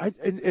 You know,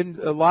 and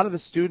a lot of the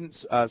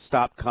students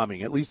stopped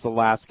coming, at least the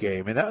last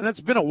game. And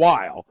that's been a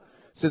while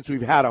since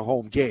we've had a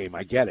home game.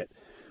 I get it.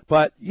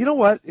 But you know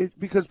what?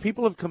 Because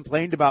people have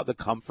complained about the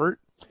comfort.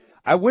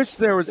 I wish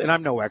there was, and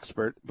I'm no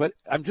expert, but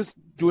I'm just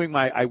doing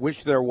my I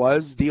wish there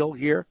was deal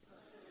here,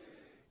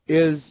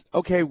 is,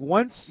 okay,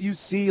 once you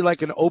see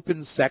like an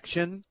open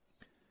section,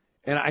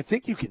 and I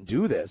think you can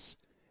do this,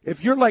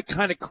 if you're like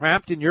kind of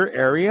cramped in your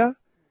area,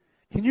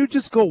 can you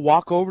just go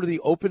walk over to the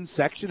open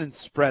section and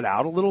spread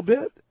out a little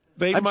bit?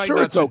 I'm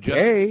sure it's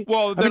okay.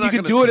 Well, I mean, you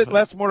can do it at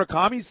Les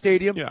Murakami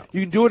Stadium. Yeah. You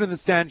can do it in the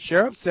Stan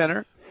Sheriff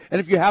Center. And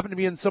if you happen to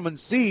be in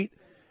someone's seat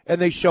and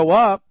they show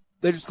up,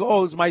 they just go,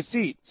 oh, it's my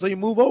seat. So you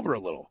move over a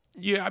little.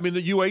 Yeah, I mean,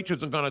 the UH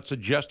isn't going to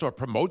suggest or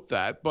promote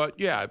that, but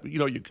yeah,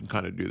 you can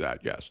kind of do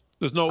that, yes.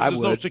 There's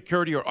no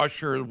security or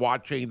usher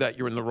watching that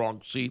you're in the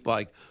wrong seat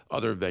like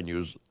other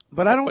venues.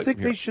 But I don't think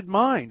they should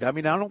mind. I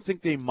mean, I don't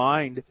think they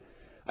mind.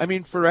 I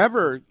mean,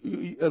 forever,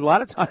 a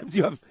lot of times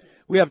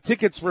we have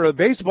tickets for a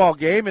baseball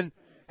game, and,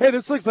 hey,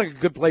 this looks like a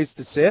good place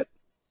to sit.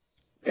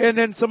 And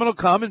then someone will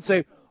come and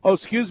say, oh,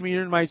 excuse me,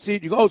 you're in my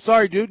seat. You go, oh,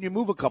 sorry, dude, and you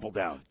move a couple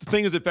down. The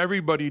thing is, if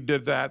everybody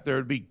did that, there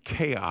would be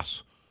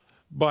chaos.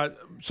 But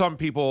some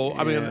people,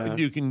 I mean,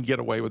 you can get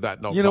away with that.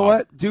 No problem. You know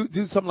what? Do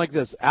something like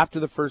this after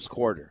the first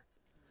quarter.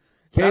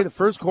 Okay, the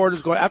first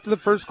quarter's going. After the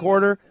first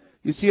quarter,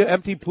 you see an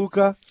empty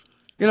puka.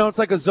 You know, it's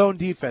like a zone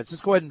defense.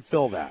 Just go ahead and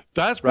fill that.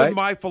 That's been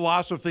my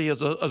philosophy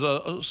as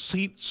a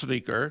seat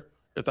sneaker,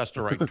 if that's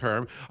the right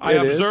term. I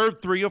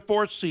observed 3 or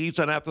 4 seats,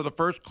 and after the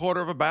first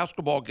quarter of a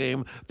basketball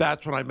game,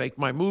 that's when I make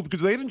my move.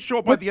 Because they didn't show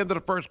up at the end of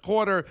the first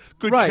quarter,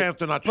 good chance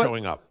they're not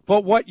showing up.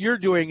 But what you're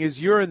doing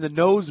is you're in the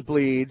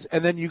nosebleeds,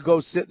 and then you go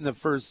sit in the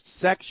first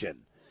section.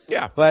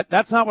 Yeah. But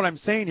that's not what I'm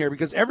saying here,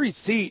 because every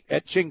seat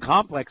at Ching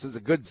Complex is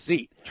a good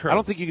seat. True. I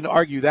don't think you can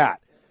argue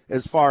that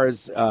as far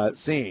as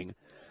seeing.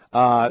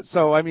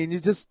 So, I mean,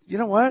 you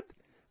know what?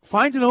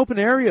 Find an open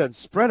area and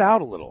spread out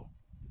a little.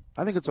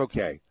 I think it's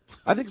okay.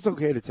 I think it's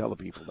okay to tell the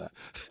people that.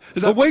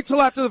 But wait till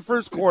after the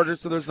first quarter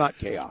so there's not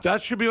chaos.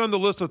 That should be on the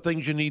list of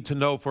things you need to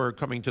know for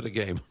coming to the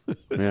game.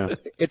 Yeah.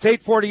 It's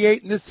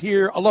 8:48, and this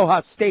here, Aloha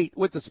State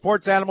with the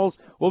Sports Animals.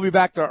 We'll be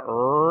back to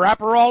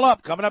wrap her all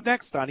up coming up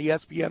next on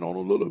ESPN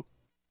Honolulu.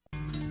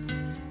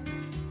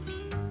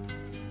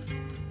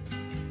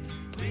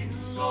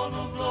 Wind's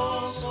gonna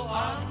blow, so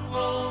I'm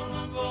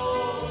gonna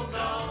go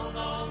down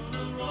on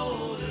the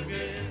road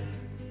again.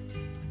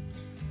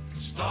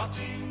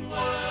 Starting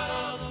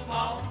where the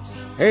mountains.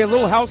 Hey, a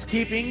little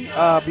housekeeping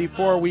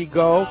before we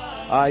go.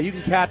 You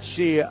can catch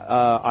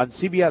on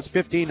CBS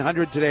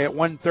 1500 today at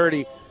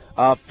 1:30.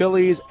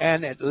 Phillies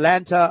and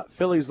Atlanta.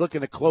 Phillies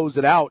looking to close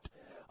it out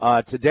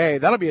today.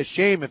 That'll be a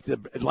shame if the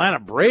Atlanta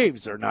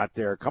Braves are not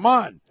there. Come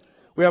on.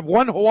 We have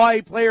one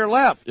Hawaii player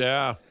left.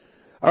 Yeah.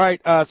 All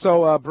right,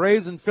 so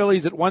Braves and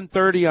Phillies at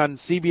 1:30 on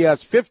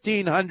CBS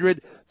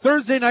 1500.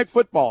 Thursday Night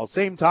Football,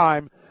 same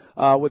time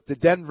with the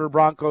Denver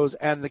Broncos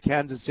and the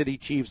Kansas City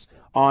Chiefs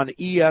on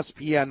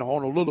ESPN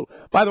Honolulu.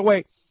 By the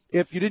way,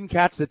 if you didn't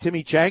catch the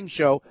Timmy Chang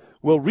show,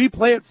 we'll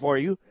replay it for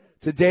you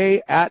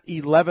today at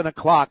 11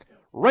 o'clock,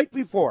 right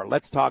before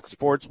Let's Talk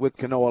Sports with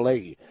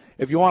Kanoa.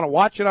 If you want to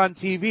watch it on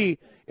TV,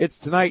 it's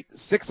tonight,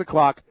 6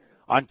 o'clock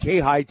on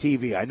K-High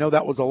TV. I know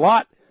that was a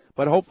lot,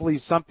 but hopefully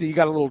something you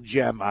got a little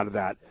gem out of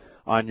that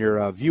on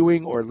your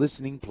viewing or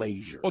listening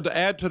pleasure. Well, to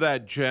add to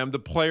that, Jim, the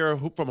player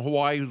from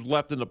Hawaii who's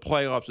left in the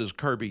playoffs is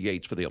Kirby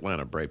Yates for the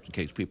Atlanta Braves, in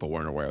case people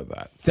weren't aware of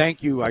that.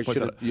 Thank you.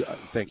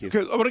 Thank you.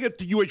 I want to get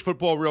to UH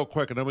football real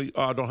quick, and then we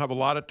don't have a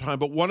lot of time.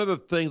 But one of the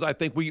things I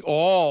think we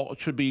all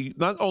should be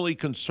not only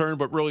concerned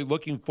but really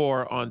looking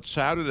for on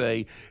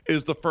Saturday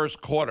is the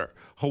first quarter.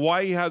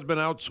 Hawaii has been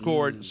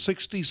outscored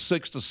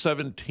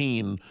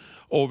 66-17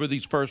 over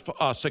these first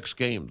 6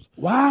 games.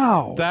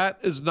 Wow. That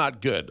is not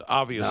good,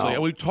 obviously. No.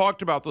 And we've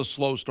talked about the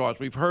slow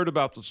starts. We've heard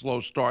about the slow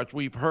starts.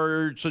 We've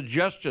heard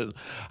suggestions.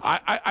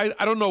 I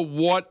don't know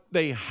what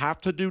they have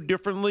to do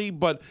differently,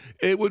 but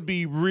it would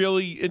be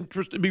really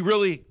interesting. It'd be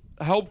really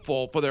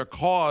helpful for their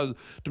cause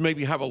to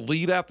maybe have a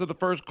lead after the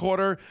first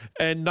quarter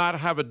and not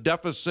have a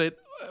deficit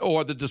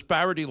or the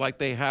disparity like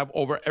they have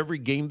over every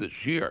game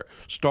this year,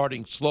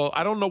 starting slow.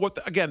 I don't know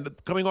again,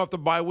 coming off the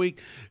bye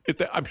week,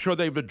 I'm sure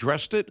they've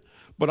addressed it,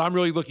 but I'm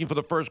really looking for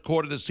the first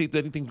quarter to see if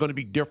anything's going to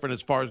be different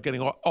as far as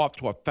getting off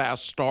to a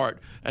fast start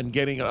and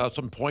getting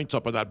some points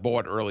up on that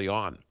board early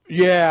on.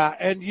 Yeah,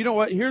 and you know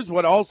what? Here's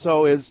what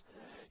also is,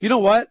 you know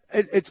what?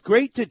 It's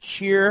great to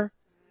cheer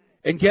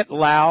and get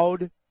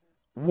loud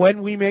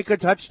when we make a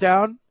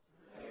touchdown.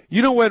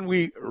 You know when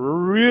we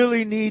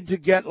really need to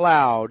get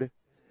loud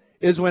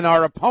is when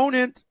our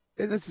opponent,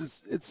 and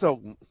it's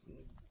going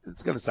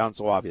to sound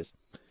so obvious,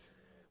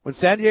 when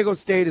San Diego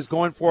State is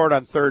going for it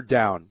on third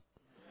down.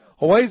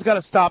 Hawaii's got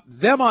to stop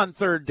them on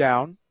third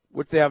down,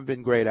 which they haven't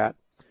been great at,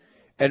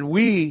 and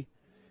we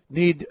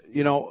need,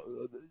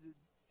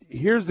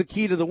 here's the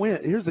key to the win.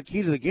 Here's the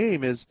key to the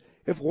game is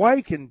if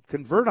Hawaii can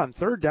convert on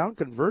third down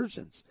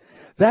conversions,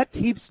 that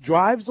keeps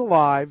drives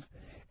alive,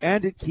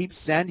 and it keeps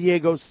San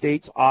Diego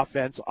State's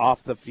offense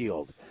off the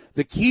field.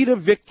 The key to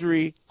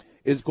victory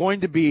is going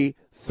to be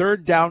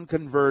third down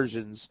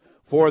conversions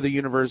for the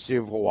University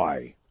of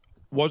Hawaii.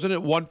 Wasn't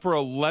it 1 for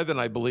 11,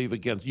 I believe,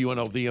 against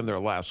UNLV in their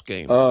last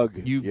game?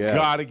 You've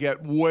got to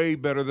get way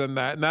better than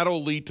that, and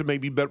that'll lead to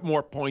maybe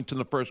more points in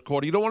the first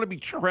quarter. You don't want to be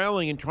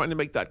trailing and trying to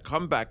make that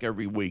comeback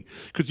every week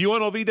because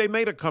UNLV, they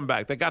made a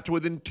comeback. They got to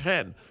within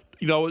 10.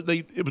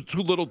 It was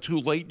too little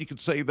too late, you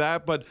could say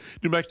that, but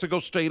New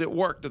Mexico State, it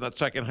worked in that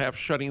second half,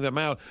 shutting them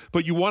out.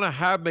 But you want to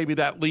have maybe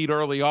that lead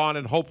early on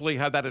and hopefully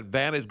have that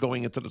advantage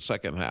going into the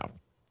second half.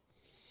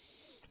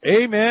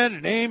 Amen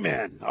and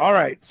amen. All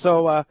right,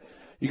 so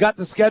you got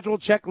the schedule,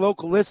 check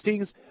local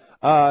listings.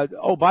 By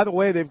the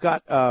way, they've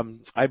got,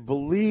 I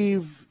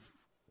believe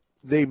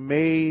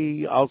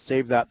I'll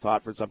save that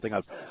thought for something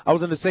else. I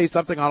was going to say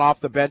something on Off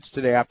the Bench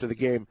today after the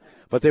game,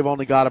 but they've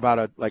only got about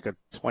a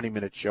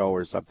 20-minute show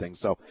or something.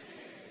 So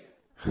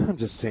I'm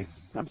just saying,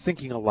 I'm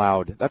thinking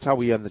aloud. That's how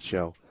we end the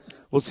show.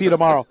 We'll see you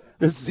tomorrow.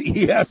 This is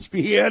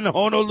ESPN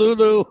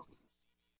Honolulu.